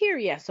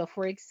criteria. So,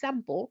 for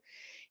example,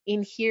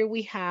 in here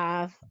we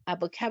have a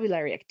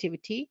vocabulary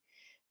activity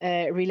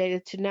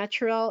related to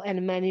natural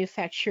and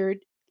manufactured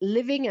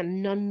living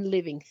and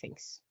non-living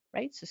things,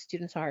 right? So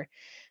students are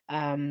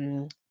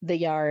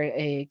they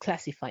are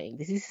classifying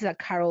this. This is a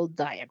Carroll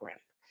diagram.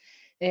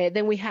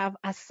 Then we have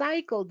a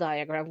cycle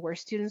diagram where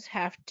students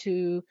have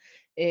to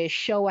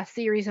show a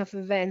series of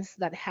events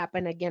that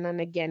happen again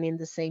and again in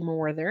the same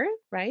order,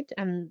 right?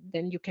 And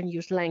then you can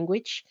use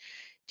language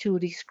to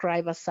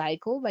describe a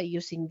cycle by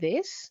using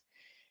this.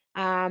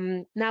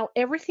 Now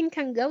everything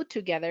can go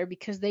together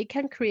because they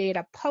can create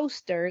a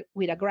poster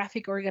with a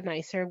graphic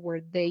organizer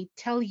where they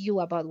tell you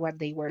about what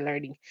they were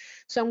learning.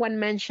 Someone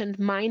mentioned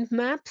mind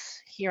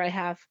maps. Here I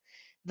have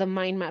the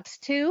mind maps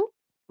too,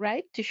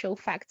 right? To show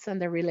facts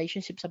and their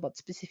relationships about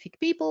specific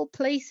people,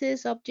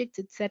 places, objects,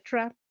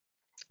 etc.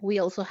 We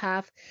also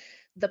have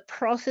the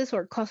process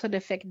or cause and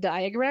effect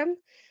diagram,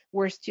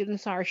 where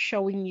students are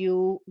showing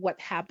you what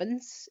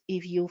happens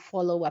if you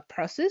follow a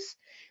process.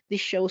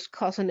 This shows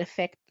cause and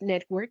effect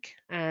network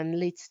and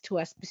leads to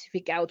a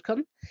specific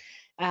outcome.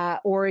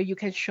 Or you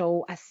can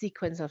show a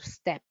sequence of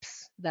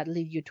steps that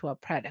lead you to a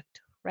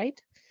product, right?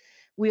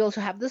 We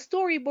also have the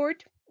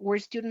storyboard, where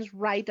students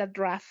write a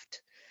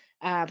draft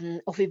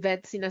of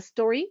events in a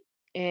story,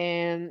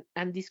 and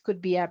this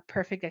could be a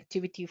perfect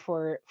activity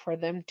for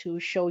them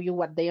to show you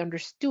what they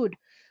understood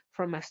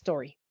from a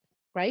story,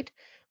 right?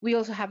 We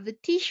also have the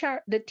T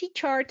chart. The T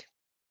chart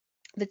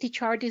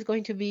is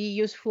going to be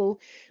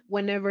useful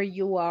whenever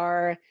you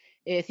are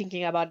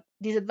thinking about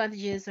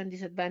disadvantages and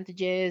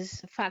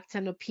disadvantages, facts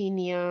and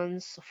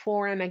opinions,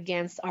 for and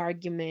against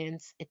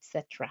arguments,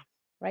 etc.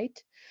 Right?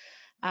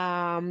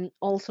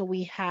 Also,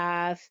 we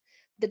have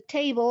the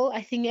table.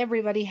 I think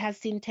everybody has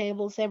seen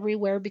tables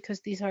everywhere because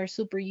these are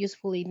super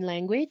useful in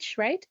language,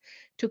 right?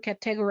 To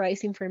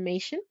categorize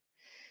information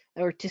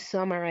or to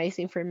summarize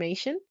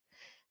information.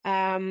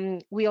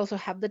 We also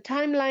have the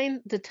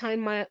timeline. The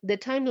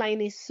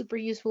timeline is super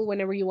useful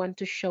whenever you want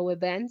to show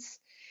events.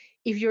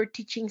 If you're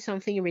teaching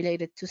something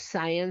related to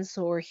science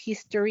or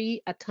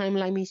history, a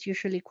timeline is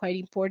usually quite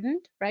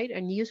important, right?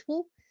 And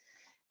useful.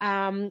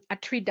 A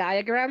tree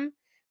diagram,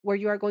 where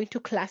you are going to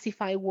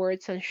classify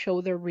words and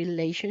show their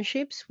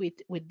relationships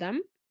with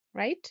them,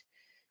 right?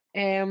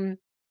 And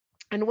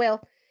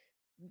well,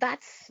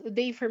 that's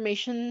the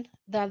information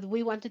that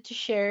we wanted to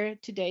share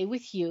today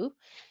with you.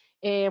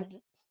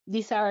 Um,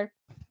 these are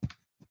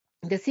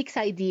the 6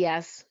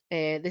 ideas,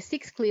 the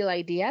 6 CLIL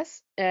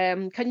ideas.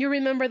 Can you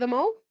remember them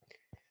all?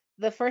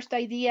 The first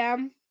idea,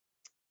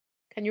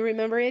 can you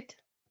remember it?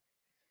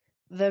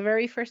 The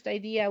very first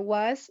idea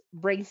was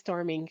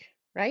brainstorming,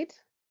 right?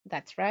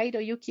 That's right,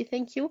 Oyuki,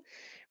 thank you.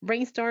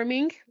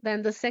 Brainstorming.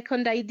 Then the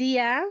second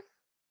idea,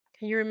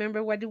 can you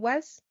remember what it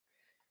was?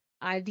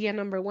 Idea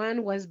number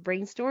 1 was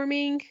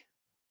brainstorming.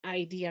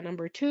 Idea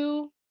number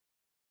 2,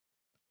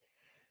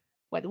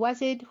 what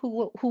was it?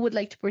 Who would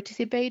like to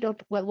participate? Or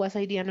what was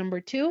idea number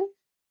 2?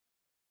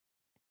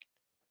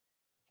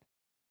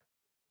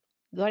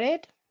 Got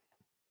it?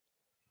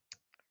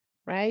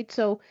 Right?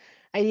 So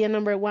idea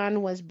number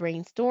 1 was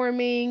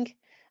brainstorming.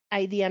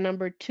 Idea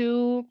number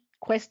 2,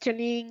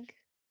 questioning.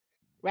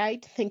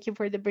 Right? Thank you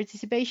for the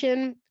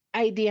participation.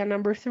 Idea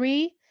number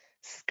 3,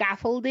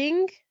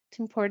 scaffolding. It's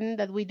important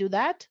that we do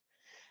that.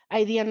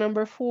 Idea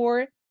number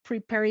 4,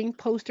 preparing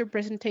poster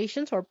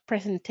presentations or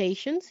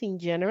presentations in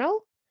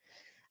general.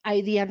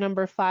 Idea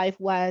number 5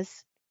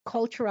 was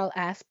cultural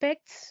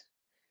aspects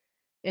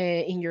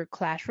in your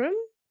classroom,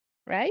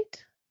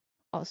 right?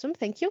 Awesome,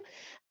 thank you.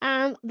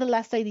 And the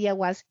last idea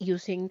was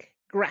using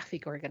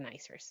graphic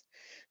organizers.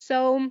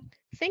 So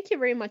thank you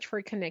very much for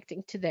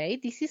connecting today.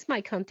 This is my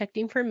contact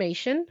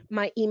information.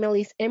 My email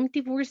is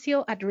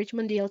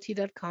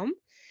mtburcio@richmonddlt.com.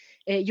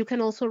 You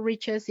can also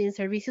reach us in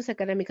Servicios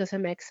Académicos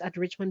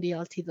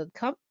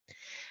MX@richmonddlt.com.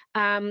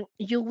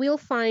 You will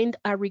find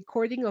a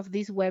recording of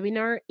this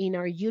webinar in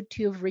our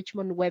YouTube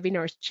Richmond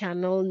Webinars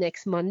channel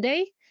next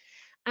Monday.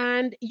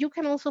 And you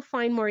can also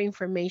find more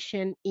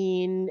information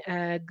in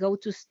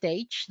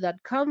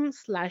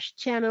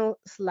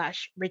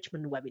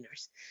gotostage.com/channel/Richmond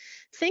Webinars.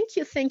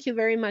 Thank you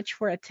very much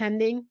for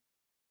attending.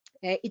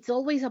 It's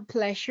always a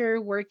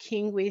pleasure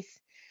working with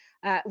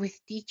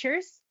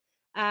teachers.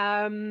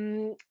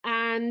 And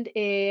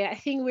I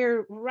think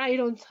we're right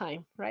on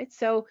time, right?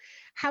 So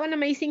have an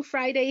amazing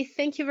Friday.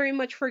 Thank you very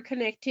much for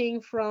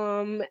connecting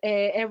from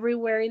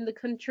everywhere in the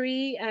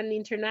country and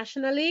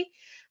internationally.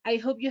 I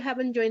hope you have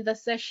enjoyed the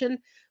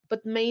session,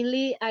 but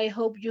mainly I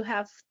hope you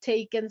have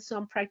taken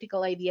some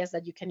practical ideas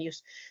that you can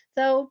use.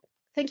 So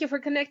thank you for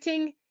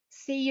connecting.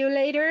 See you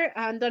later,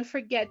 and don't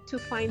forget to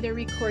find the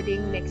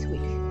recording next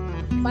week.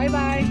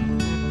 Bye-bye.